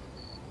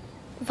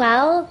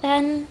 Well,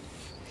 then,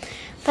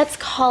 let's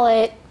call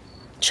it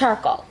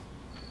charcoal.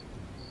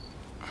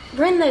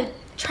 We're in the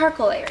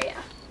charcoal area.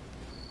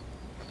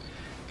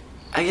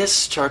 I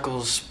guess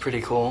charcoal's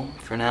pretty cool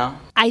for now.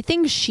 I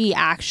think she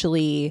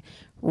actually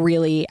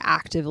really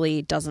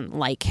actively doesn't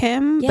like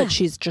him, Yeah. but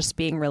she's just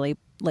being really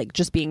like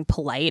just being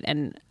polite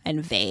and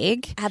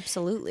vague.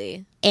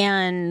 Absolutely.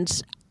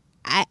 And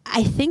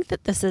I think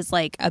that this is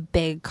like a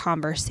big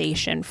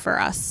conversation for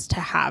us to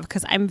have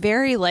because I'm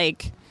very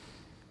like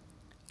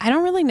I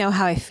don't really know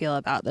how I feel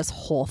about this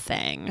whole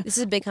thing. This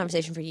is a big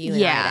conversation for you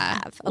and I to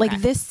have. Okay.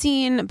 Like this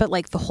scene, but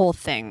like the whole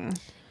thing.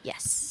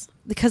 Yes.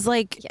 Because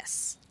like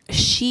Yes.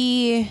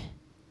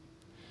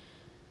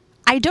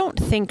 I don't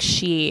think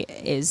she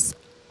is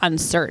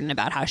uncertain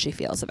about how she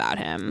feels about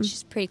him.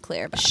 She's pretty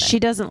clear about it. She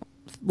doesn't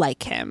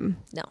like him,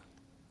 No.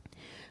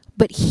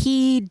 but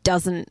he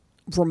doesn't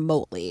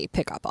remotely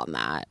pick up on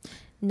that.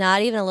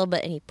 Not even a little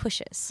bit, and he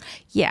pushes.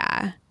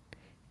 Yeah.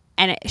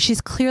 And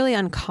she's clearly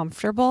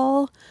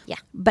uncomfortable. Yeah.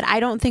 But I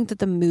don't think that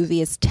the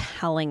movie is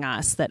telling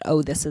us that,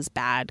 oh, this is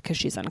bad because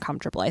she's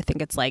uncomfortable. I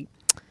think it's like,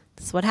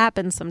 this is what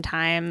happens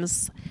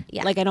sometimes.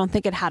 Yeah. Like, I don't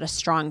think it had a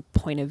strong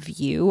point of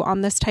view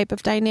on this type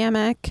of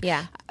dynamic.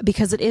 Yeah.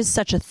 Because it is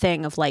such a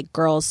thing of like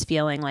girls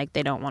feeling like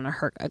they don't want to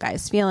hurt a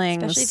guy's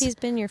feelings. Especially if he's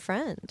been your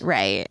friend.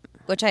 Right.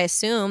 Which I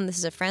assume this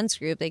is a friends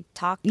group. They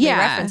talk, they Yeah.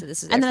 reference it.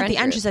 This is their and then at friend the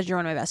end, group. she said, you're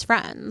one of my best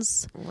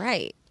friends.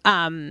 Right.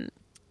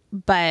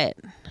 But,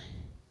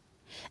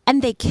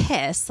 and they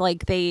kiss.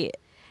 Like, they,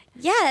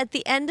 Yeah, at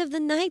the end of the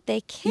night,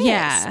 they kiss.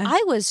 Yeah.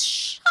 I was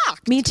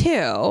shocked. me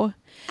too.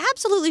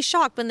 Absolutely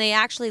shocked when they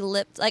actually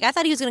lipped. Like, I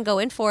thought he was going to go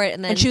in for it,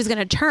 and then And she was going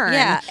to turn.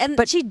 yeah, and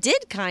but she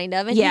did kind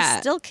of, and Yeah.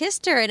 he still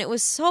kissed her, and it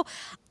was so.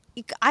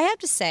 I have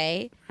to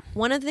say,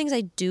 one of the things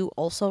I do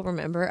also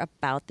remember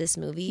about this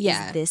movie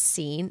Yeah. is this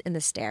scene in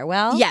the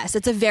stairwell. yes,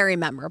 it's a very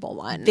memorable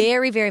one.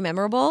 Very, very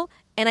memorable.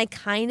 And I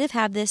kind of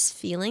have this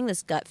feeling,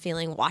 this gut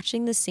feeling,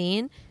 watching the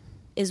scene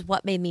is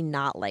what made me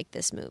not like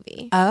this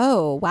movie.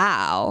 Oh,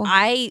 wow.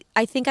 I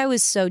think I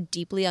was so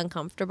deeply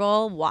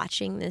uncomfortable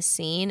watching this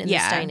scene and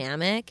Yeah. this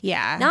dynamic.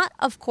 Yeah. Not,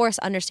 of course,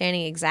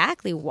 understanding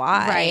exactly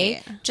why.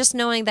 Right. Just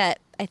knowing that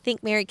I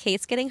think Mary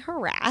Kate's getting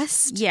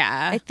harassed.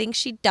 Yeah. I think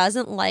she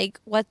doesn't like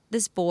what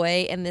this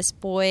boy, and this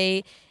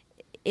boy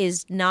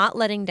is not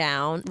letting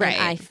down. Right.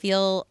 And I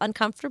feel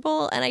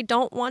uncomfortable and I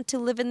don't want to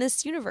live in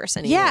this universe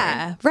anymore.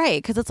 Yeah,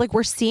 right. Because it's like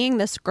we're seeing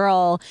this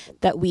girl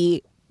that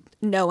we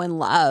know and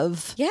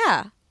love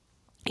Yeah.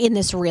 in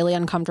this really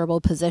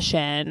uncomfortable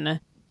position,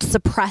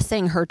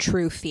 suppressing her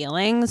true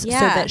feelings so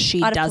that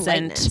she out of doesn't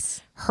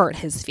politeness. hurt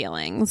his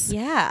feelings.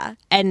 Yeah.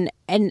 And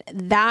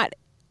that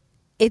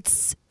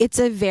it's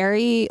a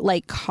very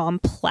like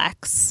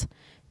complex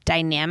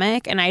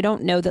dynamic, and I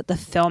don't know that the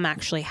film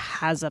actually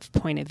has a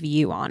point of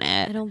view on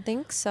it. I don't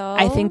think so.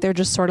 I think they're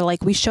just sort of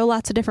like, we show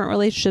lots of different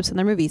relationships in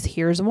their movies.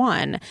 Here's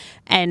one.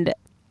 And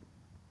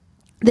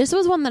this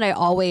was one that I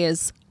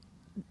always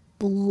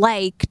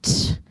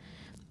liked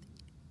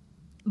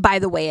by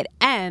the way it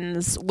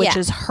ends, which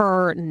is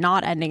her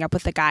not ending up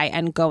with the guy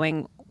and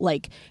going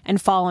like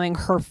and following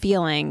her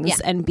feelings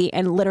and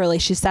literally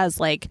she says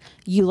like,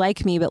 you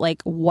like me, but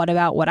like what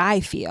about what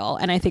I feel?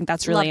 And I think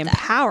that's really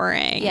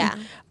empowering. Yeah.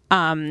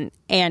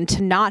 And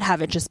to not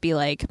have it just be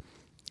like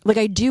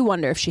I do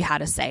wonder if she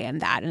had a say in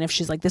that, and if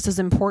she's like, this is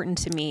important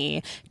to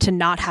me, to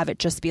not have it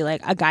just be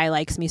like, a guy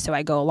likes me so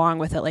I go along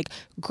with it. Like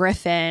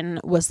Griffin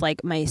was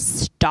like my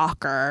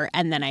stalker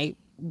and then I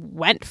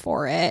went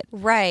for it.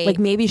 Right. Like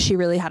maybe she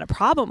really had a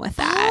problem with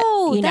that.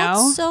 Oh, you know?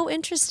 that's so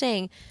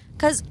interesting.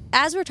 Because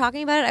as we're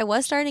talking about it, I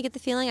was starting to get the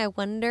feeling, I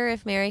wonder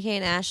if Mary-Kate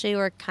and Ashley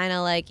were kind of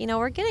like,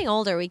 we're getting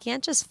older. We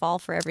can't just fall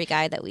for every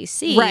guy that we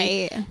see.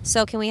 Right.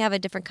 So can we have a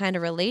different kind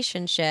of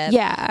relationship?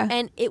 Yeah.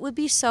 And it would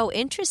be so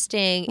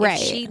interesting Right.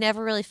 if she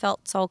never really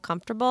felt so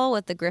comfortable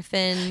with the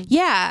Griffin.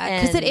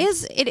 Yeah, because and-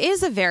 it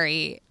is a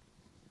very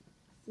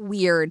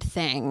weird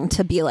thing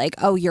to be like,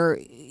 oh, you're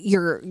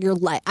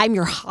like, I'm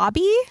your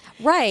hobby,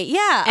 Right.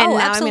 Yeah. and oh,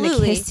 now absolutely. I'm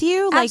gonna kiss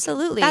you. Like,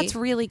 Absolutely. that's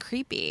really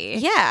creepy.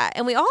 Yeah,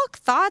 and we all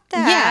thought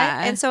that.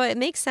 Yeah. And so it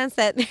makes sense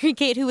that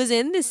Mary-Kate, who was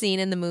in the scene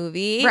in the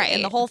movie, Right.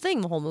 and the whole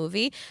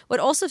movie, would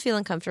also feel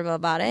uncomfortable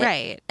about it.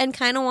 Right. And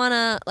kind of want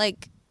to,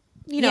 like,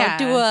 Yeah.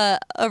 do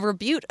a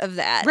rebuke of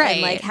that. Right.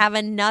 And, like, have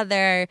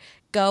another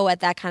go at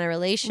that kind of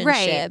relationship.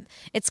 Right.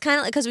 It's kind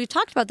of like, because we've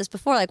talked about this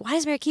before, like, why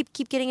does Mary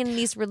keep getting in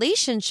these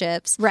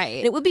relationships? Right.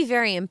 And it would be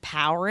very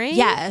empowering.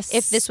 Yes.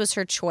 If this was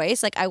her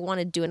choice. Like, I want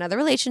to do another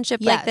relationship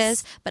Yes. like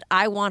this, but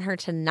I want her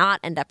to not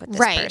end up with this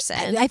Right.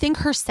 person. I think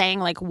her saying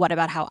like, what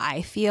about how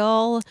I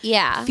feel?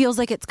 Yeah. Feels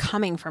like it's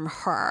coming from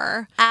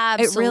her.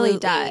 Absolutely. It really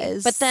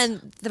does. But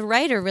then the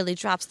writer really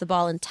drops the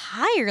ball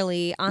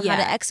entirely on how Yeah.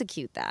 to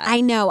execute that. I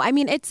know. I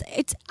mean, it's.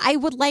 I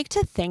would like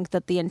to think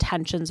that the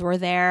intentions were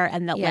there,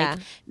 and that Yeah. like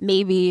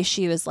maybe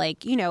she was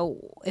like,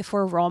 if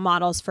we're role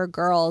models for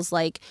girls,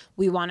 like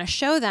we want to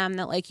show them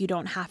that like you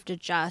don't have to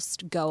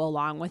just go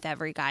along with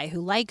every guy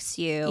who likes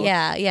you.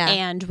 Yeah, yeah.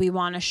 And we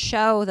want to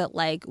show that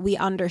like we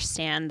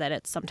understand that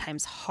it's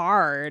sometimes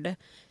hard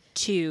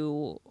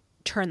to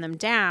turn them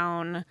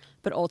down,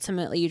 but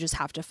ultimately you just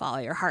have to follow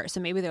your heart.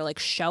 So maybe they're like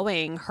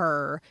showing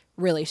her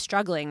really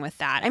struggling with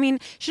that. I mean,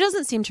 she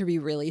doesn't seem to be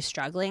really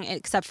struggling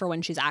except for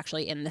when she's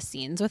actually in the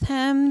scenes with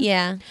him.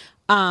 Yeah.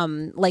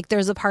 Like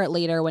there's a part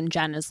later when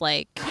Jen is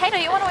like, Hey,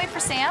 don't you want to wait for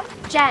Sam?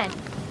 Jen,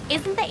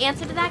 isn't the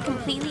answer to that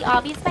completely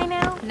obvious by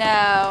now?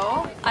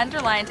 No.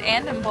 Underlined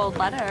and in bold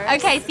letters.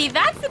 Okay, see,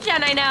 that's the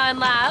Jen I know and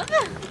love.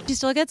 she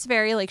still gets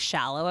very like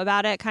shallow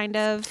about it, kind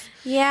of.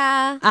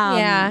 Yeah.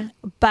 Yeah.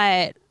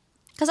 But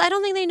Because I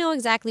don't think they know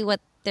exactly what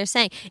they're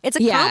saying. It's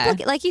a Yeah.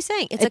 complicated, like you're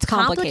saying, it's It's a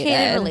complicated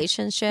complicated.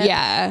 relationship.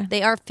 Yeah.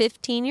 They are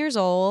 15 years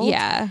old.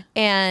 Yeah.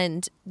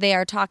 And they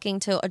are talking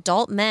to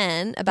adult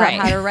men about Right.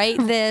 how to write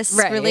this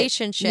Right.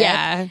 relationship.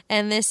 Yeah.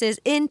 And this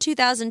is in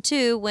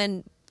 2002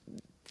 when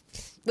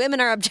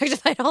women are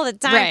objectified all the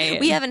time. Right.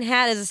 We haven't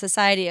had as a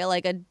society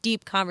like a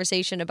deep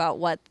conversation about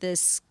what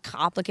this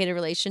complicated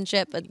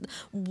relationship, but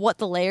what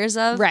the layers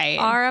of Right.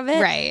 are of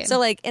it. Right. So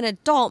like an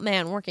adult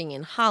man working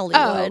in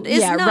Hollywood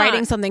is not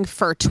writing something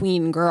for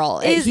tween girl.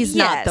 He's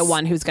not the yes.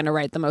 one who's going to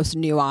write the most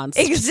nuanced,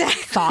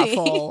 Exactly.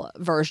 thoughtful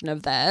version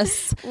of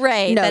this.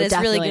 right No, that is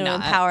really definitely going to not.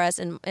 empower us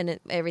and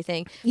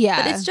everything.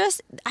 Yeah. But it's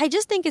just, I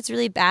just think it's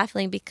really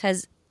baffling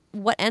because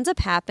what ends up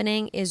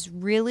happening is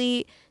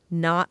really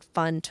not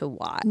fun to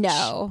watch.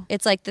 No.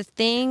 It's like the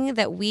thing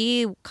that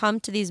we come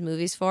to these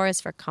movies for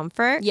is for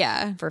comfort.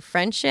 Yeah. For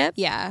friendship.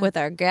 Yeah. With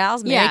our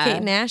gals, Mary Yeah. Kate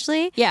and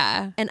Ashley.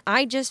 Yeah. And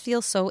I just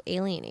feel so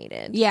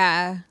alienated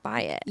Yeah.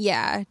 by it.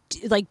 Yeah.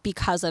 Like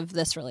because of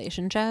this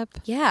relationship.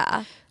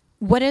 Yeah.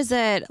 What is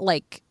it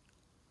like?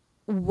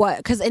 What?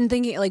 Because in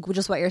thinking like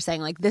just what you're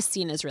saying, like this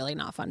scene is really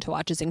not fun to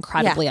watch. It's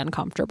incredibly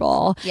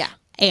uncomfortable. Yeah.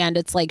 And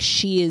it's like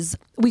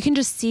we can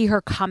just see her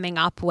coming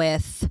up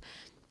with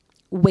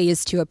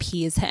ways to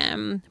appease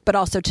him, but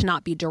also to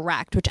not be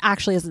direct, which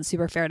actually isn't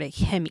super fair to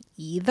him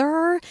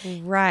either.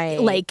 Right.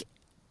 Like,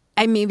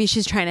 maybe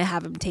she's trying to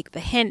have him take the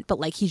hint, but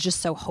like he's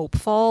just so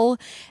hopeful,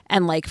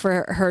 and like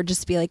for her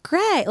just to be like,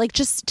 great, like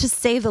just to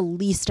say the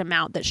least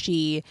amount that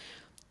she,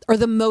 or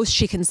the most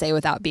she can say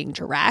without being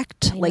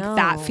direct, like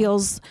that know.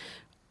 feels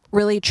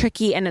really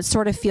tricky, and it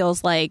sort of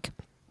feels like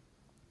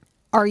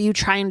are you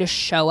trying to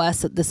show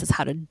us that this is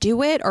how to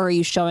do it, or are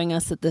you showing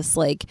us that this,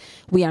 like,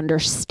 we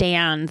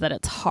understand that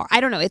it's hard? I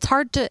don't know. It's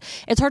hard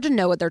to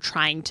know what they're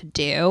trying to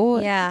do.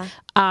 Yeah.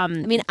 I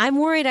mean, I'm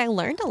worried I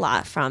learned a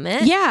lot from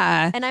it.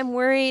 Yeah. And I'm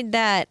worried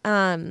that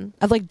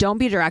Of like, don't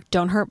be direct,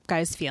 don't hurt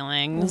guys'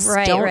 feelings,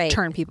 Right, don't right.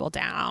 turn people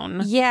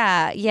down.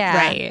 yeah.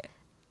 Right.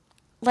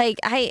 Like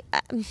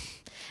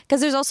because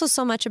there's also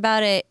so much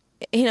about it,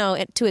 you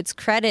know, to its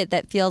credit,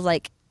 that feels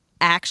like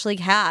actually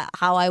how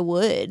I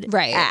would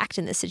Right. act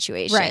in this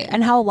situation. Right.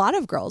 And how a lot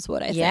of girls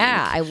would, I think.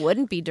 Yeah, I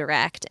wouldn't be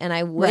direct, and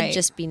I would Right.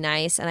 just be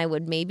nice, and I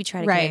would maybe try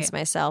to Right. convince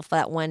myself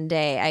that one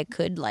day I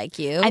could like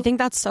you. I think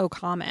that's so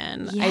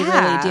common. I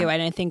Yeah. really do.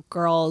 And I think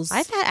girls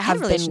I've had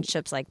have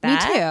relationships like been,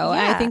 that. Me too. And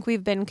I Yeah. think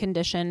we've been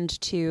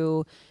conditioned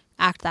to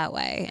act that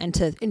way and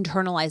to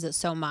internalize it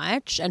so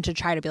much and to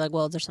try to be like,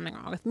 well, is there something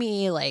wrong with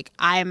me? Like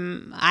I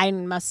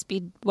must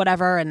be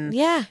whatever. And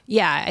Yeah.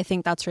 I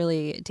think that's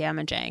really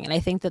damaging. And I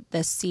think that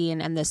this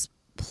scene and this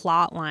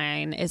plot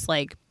line is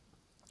like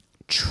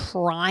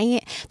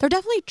they're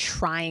definitely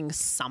trying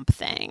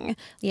something.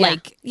 Yeah.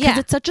 Like, Yeah. because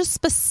it's such a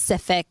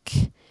specific,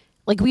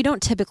 like, we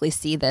don't typically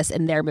see this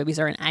in their movies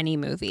or in any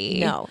movie.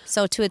 No.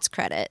 So to its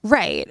credit.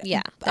 Right.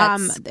 Yeah,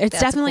 It's that's a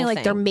definitely cool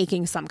like they're thing.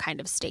 making some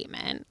kind of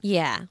statement.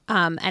 Yeah.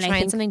 And Trying I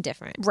think something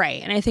different.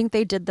 right. And I think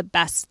they did the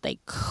best they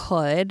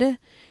could,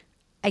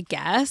 I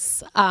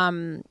guess.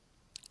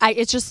 I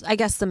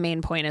guess the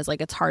main point is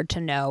like, it's hard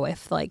to know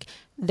if like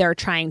they're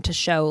trying to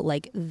show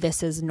like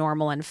this is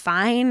normal and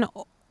fine,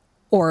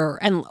 or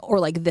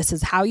like this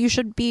is how you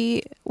should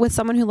be with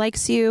someone who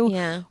likes you.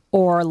 Yeah.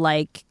 Or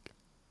like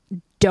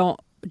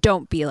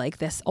don't be like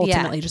this.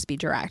 Ultimately, just be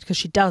direct, because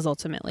she does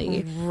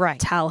ultimately Right.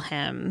 tell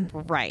him.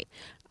 Right.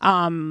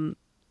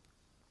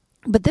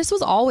 But this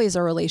was always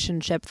a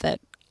relationship that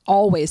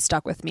always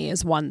stuck with me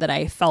as one that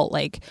I felt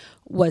like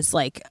was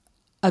like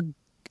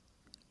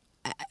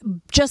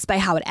just by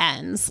how it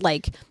ends,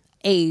 like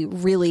a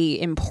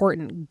really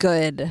important,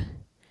 good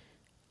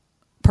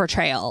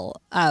portrayal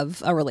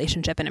of a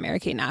relationship in a Mary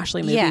Kate and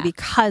Ashley movie, Yeah.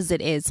 because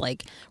it is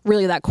like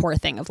really that core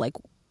thing of like,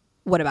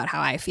 what about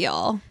how I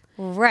feel?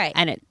 Right.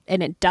 And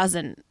it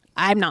doesn't,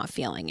 I'm not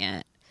feeling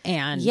it.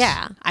 And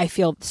Yeah. I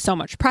feel so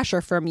much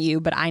pressure from you,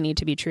 but I need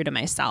to be true to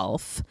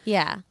myself.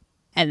 Yeah.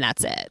 And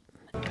that's it.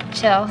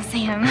 Chill,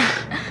 Sam.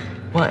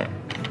 What?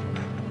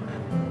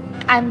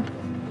 I'm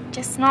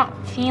just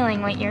not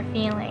feeling what you're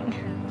feeling.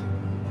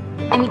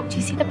 I mean, do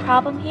you see the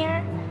problem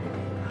here?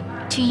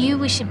 To you,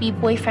 we should be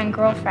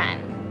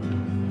boyfriend-girlfriend.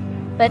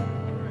 But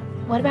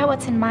what about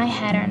what's in my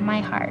head or in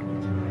my heart?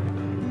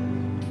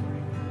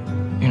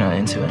 You're not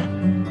into it?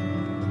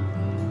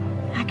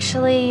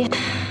 Actually,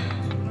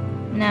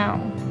 no,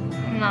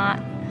 I'm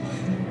not.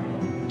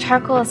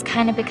 Charcoal has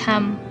kind of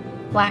become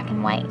black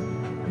and white.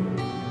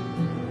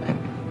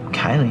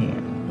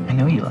 Kylie, I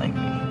know you like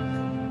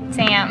me.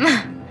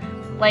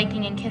 Sam,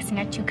 liking and kissing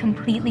are two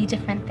completely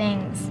different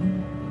things.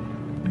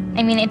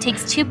 I mean, it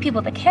takes two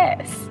people to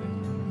kiss,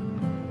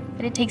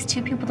 but it takes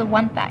two people to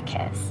want that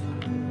kiss.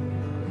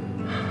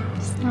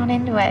 Just not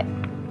into it.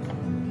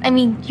 I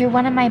mean, you're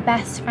one of my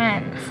best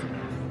friends,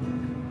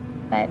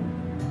 but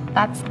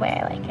that's the way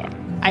I like it.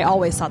 I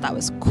always thought that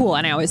was cool.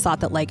 And I always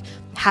thought that like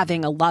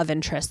having a love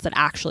interest that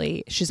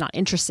actually she's not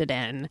interested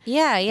in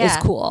Yeah. Yeah. is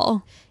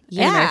cool.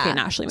 Yeah. In a Mary Kate and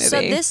Ashley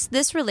movie. So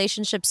this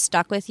relationship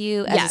stuck with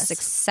you as Yes. a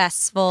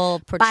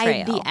successful by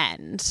portrayal. the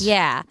end.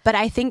 Yeah. But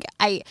I think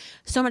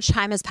so much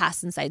time has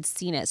passed since I'd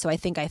seen it. So I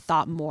think I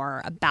thought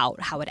more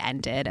about how it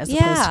ended as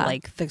opposed Yeah. to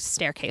like the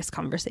staircase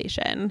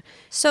conversation.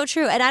 So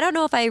true. And I don't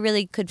know if I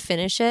really could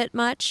finish it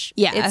much.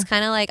 Yeah. It's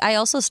kind of like I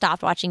also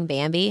stopped watching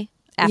Bambi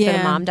after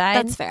the mom died.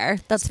 That's fair.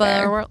 That's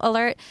Spoiler fair.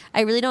 alert.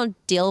 I really don't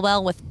deal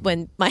well with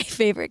when my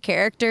favorite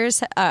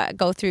characters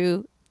go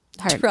through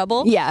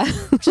trouble. Yeah.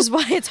 Which is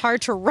why it's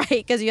hard to write,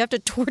 because you have to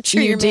torture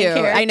You your main do.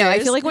 characters. I know. I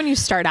feel like when you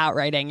start out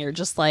writing, you're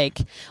just like,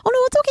 oh no,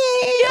 it's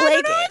okay. Yeah,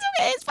 Like, no, it's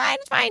okay. It's fine.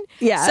 It's fine.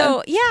 Yeah.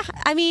 So yeah,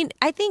 I mean,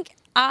 I think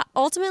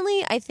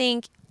ultimately, I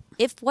think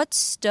if what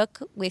stuck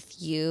with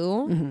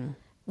you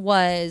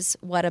was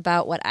what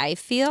about what I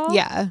feel,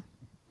 yeah.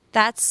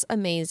 that's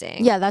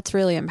amazing. Yeah, that's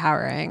really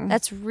empowering.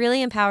 That's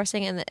really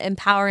empowering,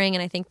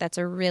 and I think that's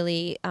a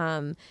really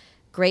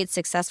great,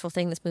 successful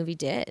thing this movie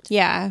did.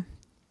 yeah.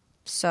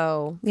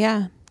 So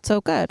Yeah.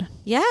 So good.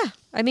 yeah,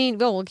 I mean,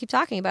 we'll keep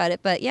talking about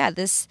it, but yeah,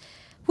 this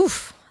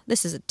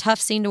is a tough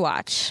scene to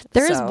watch.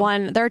 There So,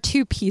 are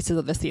two pieces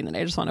of the scene that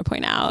I just want to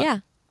point out. Yeah.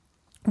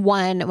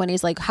 One, when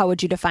he's like, how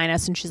would you define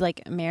us? And she's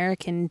like,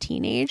 American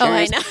teenagers. Oh,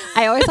 I know.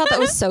 I always thought that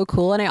was so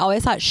cool. And I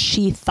always thought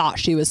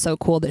she was so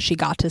cool that she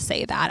got to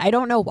say that. I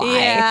don't know why.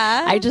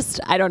 Yeah.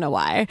 I don't know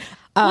why.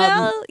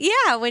 Well,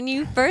 yeah, when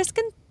you first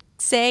can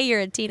say you're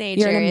a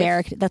teenager, You're an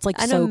American. That's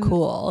like so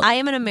cool. I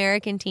am an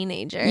American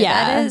teenager.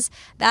 Yeah.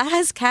 that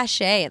has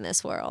cachet in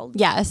this world.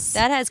 Yes.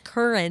 That has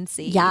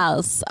currency.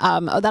 Yes.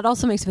 That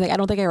also makes me think, I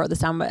don't think I wrote this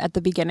down, but at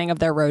the beginning of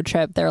their road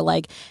trip, they're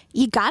like,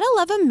 you gotta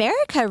love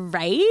America,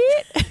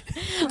 right?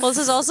 Well, this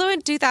is also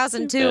in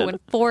 2002 when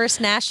forced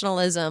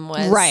nationalism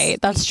was Right.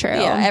 That's true.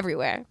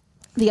 everywhere.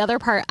 The other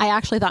part, I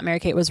actually thought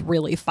Mary-Kate was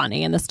really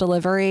funny in this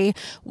delivery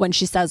when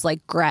she says, like,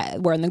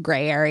 we're in the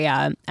gray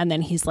area. And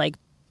then he's like,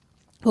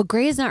 well,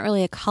 gray is not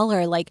really a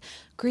color. Like,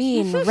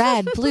 green,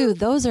 red, blue,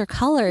 those are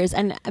colors.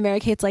 And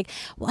Mary-Kate's like,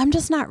 well, I'm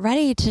just not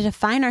ready to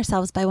define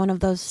ourselves by one of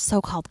those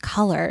so-called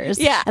colors.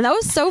 Yeah. And that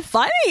was so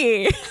funny.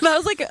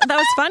 That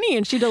was funny.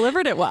 And she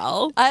delivered it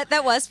well.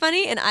 That was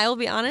funny. And I will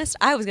be honest,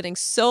 I was getting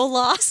so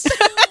lost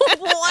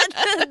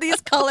what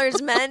these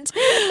colors meant.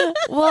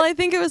 Well, I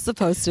think it was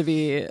supposed to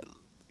be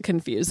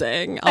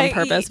confusing on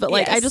purpose, but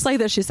like, yes. I just like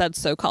that she said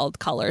so-called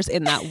colors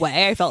in that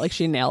way. I felt like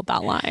she nailed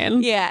that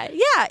line. Yeah.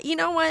 You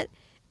know what?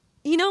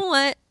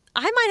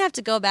 I might have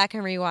to go back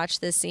and rewatch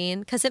this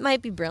scene because it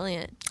might be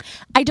brilliant.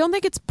 I don't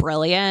think it's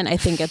brilliant. I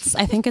think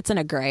it's in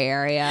a gray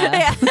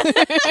area.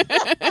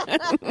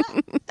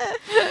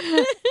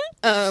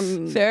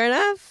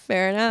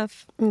 Fair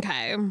enough.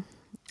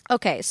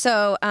 Okay.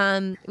 So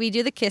we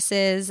do the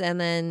kisses, and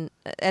then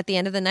at the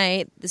end of the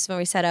night, this is when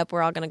we set up.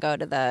 We're all going to go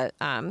to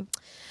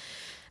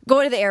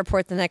the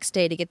airport the next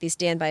day to get these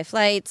standby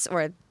flights,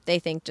 or they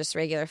think just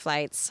regular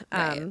flights.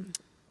 Right.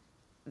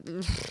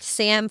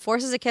 Sam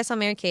forces a kiss on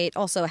Mary-Kate.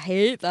 Also,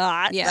 hate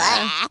that.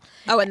 Yeah.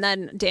 Oh, and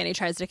then Danny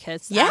tries to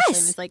kiss Yes. Ashley,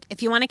 and he's like,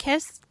 if you want to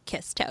kiss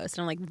Toast.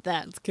 And I'm like,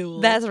 that's cool.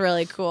 That's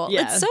really cool.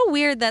 Yeah. It's so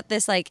weird that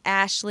this like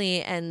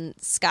Ashley and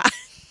Scott.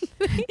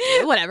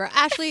 Whatever.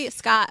 Ashley,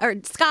 Scott,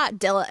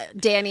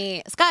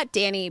 Danny,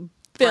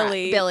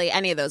 Billy,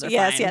 any of those are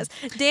fine. Yes.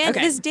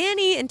 This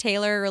Danny and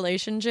Taylor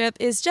relationship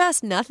is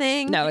just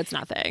nothing. No, it's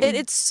nothing.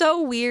 It's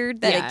so weird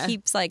that Yeah. it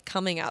keeps like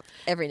coming up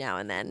every now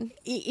and then.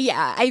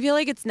 Yeah, I feel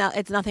like it's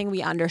nothing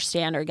we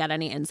understand or get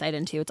any insight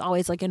into. It's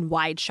always like in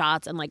wide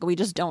shots, and like we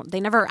just don't. They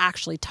never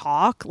actually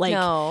talk. Like,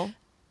 No.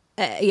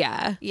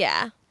 Yeah.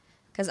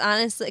 Because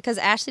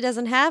Ashley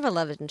doesn't have a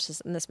love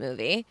interest in this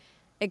movie,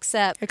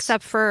 except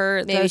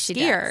for maybe the she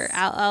skier, does.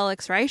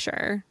 Alex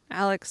Reicher.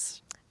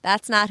 Alex.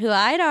 That's not who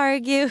I'd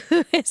argue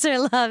who is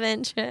her love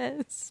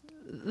interest.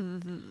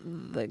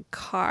 The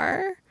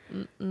car.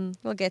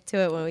 We'll get to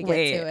it when we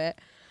Wait. get to it.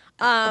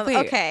 Wait.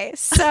 Okay,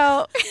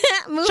 so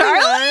moving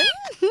Charlie? on.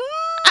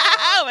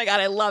 Oh my god,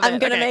 I love it. I'm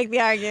gonna make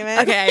the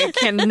argument. Okay, I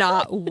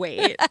cannot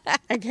wait.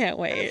 I can't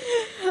wait.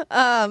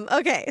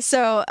 Okay,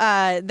 so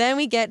then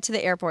we get to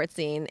the airport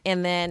scene,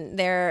 and then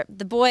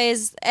the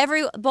boys,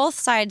 both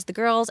sides, the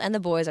girls and the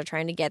boys, are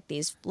trying to get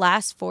these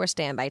last 4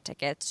 standby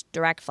tickets,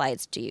 direct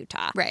flights to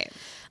Utah. Right.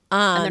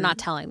 And they're not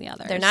telling the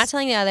others. They're not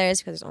telling the others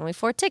because there's only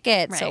 4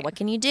 tickets. So Right. what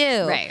can you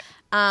do? Right.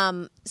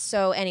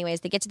 So anyways,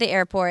 they get to the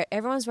airport.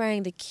 Everyone's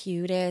wearing the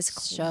cutest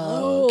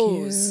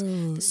clothes.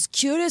 The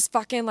cutest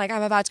fucking, like,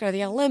 I'm about to go to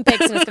the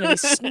Olympics and it's going to be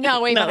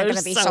snowy, but I'm going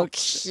to be so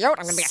cute. I'm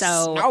going to be a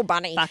snow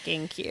bunny.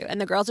 Fucking cute.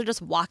 And the girls are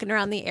just walking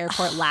around the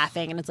airport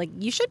laughing, and it's like,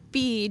 you should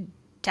be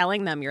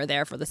telling them you're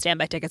there for the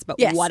standby tickets, but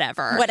Yes.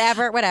 whatever.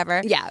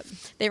 Whatever. Yeah.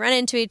 They run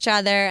into each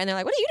other and they're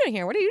like, what are you doing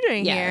here? What are you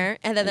doing here?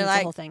 And then they're it's like,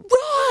 the whole thing.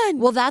 run!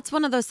 Well, that's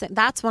one of those.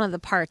 That's one of the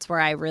parts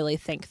where I really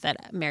think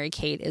that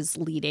Mary-Kate is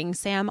leading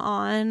Sam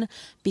on,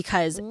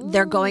 because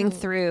they're going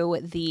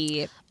through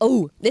the.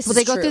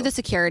 They go through the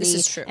security.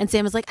 This is true. And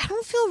Sam is like, I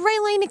don't feel right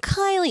lying to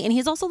Kylie, and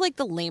he's also like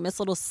the lamest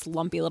little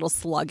slumpy little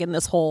slug in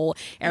this whole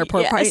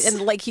airport party. Yes.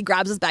 And like he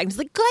grabs his bag and he's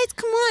like, guys,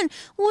 come on,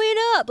 wait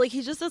up! Like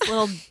he's just this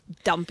little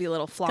dumpy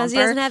little flomper. Because he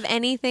doesn't have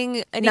any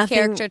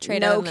character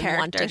trait, no other than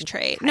character wanting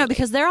trait. Kylie. No,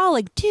 because they're all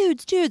like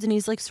dudes, and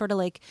he's like sort of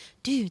like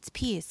dudes,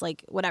 peace,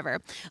 like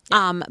whatever.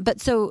 But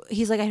so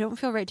he's like, I don't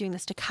feel right doing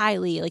this to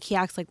Kylie. Like he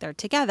acts like they're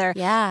together.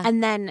 Yeah.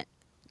 And then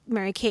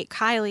Mary-Kate,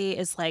 Kylie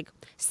is like,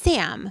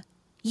 Sam,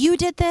 you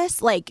did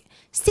this. Like,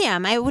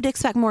 Sam, I would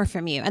expect more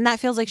from you. And that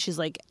feels like she's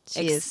like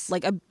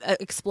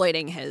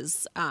exploiting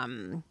his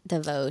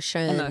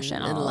devotion,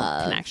 emotional and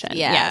love connection.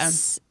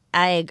 Yes,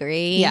 I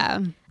agree. Yeah.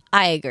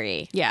 I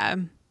agree. Yeah.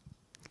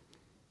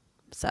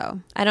 So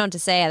I don't know what to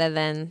say other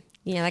than,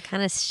 that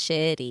kind of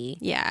shitty.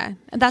 yeah,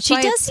 and that's She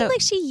why does it's seem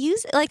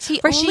so, like she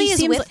Or she only is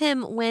seems with like-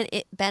 him when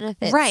it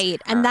benefits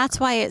right, her. and that's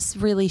why it's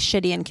really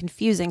shitty and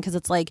confusing, because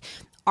it's like,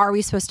 are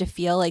we supposed to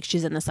feel like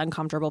she's in this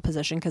uncomfortable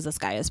position because this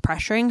guy is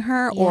pressuring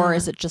her, or Yeah.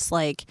 is it just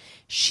like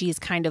she's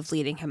kind of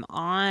leading him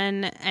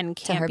on and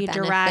to can't her be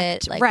benefit,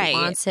 direct? like Right,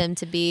 wants him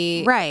to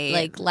be Right.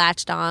 like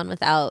latched on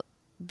without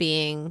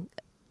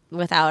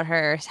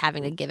her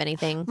having to give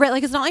anything. right.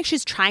 Like it's not like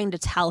she's trying to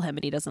tell him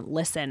and he doesn't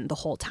listen the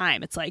whole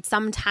time. It's like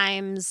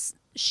sometimes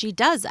she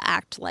does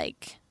act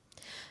like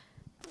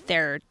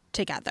they're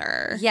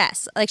together.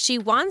 Yes, like she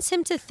wants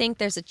him to think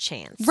there's a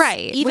chance,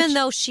 Right, Even which-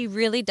 though she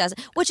really doesn't.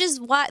 Which is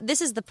what this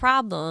is the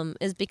problem,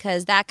 is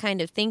because that kind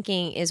of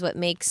thinking is what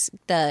makes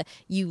the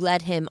 "you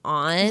led him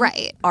on"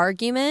 Right.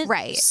 argument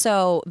Right.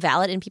 so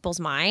valid in people's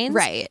minds.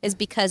 Right. Is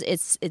because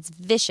it's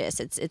vicious,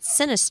 it's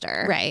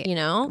sinister. Right.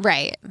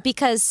 Right.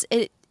 Because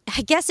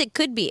I guess it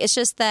could be. It's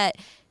just that.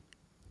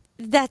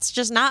 That's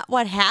just not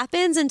what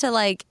happens until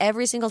like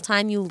every single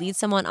time you lead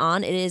someone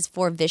on, it is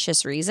for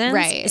vicious reasons.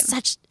 Right. It's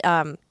such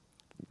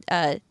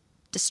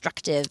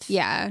destructive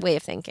Yeah. way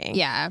of thinking.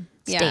 Yeah.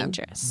 It's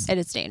dangerous. It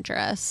is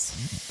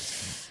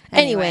dangerous.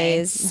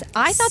 Anyways,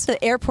 I thought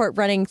the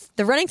running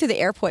through the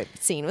airport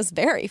scene was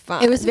very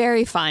fun. It was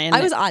very fun.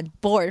 I was on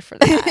board for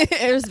that.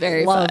 It was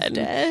very Loved fun.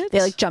 it.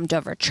 They like jumped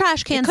over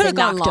trash cans. Could They have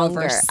gone knocked longer.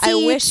 over seats. I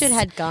wish it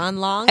had gone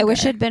longer. I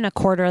wish it had been a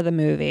quarter of the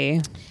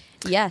movie.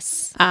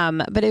 Yes.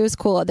 But it was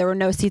cool. There were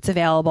no seats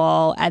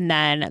available, and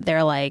then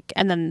they're like,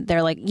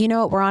 you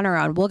know what? We're on our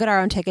own. We'll get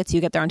our own tickets.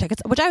 You get their own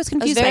tickets, which I was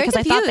confused by very because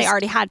I thought they confused.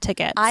 already had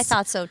tickets. I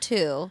thought so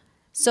too.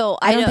 So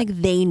I don't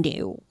think they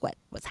knew what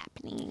was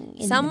happening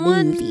in the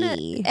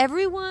movie.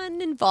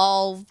 Everyone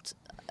involved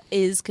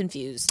is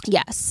confused.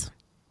 Yes.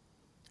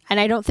 And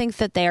I don't think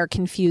that they are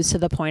confused to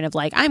the point of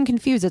like, I'm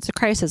confused. It's a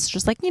crisis.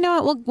 Just like, you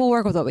know what? We'll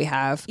work with what we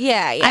have.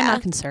 Yeah. I'm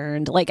not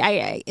concerned. Like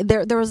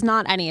there was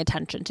not any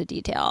attention to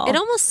detail. It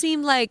almost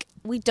seemed like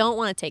we don't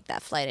want to take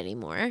that flight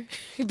anymore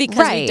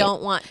because we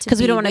don't want to. Because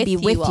we don't want to be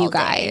with you all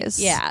day.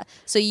 guys. Yeah.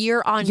 So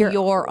you're on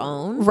your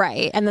own,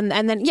 right? And then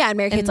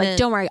Mary Kate's like,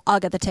 don't worry, I'll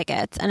get the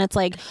tickets. And it's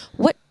like,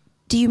 what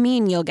do you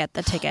mean you'll get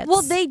the tickets?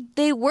 Well,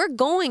 they were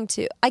going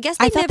to. I guess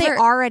I thought they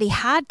already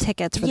had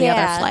tickets for the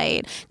other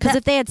flight. Because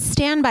if they had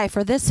standby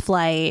for this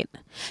flight,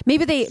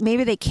 maybe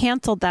they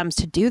canceled them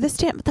to do the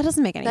stand. But that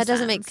doesn't make any sense. That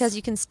doesn't make, because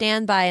you can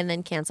stand by and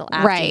then cancel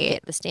after you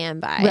get the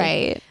standby.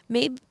 Right.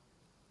 Maybe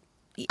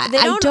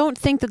I don't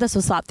think that this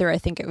was thought through. I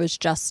think it was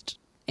just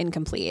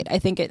incomplete. I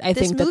think that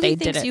they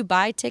did it. You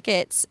buy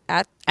tickets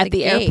at the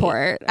gate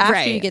airport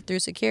after you get through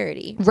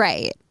security.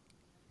 Right.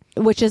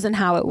 Which isn't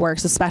how it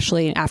works,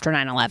 especially after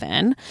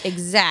 9/11.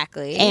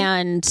 Exactly.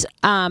 And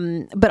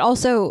but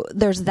also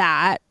there's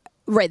that.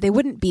 Right, they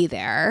wouldn't be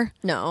there.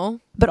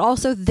 No. But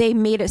also they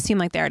made it seem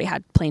like they already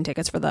had plane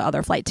tickets for the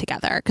other flight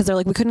together because they're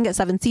like, we couldn't get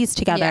 7 seats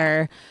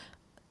together.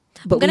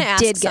 Yeah. But I'm going to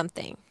ask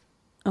something.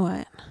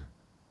 What?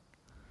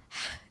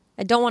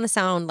 I don't want to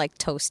sound like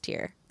toast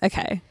here.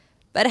 Okay.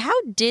 But how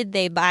did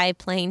they buy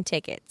plane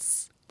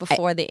tickets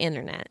before the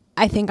internet?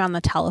 I think on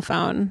the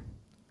telephone.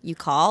 You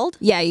called?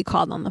 Yeah, you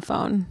called on the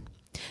phone.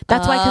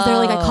 That's why, because they're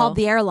like, I called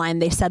the airline.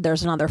 They said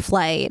there's another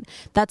flight.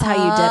 That's how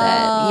you did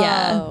it.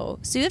 Yeah.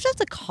 So you have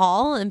to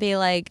call and be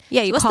like,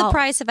 yeah, what's the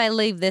price if I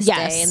leave this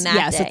day and that day?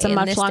 Yes, it's a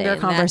much longer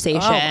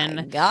conversation. Oh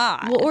my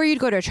God. Well, or you'd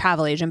go to a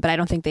travel agent, but I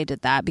don't think they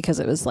did that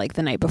because it was like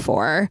the night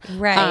before.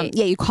 Right.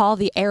 Yeah, you call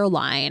the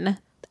airline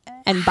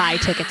and buy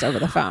tickets over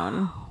the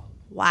phone.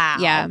 Wow.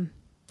 Yeah.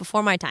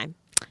 Before my time.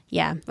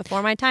 Yeah.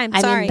 Before my time.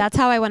 I Sorry. mean, that's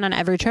how I went on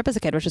every trip as a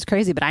kid, which is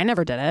crazy, but I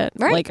never did it.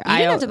 Right. Like, you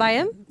didn't have to buy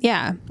them.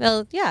 Yeah.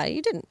 Well, yeah,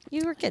 you didn't.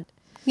 You were a kid.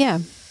 Yeah.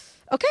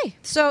 Okay.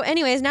 So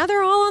anyways, now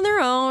they're all on their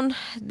own.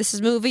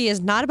 Movie is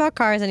not about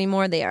cars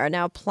anymore. They are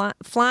now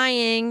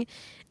flying,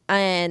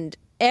 and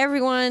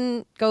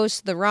everyone goes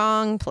to the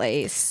wrong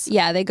place.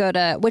 Yeah, they go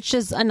to, which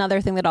is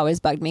another thing that always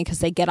bugged me because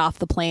they get off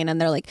the plane and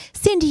they're like,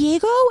 San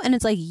Diego? And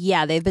it's like,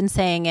 yeah, they've been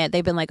saying it.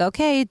 They've been like,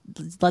 okay,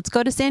 let's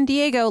go to San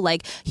Diego.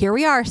 Like, here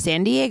we are,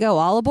 San Diego,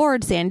 all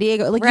aboard San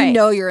Diego. Like, you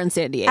know you're in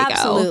San Diego.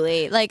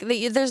 Absolutely. Like,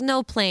 there's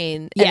no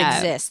plane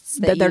that exists.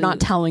 That they're not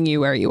telling you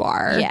where you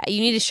are. Yeah,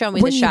 you need to show me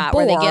the shot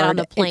where they get on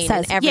the plane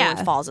and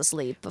everyone falls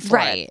asleep before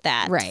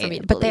that. Right. For me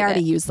to but they believe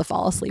already it. used the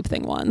fall asleep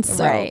thing once.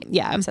 So, right.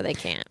 Yeah. So they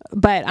can't.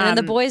 But and then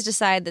the boys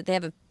decide that they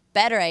have a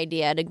better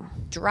idea to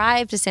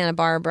drive to Santa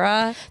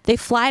Barbara. They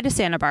fly to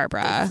Santa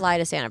Barbara.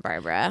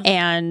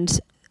 And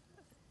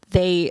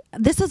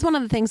this is one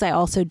of the things I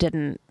also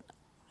didn't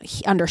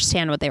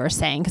understand what they were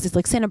saying because he's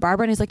like Santa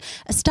Barbara and he's like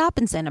a stop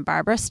in Santa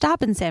Barbara,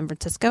 stop in San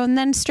Francisco, and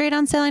then straight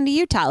on sailing to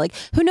Utah. Like,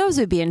 who knows,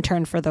 would be in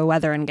turn for the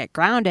weather and get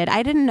grounded.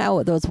 I didn't know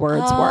what those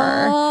words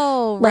were.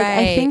 Oh, like, right.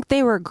 I think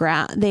they were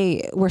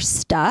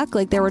stuck.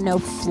 Like, there were no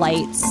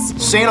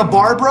flights. Santa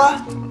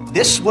Barbara?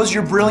 This was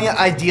your brilliant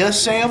idea,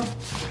 Sam?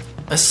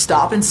 A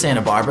stop in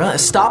Santa Barbara, a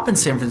stop in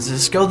San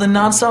Francisco, then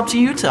nonstop to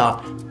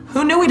Utah.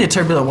 Who knew we'd hit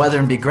turbulent weather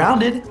and be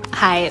grounded?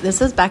 Hi, this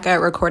is Becca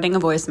recording a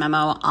voice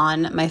memo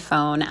on my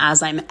phone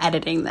as I'm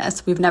editing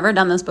this. We've never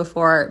done this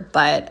before,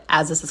 but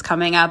as this is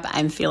coming up,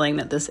 I'm feeling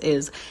that this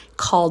is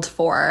called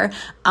for.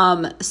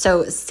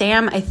 So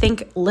Sam, I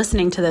think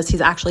listening to this,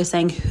 he's actually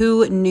saying,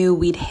 who knew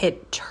we'd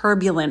hit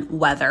turbulent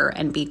weather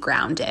and be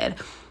grounded?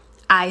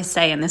 I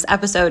say in this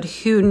episode,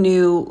 who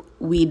knew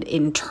we'd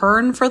in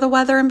turn for the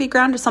weather and be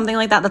grounded, something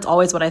like that. That's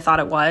always what I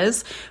thought it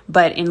was.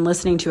 But in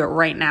listening to it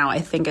right now, I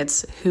think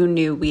it's who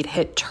knew we'd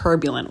hit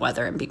turbulent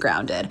weather and be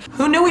grounded.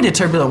 Who knew we'd hit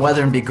turbulent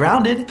weather and be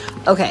grounded?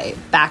 Okay,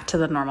 back to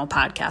the normal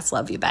podcast.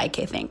 Love you. Bye.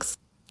 Okay, thanks.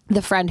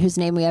 The friend whose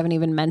name we haven't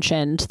even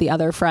mentioned, the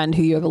other friend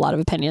who you have a lot of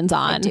opinions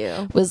on,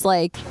 was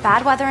like,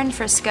 bad weather in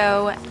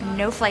Frisco,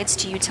 no flights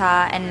to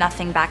Utah, and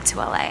nothing back to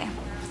LA.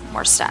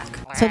 We're stuck.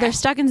 So they're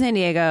stuck in San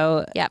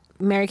Diego. Yep.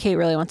 Mary Kate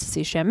really wants to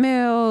see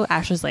Shamu.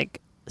 Ashley's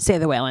like, say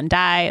the whale and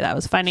die. That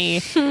was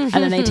funny. And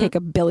then they take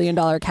 $1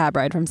 billion cab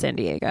ride from San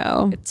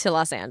Diego to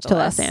Los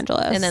Angeles.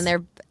 And then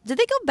did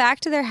they go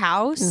back to their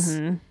house?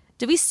 Mm-hmm.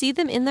 Did we see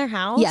them in their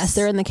house? Yes,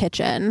 they're in the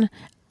kitchen.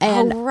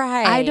 And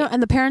right.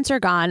 And the parents are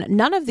gone.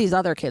 None of these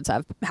other kids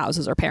have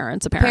houses or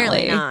parents,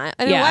 apparently. Not.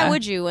 I mean, why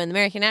would you when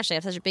Mary Kate and Ashley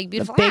have such a big,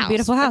 beautiful house? Big,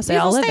 beautiful house they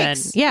all live in.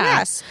 Yeah.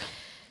 Yes.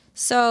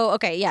 So,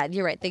 okay, yeah,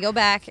 you're right. They go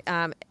back.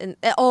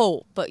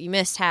 But you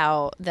missed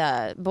how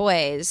the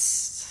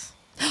boys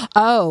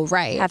Oh,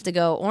 right. have to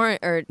go or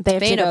They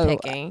have to tomato go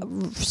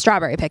picking.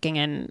 Strawberry picking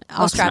in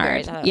Oxnard.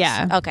 Strawberries.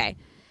 Yeah. Okay.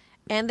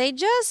 And they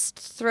just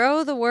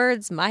throw the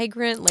words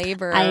migrant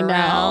labor I know,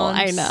 around.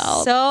 I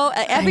know. So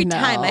every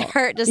time my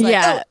heart just like,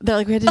 yeah, they're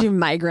like, we had to do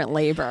migrant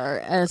labor.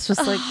 And it's just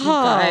like, you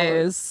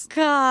guys.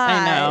 God.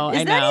 I know,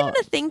 Is I that know. even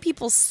a thing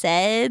people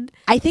said?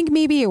 I think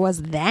maybe it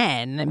was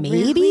then. Maybe.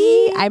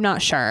 Really? I'm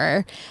not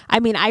sure. I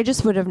mean, I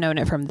just would have known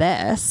it from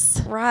this.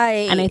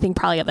 Right. And I think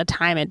probably at the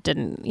time it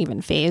didn't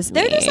even faze me.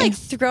 They're just like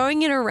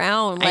throwing it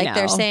around like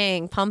they're know.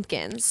 saying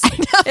pumpkins.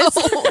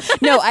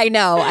 No, I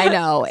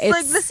know. It's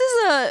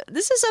like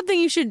this is something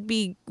you should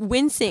be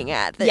wincing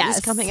at that is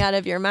Yes. coming out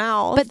of your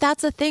mouth. But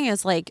that's the thing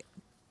is like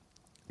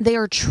they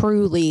are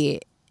truly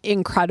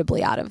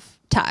incredibly out of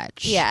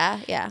touch. yeah.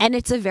 And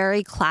it's a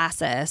very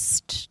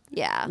classist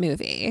Yeah.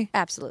 movie.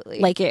 Absolutely.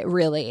 Like it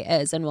really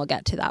is, and we'll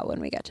get to that when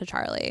we get to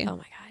Charlie. oh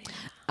my god.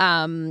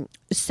 Yeah.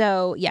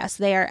 So yes,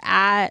 they are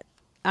at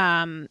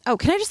can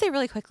I just say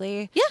really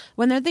quickly? Yeah.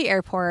 When they're at the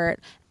airport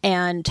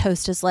and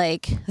Toast is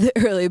like, the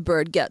early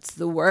bird gets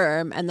the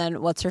worm, and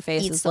then what's her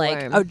face Eats is the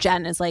like, worm. oh,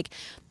 Jen is like,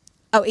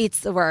 oh,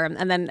 eats the worm,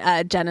 and then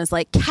Jen is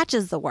like,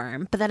 catches the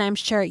worm, but then I'm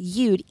sure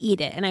you'd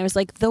eat it, and I was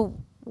like, the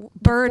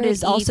bird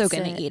is also Eats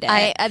going to eat it.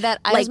 I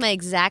that Like, was my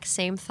exact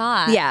same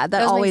thought. yeah, that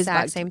was my always exact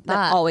bugged. same That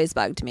thought. always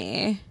bugged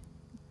me.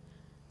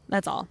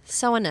 That's all.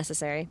 So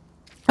unnecessary.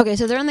 Okay,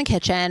 so they're in the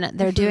kitchen.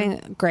 They're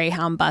doing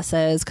Greyhound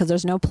buses because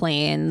there's no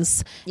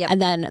planes. Yep.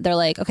 And then they're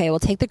like, okay, we'll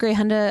take the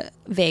Greyhound to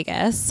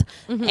Vegas.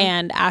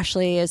 And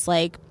Ashley is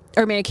like,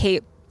 or Mary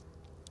Kate,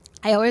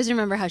 I always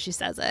remember how she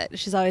says it.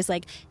 She's always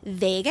like,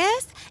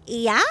 Vegas?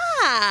 Yeah.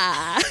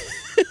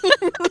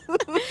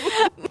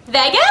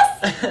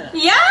 Vegas?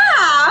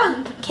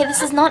 Yeah! Okay,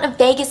 this is not a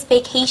Vegas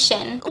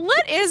vacation.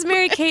 What is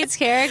Mary Kate's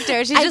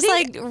character? She's just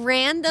think- like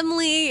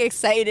randomly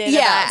excited.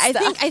 Yeah,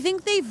 about stuff. I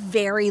think they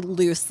very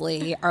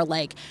loosely are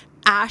like,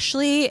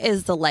 Ashley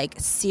is the like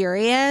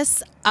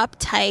serious,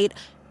 uptight,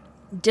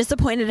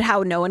 disappointed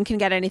how no one can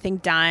get anything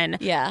done.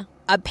 Yeah.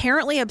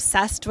 Apparently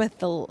obsessed with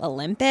the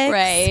Olympics.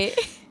 Right.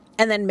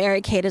 And then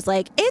Mary Kate is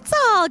like, it's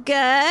all good.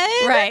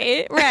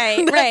 Right.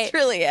 That's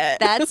really it.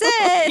 That's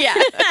it.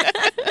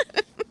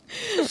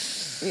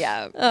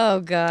 Yeah. Oh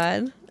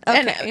God.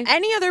 Okay. And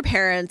any other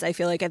parents, I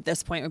feel like at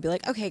this point would be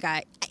like, okay,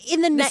 guy,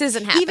 This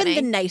isn't even the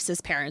happening.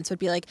 nicest parents would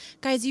be like,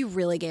 guys, you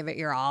really gave it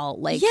your all.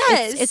 Like,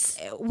 Yes.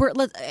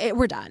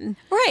 we're done.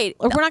 Right.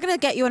 We're not going to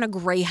get you on a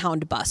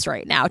Greyhound bus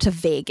right now to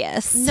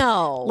Vegas.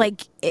 No.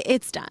 Like,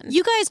 it's done.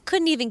 You guys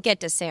couldn't even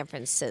get to San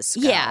Francisco.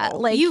 Yeah,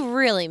 like- you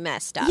really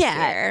messed up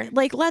yeah. here.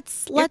 Like,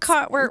 let's Your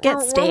car, we're get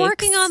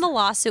working steaks. on the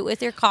lawsuit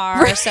with your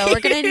car, so we're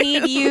going to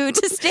need you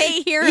to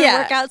stay here and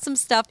Yeah. work out some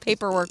stuff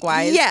paperwork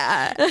wise.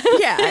 Yeah.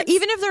 Yeah.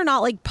 Even if they're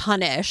not like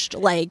punished,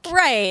 like,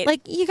 Right.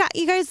 like you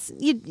guys,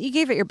 you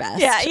gave it your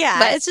best. Yeah.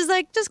 But It's just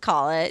like, just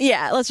call it.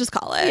 yeah, let's just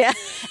call it. Yeah.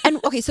 And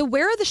okay, so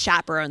where are the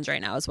chaperones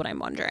right now is what I'm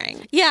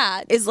wondering.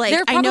 Yeah. Is like,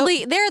 they're I know-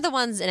 probably, they're the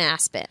ones in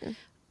Aspen.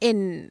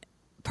 In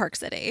Park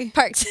City.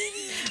 Parks.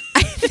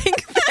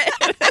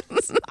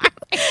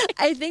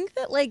 I think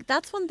that like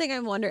that's one thing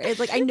I'm wondering is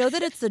like I know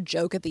that it's the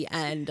joke at the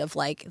end of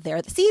like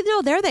there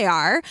they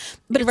are,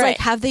 but it's Right. like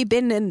have they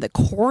been in the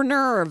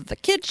corner of the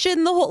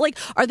kitchen the whole like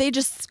are they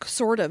just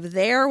sort of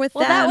there with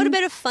Well, them? that would have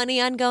been a funny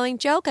ongoing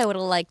joke I would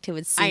have liked to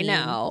have seen. I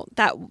know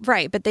that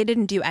right, but they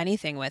didn't do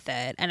anything with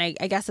it, and I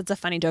guess it's a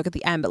funny joke at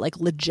the end, but like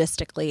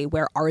logistically,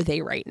 where are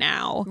they right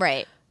now?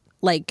 Right.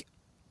 Like,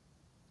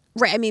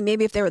 right. I mean,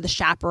 maybe if they were the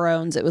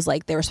chaperones, it was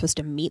like they were supposed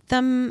to meet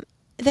them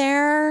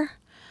there.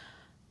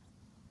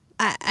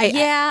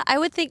 Yeah, I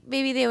would think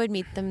maybe they would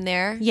meet them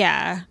there.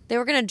 Yeah. They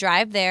were going to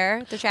drive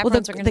there. The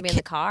chaperones were going to be in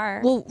the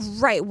car. Well,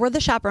 right. Were the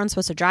chaperones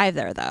supposed to drive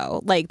there, though?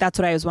 Like, that's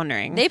what I was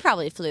wondering. They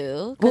probably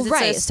flew Well, because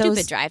right, it's a so stupid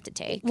s- drive to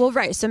take. Well,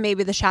 right. So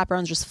maybe the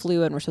chaperones just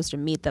flew and were supposed to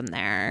meet them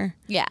there.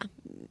 Yeah.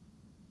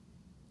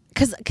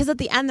 Because at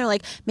the end, they're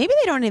like, maybe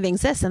they don't even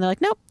exist. And they're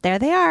like, nope, there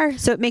they are.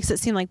 So it makes it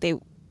seem like they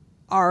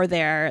are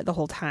there the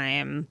whole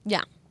time.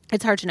 Yeah.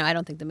 It's hard to know. I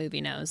don't think the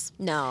movie knows.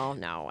 No,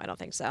 I don't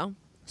think so.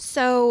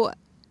 So,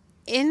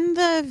 in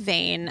the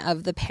vein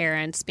of the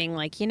parents being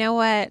like, you know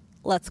what?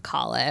 Let's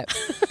call it.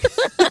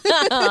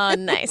 Oh,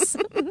 nice.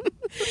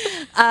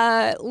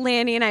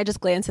 Lanny and I just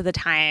glanced at the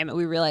time.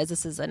 We realized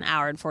this is an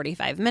hour and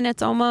 45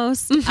 minutes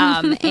almost.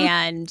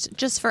 And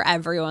just for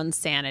everyone's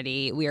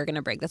sanity, we are going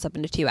to break this up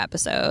into 2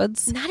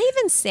 episodes. Not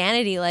even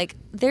sanity. Like,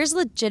 there's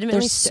legitimately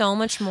There's so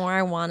much more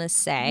I want to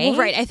say. Well,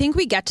 right. I think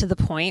we get to the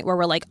point where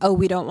we're like, oh,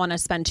 we don't want to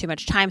spend too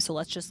much time, so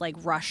let's just like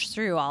rush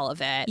through all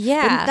of it.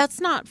 Yeah. When that's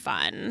not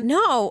fun.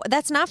 No,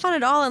 that's not fun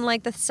at all. And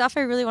like the stuff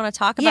I really want to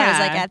talk about is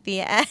like Yeah. at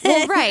the end.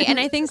 Well, right. And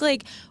I think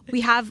like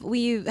we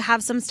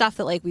have some stuff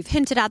that like we've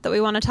hinted at that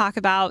we want to talk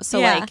about. So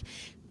Yeah. like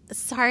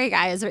sorry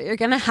guys, but you're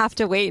gonna have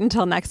to wait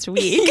until next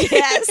week.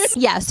 Yes.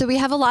 Yeah, so we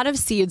have a lot of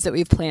seeds that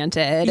we've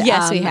planted.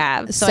 Yes, we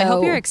have. So I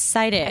hope you're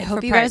excited. I hope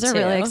for you part guys are 2.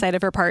 really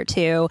excited for part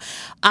 2.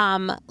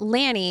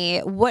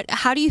 Lanny,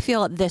 how do you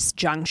feel at this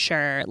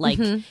juncture? Like,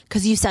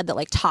 because you said that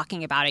like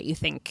talking about it, you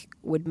think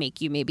would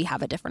make you maybe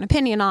have a different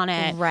opinion on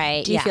it.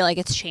 Right. Do you feel like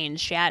it's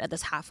changed yet at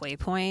this halfway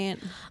point?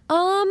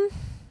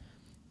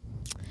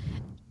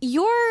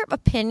 Your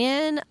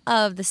opinion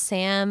of the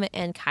Sam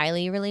and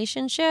Kylie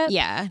relationship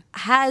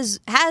has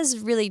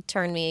really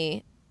turned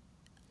me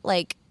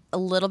like a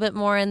little bit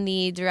more in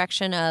the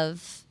direction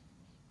of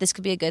this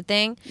could be a good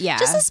thing. Yeah.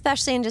 Just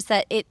especially in just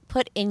that it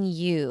put in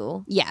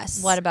you.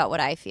 Yes. What about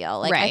what I feel?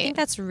 Like, I think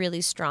that's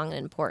really strong and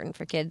important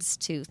for kids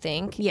to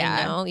think.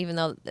 Yeah. Know, even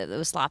though it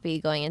was sloppy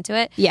going into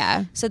it.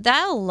 Yeah. So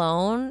that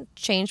alone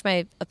changed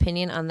my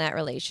opinion on that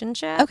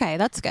relationship. Okay,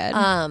 that's good.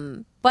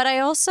 But I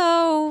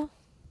also,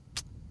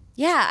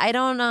 I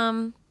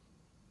don't,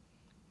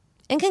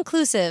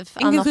 inconclusive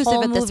on the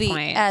whole at this movie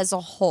point. As a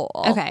whole.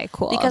 Okay,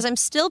 cool. Because I'm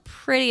still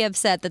pretty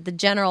upset that the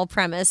general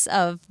premise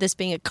of this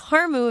being a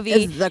car movie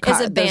is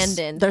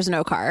abandoned. There's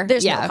no car.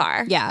 There's no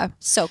car. Yeah.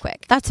 So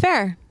quick. That's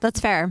fair.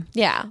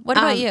 Yeah. What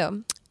about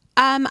you?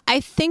 I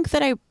think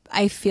that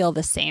I feel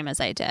the same as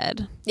I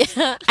did.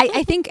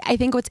 I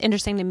think what's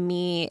interesting to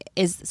me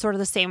is sort of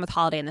the same with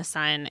Holiday in the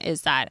Sun,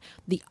 is that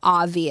the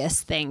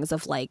obvious things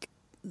of like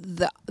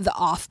the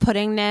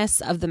off-puttingness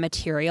of the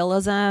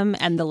materialism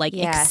and the like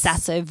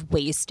excessive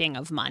wasting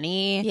of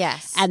money.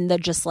 Yes. And the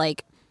just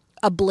like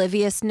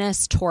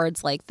obliviousness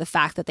towards like the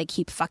fact that they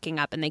keep fucking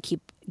up and they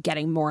keep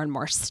getting more and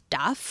more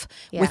stuff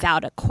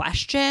without a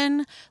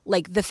question.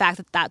 Like the fact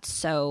that that's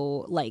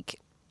so like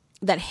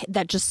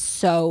that just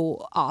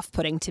so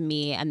off-putting to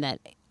me, and that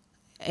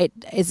it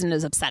isn't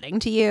as upsetting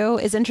to you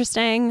is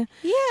interesting.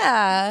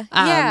 Yeah.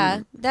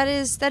 That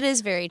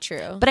is very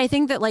true. But I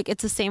think that like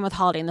it's the same with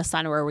Holiday in the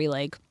Sun, where we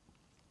like,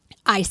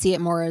 I see it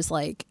more as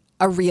like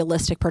a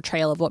realistic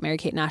portrayal of what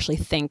Mary-Kate and Ashley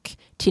think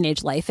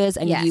teenage life is,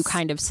 and you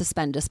kind of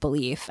suspend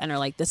disbelief and are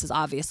like, this is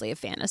obviously a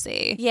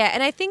fantasy. Yeah,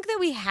 and I think that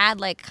we had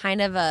like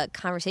kind of a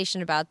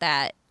conversation about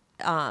that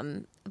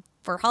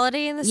for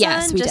Holiday in the Sun.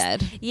 Yes, we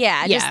did.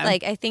 Yeah, just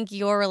like I think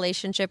your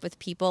relationship with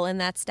people in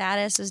that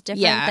status is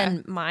different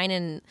than mine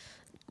in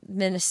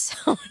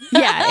Minnesota.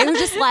 It was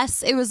just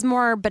less, it was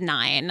more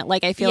benign.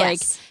 Like I feel like,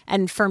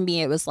 and for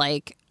me it was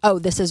like, oh,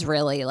 this is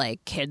really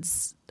like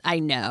kids I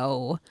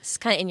know. It's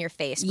kind of in your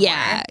face more.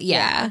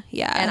 Yeah.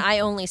 And I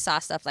only saw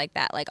stuff like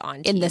that like on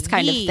TV. In this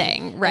kind of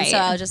thing, right? And so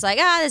I was just like,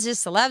 it's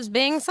just celebs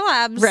being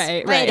celebs.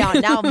 Right. They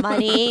don't know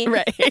money.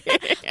 Right.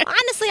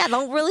 Honestly, I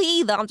don't really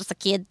either. I'm just a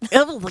kid.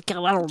 Well,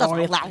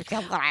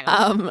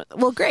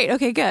 great.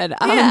 Okay, good.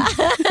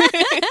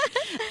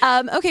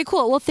 Okay,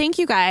 cool. Well, thank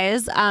you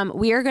guys.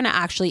 We are going to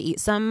actually eat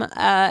some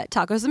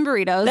tacos and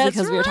burritos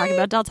because we were talking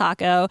about Del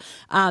Taco.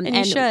 And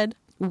you should.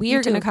 We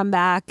are going to come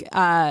back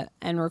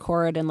and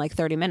record in like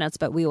 30 minutes,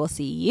 but we will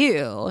see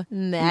you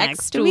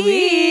next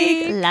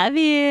week. Love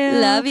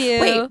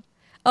you. Wait.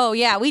 Oh,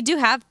 yeah. We do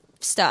have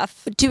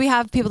stuff. Do we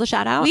have people to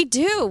shout out? We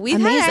do.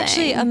 We've had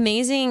actually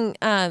amazing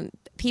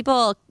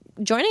people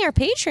joining our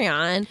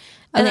Patreon.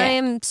 And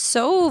we're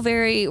so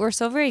very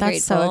grateful.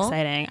 That's so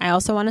exciting. I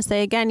also want to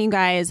say again, you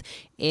guys,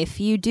 if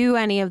you do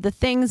any of the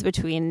things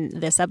between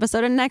this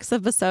episode and next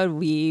episode,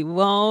 we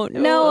won't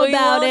know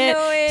about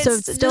it. So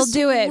still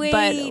do it.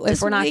 But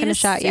if we're not going to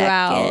shout you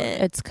out,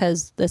 it's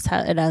because it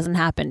hasn't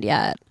happened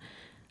yet.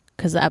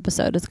 Because the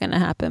episode is going to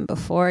happen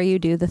before you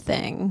do the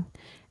thing.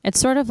 It's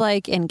sort of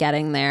like in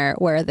Getting There,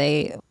 where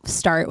they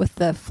start with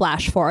the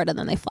flash forward and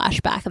then they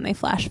flash back and they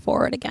flash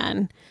forward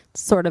again.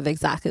 It's sort of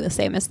exactly the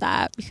same as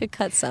that. You could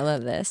cut some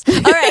of this.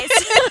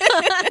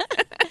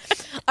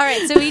 All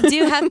right. So we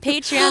do have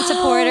Patreon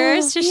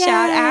supporters to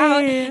shout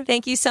out.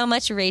 Thank you so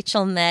much,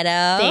 Rachel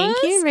Meadows. Thank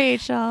you,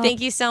 Rachel.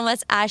 Thank you so much,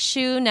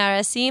 Ashu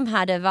Narasim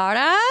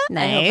Hadavara.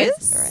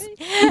 Nice.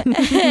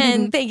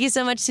 And thank you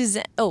so much,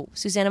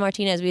 Susanna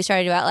Martinez. We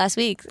started you out last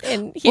week.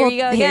 And here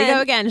you go again. Here you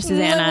go again,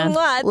 Susanna.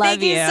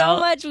 Thank you so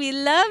much. We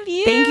love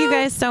you. Thank you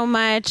guys so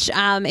much.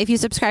 If you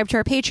subscribe to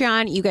our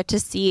Patreon, you get to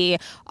see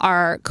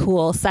our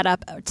cool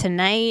setup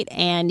tonight,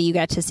 and you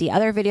get to see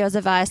other videos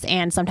of us,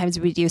 and sometimes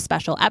we do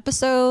special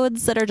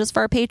episodes that are just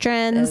for our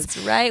patrons. That's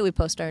right. We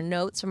post our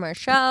notes from our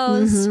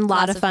shows. A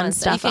lot of fun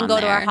stuff. You can go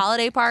to our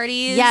holiday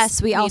parties.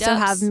 Yes, we also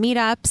have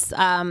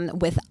meetups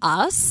with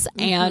us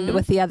and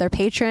with the other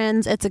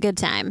patrons. It's a good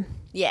time.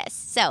 Yes.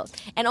 So,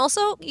 and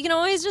also, you can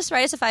always just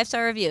write us a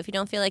 5-star review if you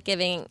don't feel like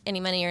giving any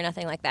money or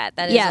nothing like that.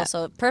 That is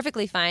also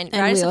perfectly fine.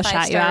 And write us a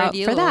 5-star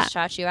review. We'll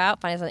shout you out.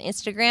 Find us on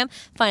Instagram.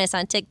 Find us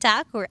on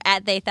TikTok. We're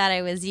at They Thought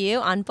I Was You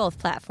on both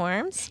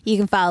platforms. You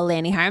can follow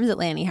Lanny Harms at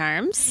Lanny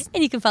Harms.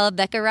 And you can follow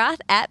Becca Roth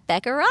at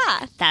Becca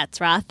Roth.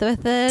 That's Roth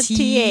with a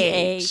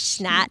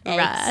TH. Not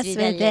Roth with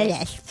a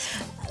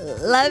S.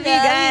 Love you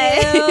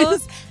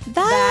guys.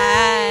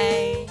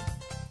 Bye.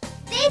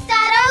 They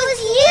thought I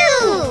was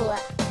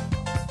you.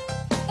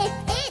 If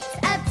it's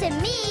up to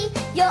me,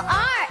 you'll